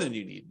get more than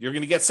you need. You're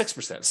going to get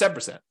 6%,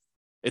 7%.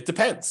 It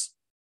depends.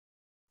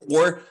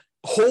 Or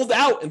hold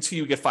out until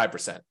you get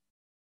 5%.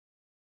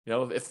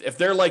 If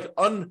they're like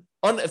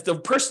if the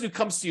person who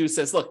comes to you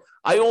says, look,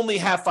 I only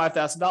have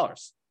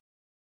 $5,000.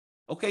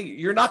 Okay,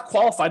 you're not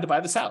qualified to buy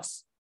this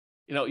house.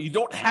 You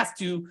don't have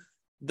to.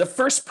 The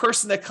first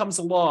person that comes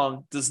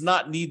along does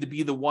not need to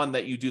be the one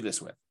that you do this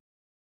with.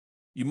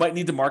 You might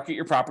need to market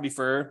your property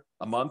for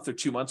a month or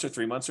 2 months or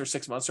 3 months or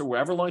 6 months or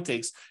wherever long it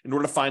takes in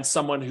order to find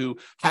someone who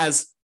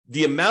has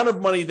the amount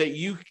of money that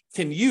you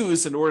can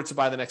use in order to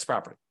buy the next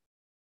property.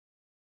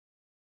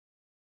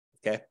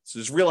 Okay, so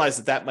just realize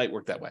that might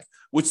work that way,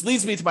 which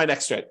leads me to my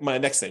next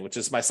thing, which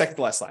is my second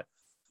to last slide.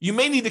 You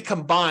may need to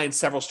combine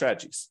several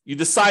strategies. You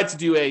decide to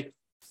do a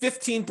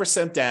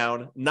 15%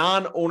 down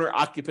non-owner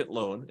occupant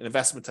loan, an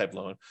investment type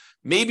loan.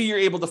 Maybe you're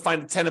able to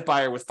find a tenant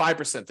buyer with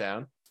 5%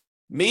 down.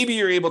 Maybe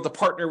you're able to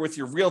partner with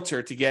your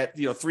realtor to get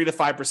 3 to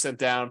 5%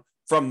 down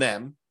from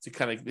them to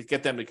kind of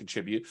get them to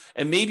contribute.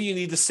 And maybe you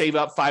need to save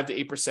up 5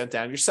 to 8%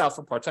 down yourself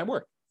for part-time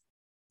work.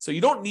 So you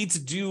don't need to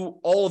do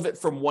all of it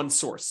from one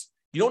source.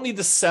 You don't need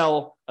to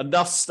sell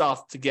enough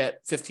stuff to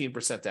get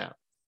 15% down.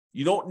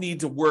 You don't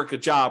need to work a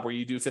job where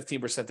you do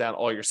 15% down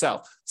all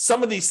yourself.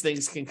 Some of these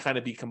things can kind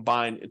of be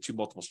combined into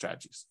multiple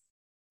strategies.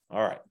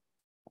 All right.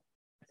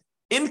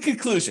 In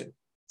conclusion,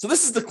 so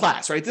this is the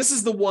class, right? This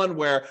is the one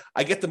where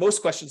I get the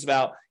most questions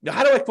about,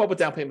 how do I come up with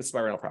down payments to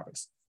my rental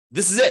properties?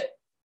 This is it.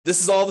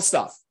 This is all the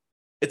stuff.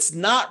 It's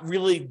not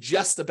really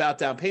just about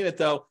down payment,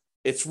 though.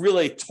 It's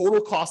really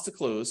total cost to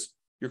close,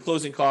 your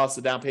closing costs,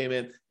 the down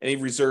payment, any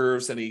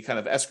reserves, any kind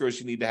of escrows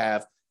you need to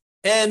have,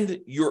 and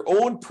your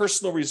own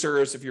personal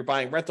reserves if you're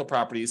buying rental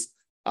properties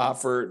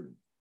for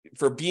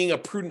being a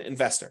prudent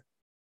investor.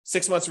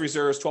 6 months of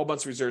reserves, 12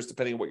 months of reserves,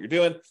 depending on what you're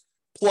doing.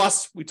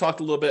 Plus, we talked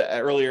a little bit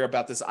earlier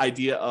about this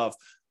idea of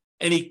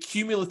any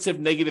cumulative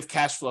negative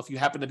cash flow if you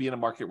happen to be in a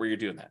market where you're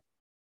doing that.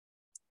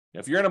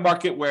 If you're in a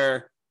market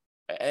where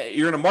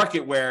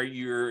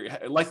you're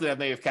likely to have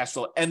negative cash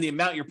flow and the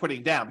amount you're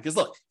putting down, because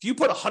look, if you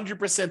put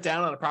 100%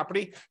 down on a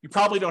property, you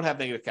probably don't have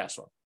negative cash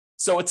flow.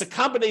 So it's a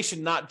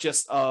combination, not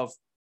just of,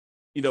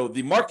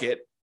 the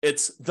market,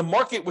 it's the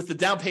market with the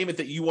down payment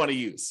that you want to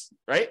use,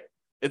 right?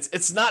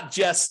 It's not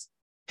just,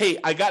 hey,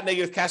 I got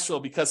negative cash flow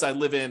because I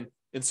live in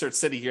insert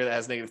city here that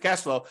has negative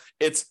cash flow.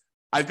 It's,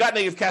 I've got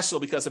negative cash flow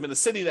because I'm in a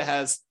city that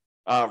has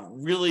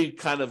really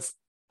kind of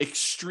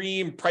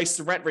extreme price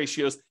to rent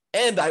ratios,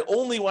 and I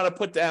only want to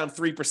put down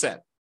 3%,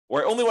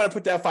 or I only want to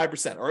put down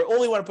 5%, or I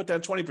only want to put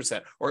down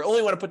 20%, or I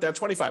only want to put down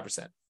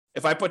 25%.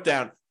 If I put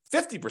down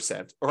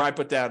 50%, or I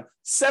put down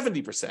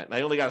 70%, and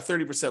I only got a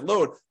 30%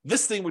 load,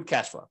 this thing would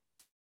cash flow.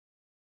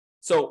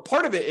 So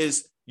part of it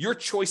is your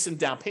choice in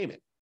down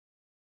payment.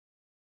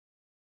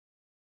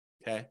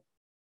 Okay.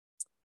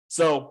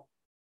 So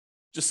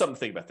just something to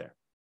think about there.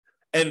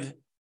 And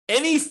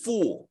any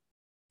fool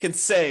can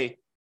say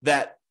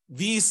that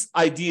these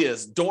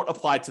ideas don't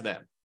apply to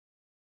them.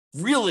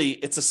 Really,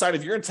 it's a sign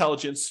of your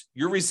intelligence,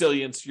 your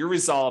resilience, your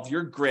resolve,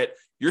 your grit,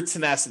 your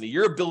tenacity,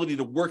 your ability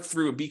to work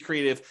through and be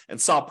creative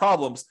and solve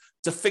problems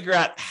to figure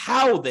out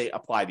how they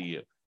apply to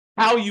you,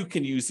 how you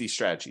can use these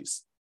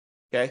strategies.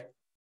 Okay.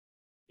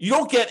 You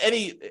don't get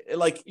any,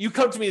 like, you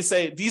come to me and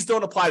say, these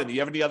don't apply to me. You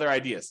have any other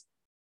ideas?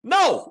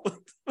 No.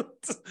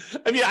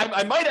 I mean,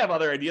 I might have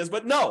other ideas,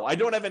 but no, I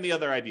don't have any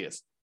other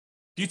ideas.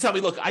 You tell me,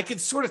 look, I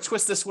could sort of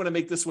twist this one and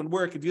make this one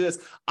work and do this.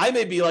 I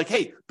may be like,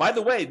 hey, by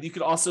the way, you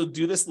could also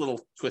do this little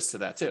twist to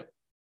that too.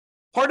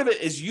 Part of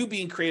it is you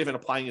being creative and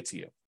applying it to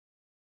you.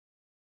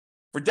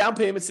 For down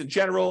payments in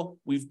general,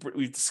 we've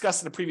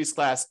discussed in a previous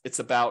class, it's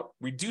about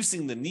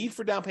reducing the need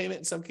for down payment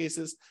in some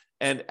cases.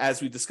 And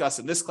as we discussed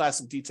in this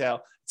class in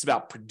detail, it's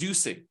about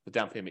producing the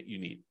down payment you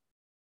need.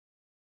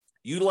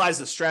 Utilize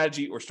a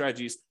strategy or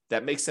strategies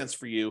that make sense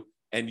for you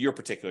and your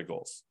particular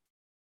goals.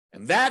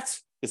 And that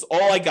is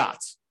all I got.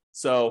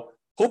 So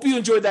hope you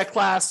enjoyed that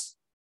class.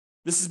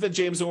 This has been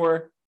James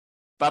Orr.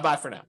 Bye-bye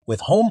for now.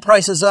 With home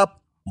prices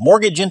up,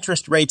 mortgage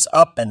interest rates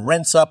up, and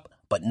rents up,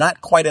 but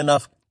not quite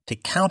enough to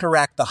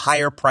counteract the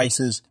higher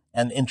prices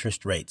and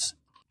interest rates.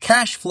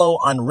 Cash flow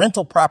on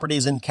rental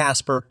properties in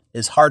Casper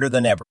is harder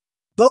than ever.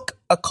 Book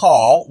a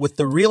call with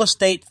the Real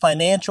Estate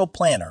Financial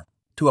Planner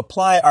to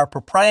apply our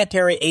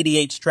proprietary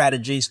 88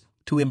 strategies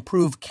to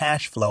improve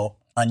cash flow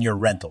on your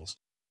rentals.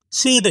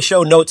 See the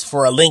show notes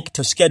for a link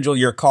to schedule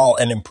your call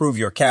and improve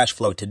your cash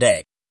flow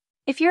today.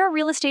 If you're a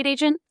real estate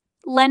agent,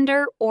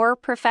 lender, or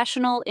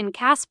professional in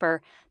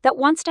Casper that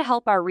wants to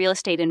help our real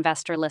estate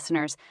investor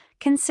listeners,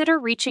 consider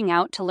reaching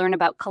out to learn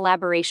about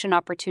collaboration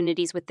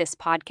opportunities with this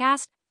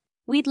podcast.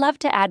 We'd love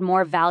to add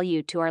more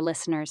value to our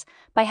listeners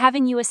by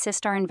having you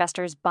assist our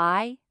investors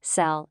buy,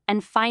 sell,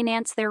 and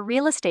finance their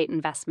real estate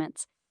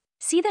investments.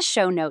 See the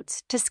show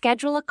notes to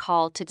schedule a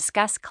call to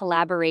discuss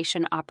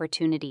collaboration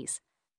opportunities.